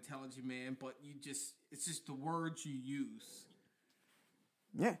are an intelligent man, but it's just the words you use.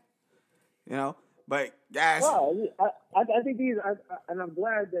 Yeah. But guys, well, I think and I'm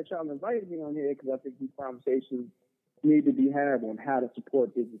glad that y'all invited me on here, because I think these conversations need to be had on how to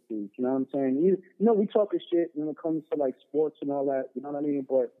support businesses. You know what I'm saying? We talking shit when it comes to like sports and all that. You know what I mean?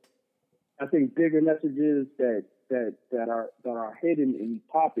 But I think bigger messages that are hidden in these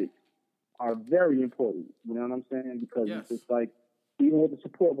topics are very important. You know what I'm saying? Because It's just like, even with the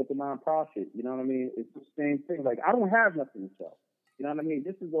support with the nonprofit, you know what I mean? It's the same thing. Like, I don't have nothing to sell. You know what I mean?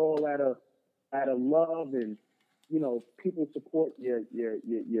 This is all out of love, and people support your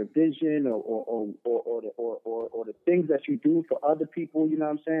vision or the things that you do for other people. You know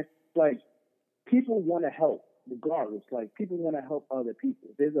what I'm saying? Like, people want to help. regardless. Like, people want to help other people.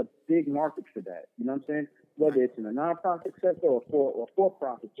 There's a big market for that. You know what I'm saying? Whether it's in a nonprofit sector or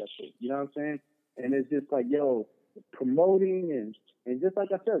for-profit sector. You know what I'm saying? And it's just like, yo, promoting and just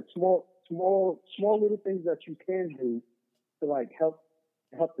like I said, small little things that you can do to like help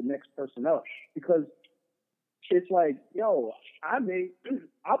the next person out. Because it's like, yo, I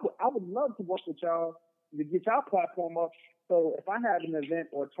would love to work with y'all to get y'all platform up. So if I have an event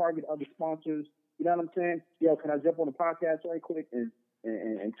or target other sponsors, you know what I'm saying? Yo, can I jump on the podcast right quick and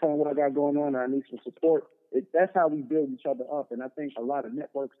tell them what I got going on? I need some support. That's how we build each other up. And I think a lot of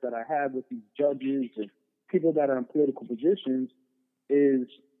networks that I have with these judges and people that are in political positions it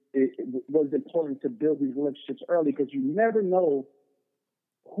was important to build these relationships early, because you never know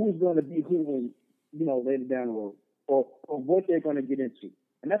who's going to be who when, you know, later down the road, or what they're going to get into.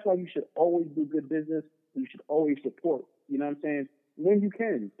 And that's why you should always do good business. You should always support, you know what I'm saying, when you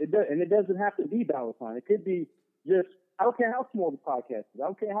can. And it doesn't have to be dollar sign. It could be just, I don't care how small the podcast is. I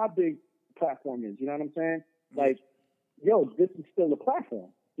don't care how big the platform is. You know what I'm saying? Like, yo, this is still a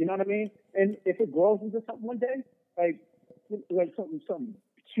platform. You know what I mean? And if it grows into something one day, like something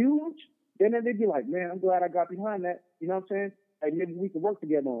huge, then they'd be like, man, I'm glad I got behind that. You know what I'm saying? Like, maybe we can work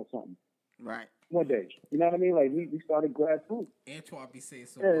together on something. Right. One day. You know what I mean? Like, we started grassroots. Antoine be saying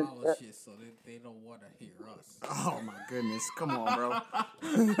some wild shit, so they don't want to hear us. Oh, my goodness. Come on, bro.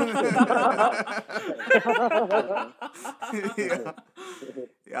 Yeah.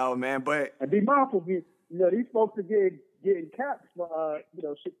 Yo, man, but... And be mindful, you know, these folks are getting capped for, you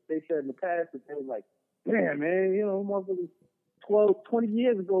know, shit they said in the past, that they was like, damn, man, you know, motherfuckers 12, 20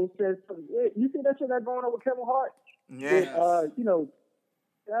 years ago said something. You see that shit that going on with Kevin Hart? Yeah. You know,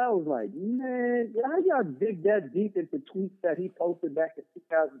 I was like, man, how y'all dig that deep into tweets that he posted back in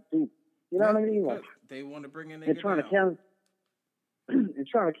 2002? You know what I mean? Like, they want to bring in and trying to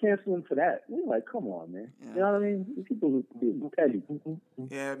cancel him for that. We're like, come on, man. Yeah. You know what I mean? People petty.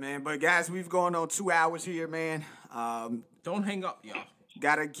 Yeah, man. But guys, we've gone on 2 hours here, man. Don't hang up, y'all.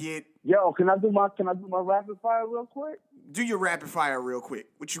 Gotta get. Yo, can I do my rapid fire real quick? Do your rapid fire real quick.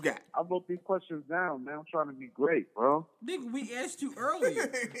 What you got? I wrote these questions down, man. I'm trying to be great, bro. Nigga, we asked you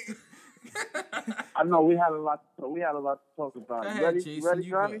earlier. I know we had a lot to talk about. Go ahead, You ready? Jason, you ready,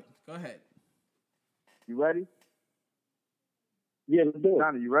 you Johnny? good. Go ahead. You ready? Yeah, let's do it.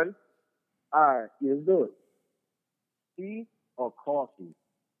 Johnny, you ready? All right, yeah, let's do it. Tea or coffee?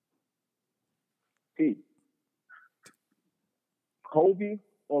 Tea. Kobe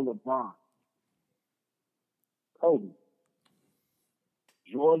or LeBron? Kobe.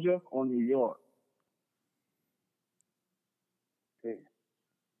 Georgia or New York? Yeah.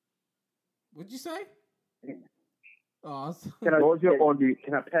 What'd you say? Yeah. Oh, Can I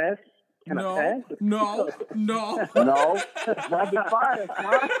pass? Can no, I pass? No. No. Rapid fire,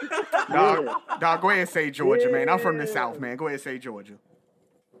 son. Dog, go ahead and say Georgia, man. I'm from the Yeah. South, man. Go ahead and say Georgia.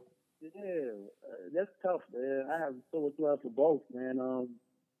 Yeah, that's tough, man. I have so much love for both, man.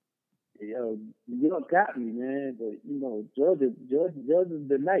 New York got me, man, but you know, Georgia's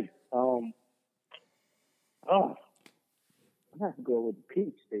been nice. I have to go with the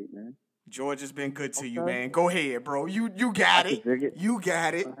Peach State, man. Georgia's been good to you, man. Go ahead, bro. You got it. You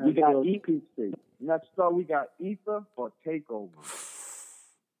got it. We got Peach State. Next up, we got Ether or Takeover.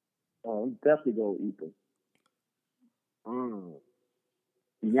 Oh, definitely go with Ether.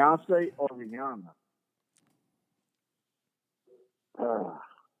 Beyonce or Rihanna?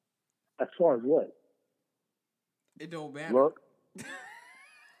 As far as what? It don't matter. Look.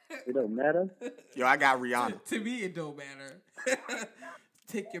 It don't matter. Yo, I got Rihanna. To me, it don't matter.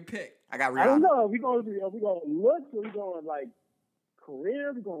 Take your pick. I got I don't Rihanna. know. Are we going to look? Are we going like career?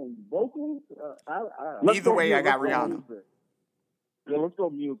 Are we going vocals? Either way, I got Rihanna. Yeah, let's go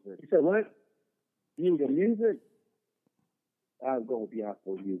music. You said what? Music? I'll go with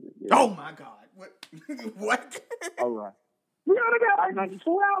Beyonce music. Yeah. Oh my God! What? What? All right. Rihanna got like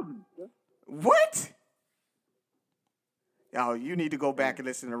 92 albums. What? Yo, you need to go back and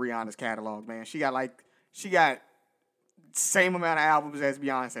listen to Rihanna's catalog, man. She got same amount of albums as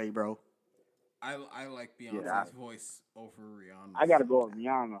Beyonce, bro. I like Beyonce's voice over Rihanna. I gotta go with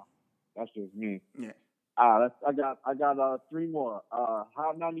Rihanna. That's just me. Yeah. I got 3 more.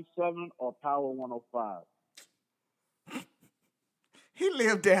 Hot 97 or Power 105. He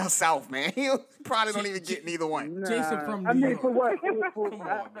lived down south, man. He probably don't even get neither one. Jason from New I mean, York. for what? Come on,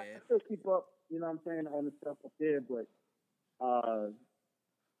 I man. still keep up, you know what I'm saying, on the stuff up there, but I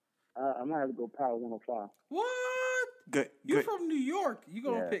might have to go Power 105. What? Good. You from New York? You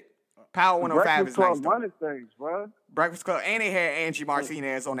gonna Yeah. pick? Power 105 is nice, though. running things, bro. Breakfast Club, and they had Angie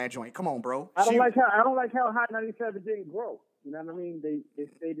Martinez on that joint. Come on, bro. I don't like how Hot 97 didn't grow. You know what I mean? They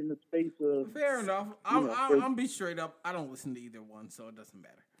stayed in the space of. Fair enough. I'm be straight up. I don't listen to either one, so it doesn't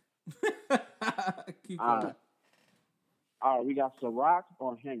matter. Keep going. All right, we got Ciroc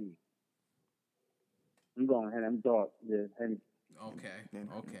or Henny. I'm going Henny. I'm dark. Yeah, Henny. Okay.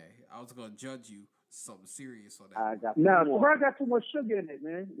 I was gonna judge you something serious on that. I got Now, Ciroc got too much sugar in it,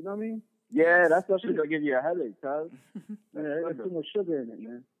 man. You know what I mean? Yeah, that's what she's gonna give you a headache, cuz. Yeah, there's too much sugar in it,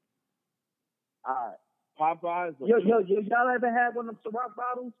 man. All right, Popeyes. Yo, y'all ever had one of them Ciroc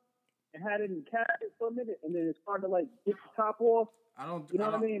bottles and had it in the cabinet for a minute, and then it's hard to like get the top off? I don't. You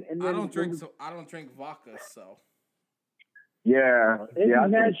know what I mean? And then I don't drink. So I don't drink vodka. So. Yeah, it I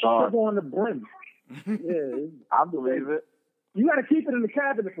had think sugar on the brim. Yeah, I believe it. You got to keep it in the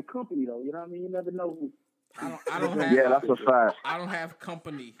cabinet for company, though. You know what I mean? You never know. I don't have. Yeah, that's a fact. I don't have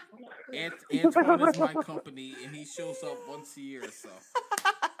company. Antoine is my company, and he shows up once a year. So.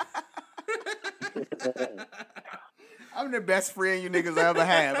 I'm the best friend you niggas ever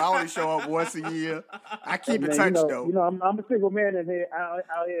have. I only show up once a year. I keep in touch, though. You know, I'm a single man in here out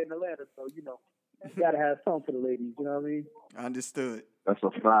here in Atlanta, so you know, you gotta have something for the ladies. You know what I mean? Understood. That's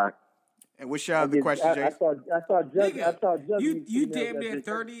a fact. And what's your other question, Jay? I saw Judge. You damn near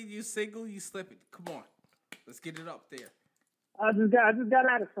 30. You single. You slipping. Come on, let's get it up there. I just got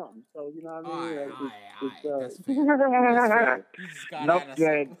out of something, so you know what I mean. That's fair. You just got out of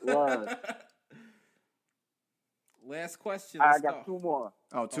something. Last question. I got two more.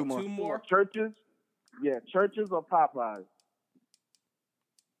 Oh, two more. Two more. Churches? Yeah, churches or Popeyes?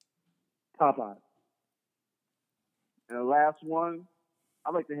 Popeyes. And the last one,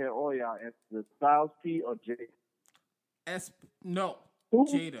 I'd like to hear all y'all answer. Styles P or Jada? No. Who?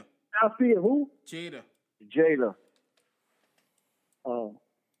 Jada. Styles P and who? Jada. Oh.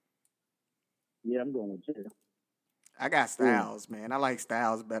 Yeah, I'm going with Jada. I got Styles, man. I like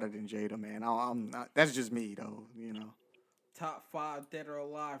Styles better than Jada, man. I'm not, that's just me, though. You know. Top 5 dead or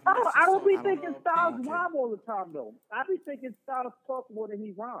alive. I don't be thinking Styles rhyme all the time, though. I be thinking Styles talk more than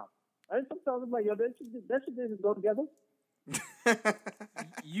he rhyme. And sometimes I'm like, yo, that should just go together.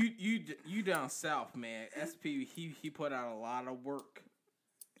 you down south, man. SP he put out a lot of work.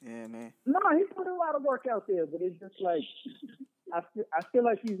 Yeah, man. No, he put a lot of work out there, but it's just like I feel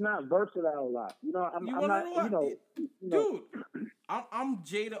like he's not versatile a lot. You know, I'm not. Dude, I'm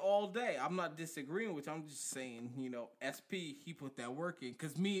Jada all day. I'm not disagreeing with you. I'm just saying, you know, SP he put that work in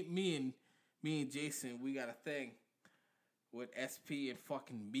because me and Jason we got a thing with SP and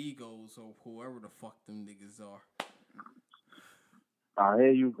fucking Migos or whoever the fuck them niggas are. Ah,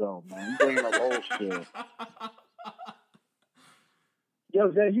 here you go, man. You bringing up old shit. Yo,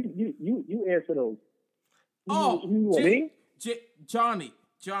 Jay, you answer those. Me? Johnny,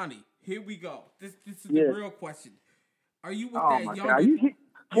 here we go. This is the real question. Are you with that younger?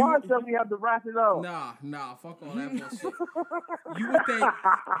 Why don't we have to wrap it up? Nah, fuck all that bullshit.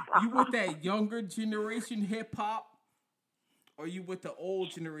 You with that younger generation hip hop? Or you with the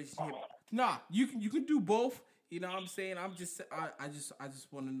old generation hip hop? Nah, you can do both. You know what I'm saying? I just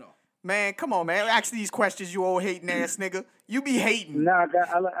want to know. Man, come on, man. Ask these questions, you old hating ass nigga. You be hating. Nah,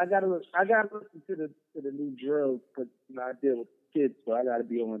 I gotta listen to the new drills because I deal with kids, so I gotta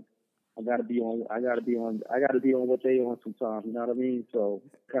be on what they on sometimes. You know what I mean? So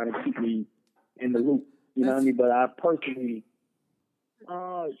kind of keep me in the loop. You know what I mean? But I personally,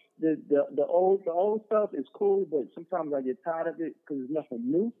 the old stuff is cool, but sometimes I get tired of it because it's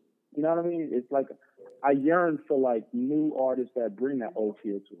nothing new. You know what I mean? It's like I yearn for like new artists that bring that old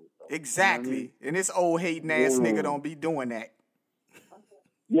feel to it. So, exactly. You know what I mean? And this old hating ass nigga don't be doing that.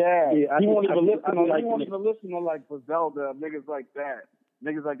 Yeah, he won't even listen to like Griselda, niggas like that.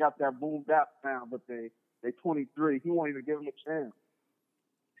 Niggas that got that boom bap sound, but they 23. He won't even give them a chance.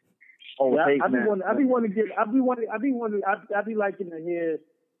 Oh, yeah, I be liking to hear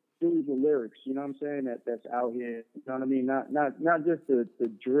dudes with lyrics. You know what I'm saying? That's out here. You know what I mean? Not just the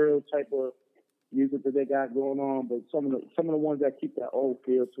drill type of music that they got going on, but some of the ones that keep that old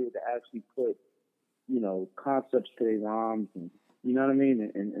feel to it, that actually put, you know, concepts to their rhymes and, you know what I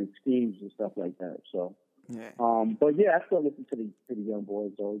mean, and schemes and stuff like that. So, yeah. But yeah, I still listen to the young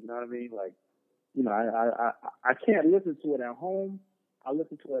boys though. You know what I mean? Like, you know, I can't listen to it at home. I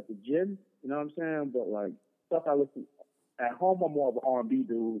listen to it at the gym. You know what I'm saying? But like stuff I listen at home, I'm more of an R&B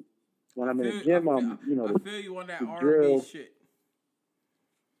dude. When I'm in the gym, I'm, you know, I feel you on that R&B shit.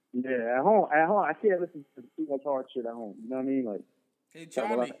 Yeah, at home, I can't listen to too much hard shit at home. You know what I mean? Like, hey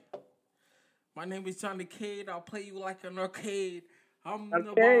Johnny, my name is Johnny Cade. I'll play you like an arcade. I'm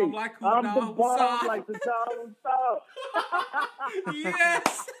the bomb like who I'm now the who bomb saw. like the Donald South.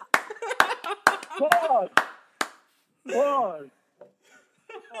 Yes. Pause.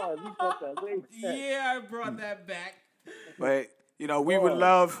 You brought that way back. Yeah, I brought that back. But, we would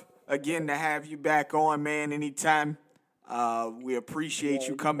love, again, to have you back on, man, anytime. We appreciate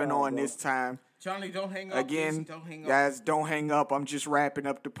you coming on this time. Johnny, don't hang up. Again, don't hang up. guys, don't hang up. I'm just wrapping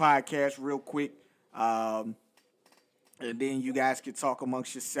up the podcast real quick. And then you guys can talk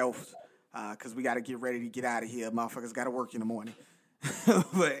amongst yourselves because we got to get ready to get out of here. Motherfuckers got to work in the morning.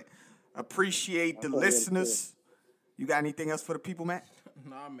 But appreciate the listeners. You got anything else for the people, Matt?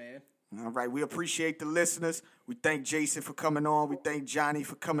 Nah, man. All right, we appreciate the listeners. We thank Jason for coming on. We thank Johnny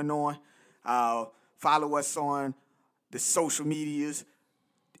for coming on. Follow us on the social medias,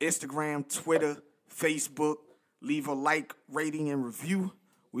 Instagram, Twitter, Facebook. Leave a like, rating, and review.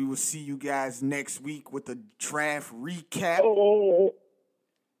 We will see you guys next week with a draft recap. Oh.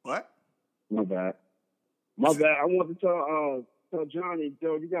 What? My bad. I want to tell Johnny,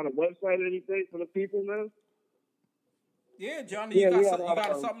 Joe, you got a website or anything for the people, man? Yeah, Johnny, you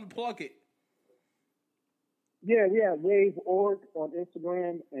got something to plug it. Yeah, we have Wave.org on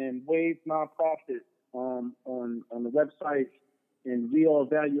Instagram and Wave Nonprofit on the website, and We All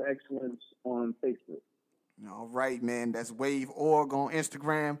Value Excellence on Facebook. All right, man. That's Wave.org on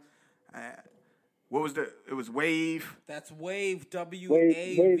Instagram. What was it was Wave. That's Wave, WAVE.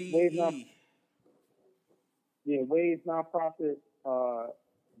 Wave Nonprofit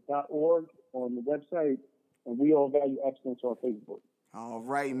 .org on the website, and We All Value Excellence on Facebook. All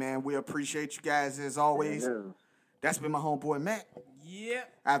right, man. We appreciate you guys as always. Yeah. That's been my homeboy, Matt.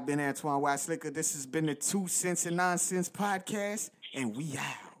 Yep. I've been Antoine Weisslicker. This has been the 2 Cents and Nonsense podcast, and we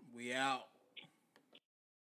out. We out.